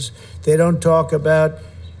 They don't talk about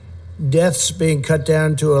deaths being cut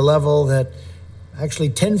down to a level that actually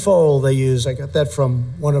tenfold they use. I got that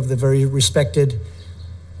from one of the very respected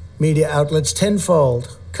media outlets,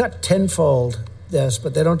 cut tenfold deaths,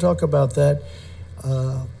 but they don't talk about that.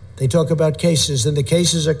 They talk about cases, and the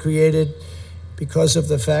cases are created because of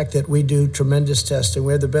the fact that we do tremendous testing.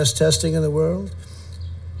 We're the best testing in the world.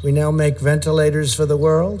 We now make ventilators for the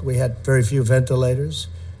world. We had very few ventilators.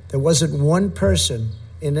 There wasn't one person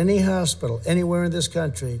in any hospital anywhere in this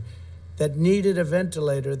country that needed a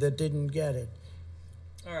ventilator that didn't get it.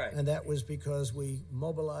 All right. And that was because we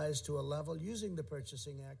mobilized to a level using the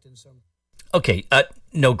Purchasing Act in some... Okay,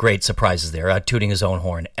 no great surprises there. Tooting his own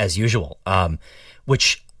horn as usual,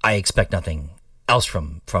 which I expect nothing else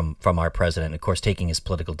from our president. Of course, taking his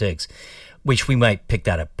political digs, which we might pick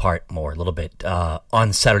that apart more a little bit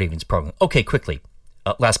on Saturday evening's program. Okay, quickly,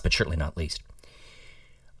 last but certainly not least,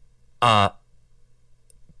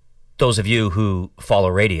 those of you who follow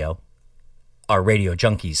radio, are radio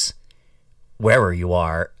junkies, wherever you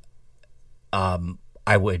are,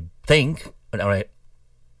 I would think,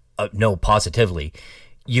 know positively,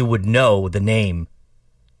 you would know the name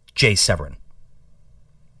Jay Severin.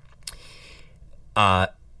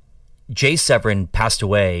 Jay Severin passed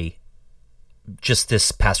away just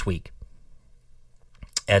this past week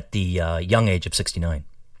at the young age of 69.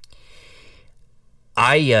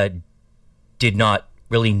 I did not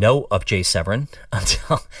really know of Jay Severin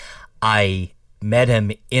until I met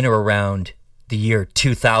him in or around the year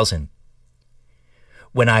 2000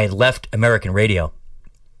 when I left American radio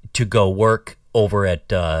to go work over at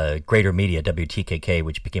Greater Media, WTKK,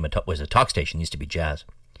 which was a talk station, used to be jazz.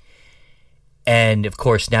 And of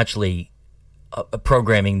course, naturally,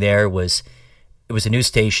 programming there it was a new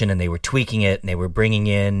station, and they were tweaking it, and they were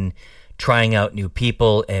trying out new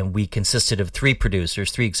people, and we consisted of three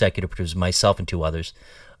executive producers, myself and two others,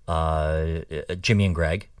 Jimmy and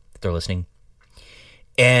Greg, if they're listening,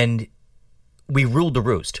 and we ruled the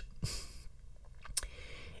roost.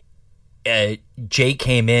 Jay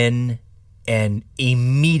came in, and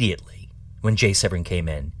immediately when Jay Severin came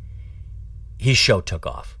in, his show took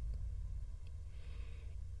off.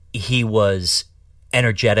 He was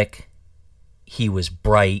energetic. He was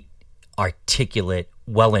bright, articulate,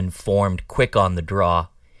 well-informed, quick on the draw.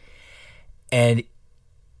 And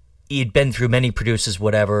he'd been through many producers,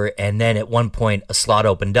 whatever, and then at one point a slot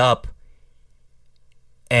opened up,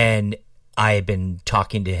 and I had been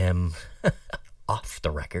talking to him off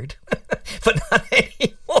the record, but not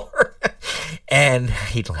anymore. And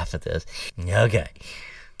he'd laugh at this. Okay.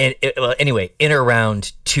 And anyway, in or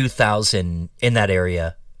around 2000, in that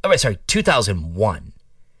area, 2001,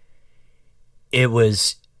 it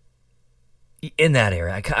was in that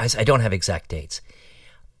area. I don't have exact dates.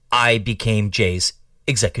 I became Jay's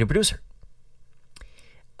executive producer.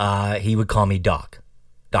 He would call me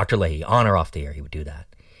Dr. Leahy, on or off the air. He would do that.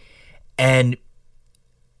 And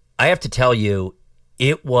I have to tell you,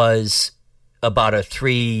 it was about a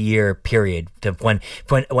 3-year period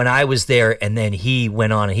when I was there, and then he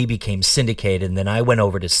went on and he became syndicated, and then I went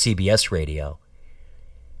over to CBS Radio.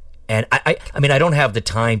 And I mean, I don't have the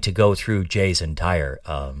time to go through Jay's entire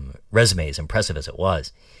resume, as impressive as it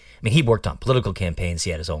was. I mean, he worked on political campaigns.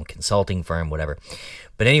 He had his own consulting firm, whatever.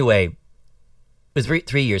 But anyway, it was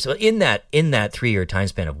 3 years. So in that 3-year time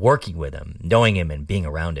span of working with him, knowing him, and being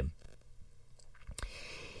around him,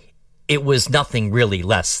 it was nothing really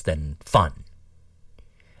less than fun.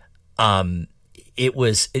 It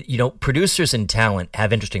was, producers and talent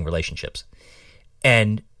have interesting relationships.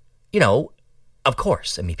 And, Of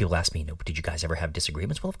course. I mean, people ask me, did you guys ever have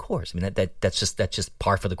disagreements? Well, of course. I mean, that's just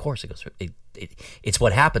par for the course. It goes. It's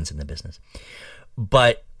what happens in the business.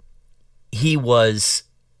 But he was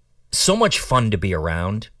so much fun to be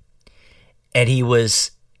around, and he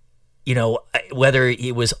was, whether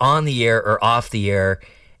he was on the air or off the air,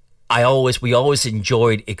 we always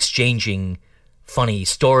enjoyed exchanging funny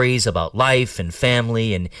stories about life and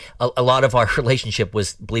family, and a lot of our relationship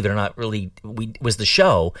was, believe it or not, was the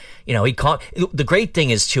show. The great thing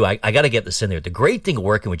is too, I got to get this in there. The great thing of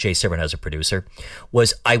working with Jay Severin as a producer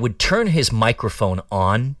was I would turn his microphone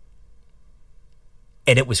on,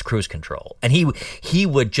 and it was cruise control, and he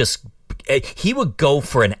would go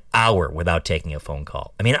for an hour without taking a phone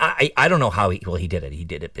call. I mean, I don't know how he did it. He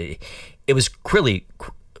did it. It was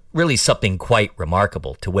really something quite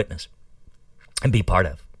remarkable to witness and be part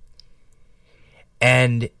of.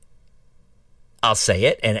 And I'll say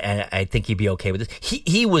it, and I think he'd be okay with this.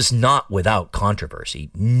 He was not without controversy,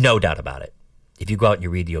 no doubt about it. If you go out and you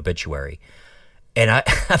read the obituary, and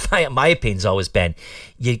my opinion's always been,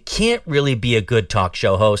 you can't really be a good talk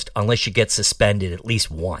show host unless you get suspended at least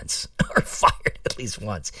once or fired at least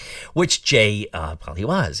once, which Jay probably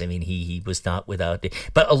was. I mean, he was not without.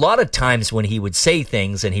 But a lot of times when he would say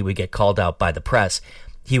things and he would get called out by the press,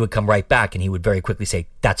 he would come right back and he would very quickly say,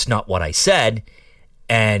 "That's not what I said,"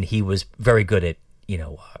 and he was very good at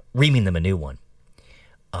reaming them a new one.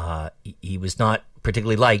 He was not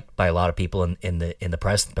particularly liked by a lot of people in the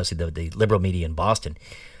press, especially the liberal media in Boston,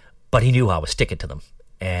 but he knew how to stick it to them,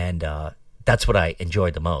 and that's what I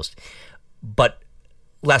enjoyed the most. But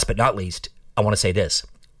last but not least, I want to say this: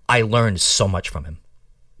 I learned so much from him.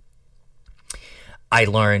 I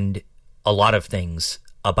learned a lot of things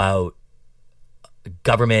about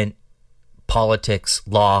government, politics,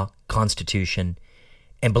 law, constitution,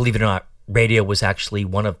 and believe it or not, radio was actually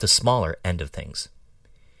one of the smaller end of things.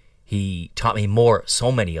 He taught me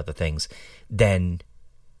so many other things than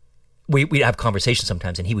we'd have conversations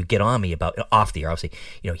sometimes, and he would get on me about off the air. Obviously,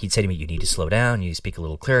 he'd say to me, "You need to slow down. You need to speak a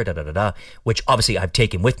little clearer." Da da da da. Which obviously I've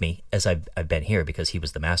taken with me as I've been here because he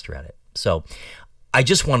was the master at it. So I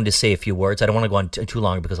just wanted to say a few words. I don't want to go on too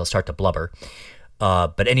long because I'll start to blubber.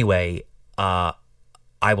 But anyway, I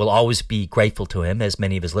will always be grateful to him, as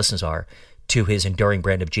many of his listeners are, to his enduring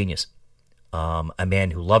brand of genius. A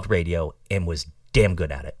man who loved radio and was damn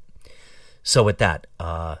good at it. So with that,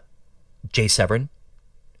 Jay Severin,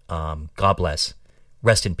 God bless,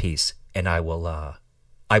 rest in peace, and I will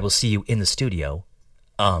see you in the studio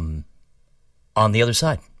on the other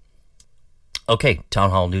side. Okay, Town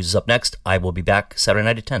Hall News is up next. I will be back Saturday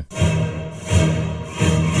night at 10.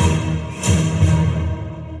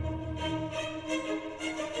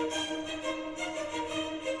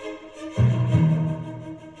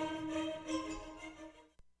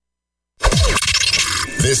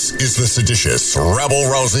 This is the seditious,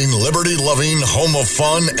 rabble-rousing, liberty-loving, home of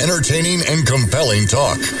fun, entertaining, and compelling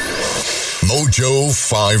talk. Mojo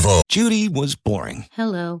 50. Judy was boring.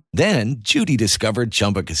 Hello. Then Judy discovered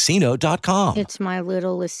ChumbaCasino.com. It's my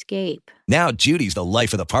little escape. Now Judy's the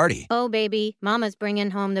life of the party. Oh, baby, mama's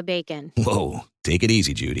bringing home the bacon. Whoa, take it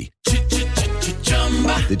easy, Judy.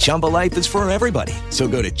 The Chumba life is for everybody. So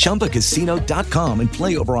go to ChumbaCasino.com and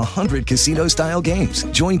play over 100 casino-style games.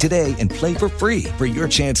 Join today and play for free for your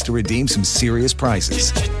chance to redeem some serious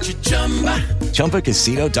prizes.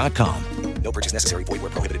 ChumbaCasino.com. No purchase necessary. Void where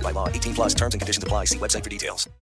prohibited by law. 18+ terms and conditions apply. See website for details.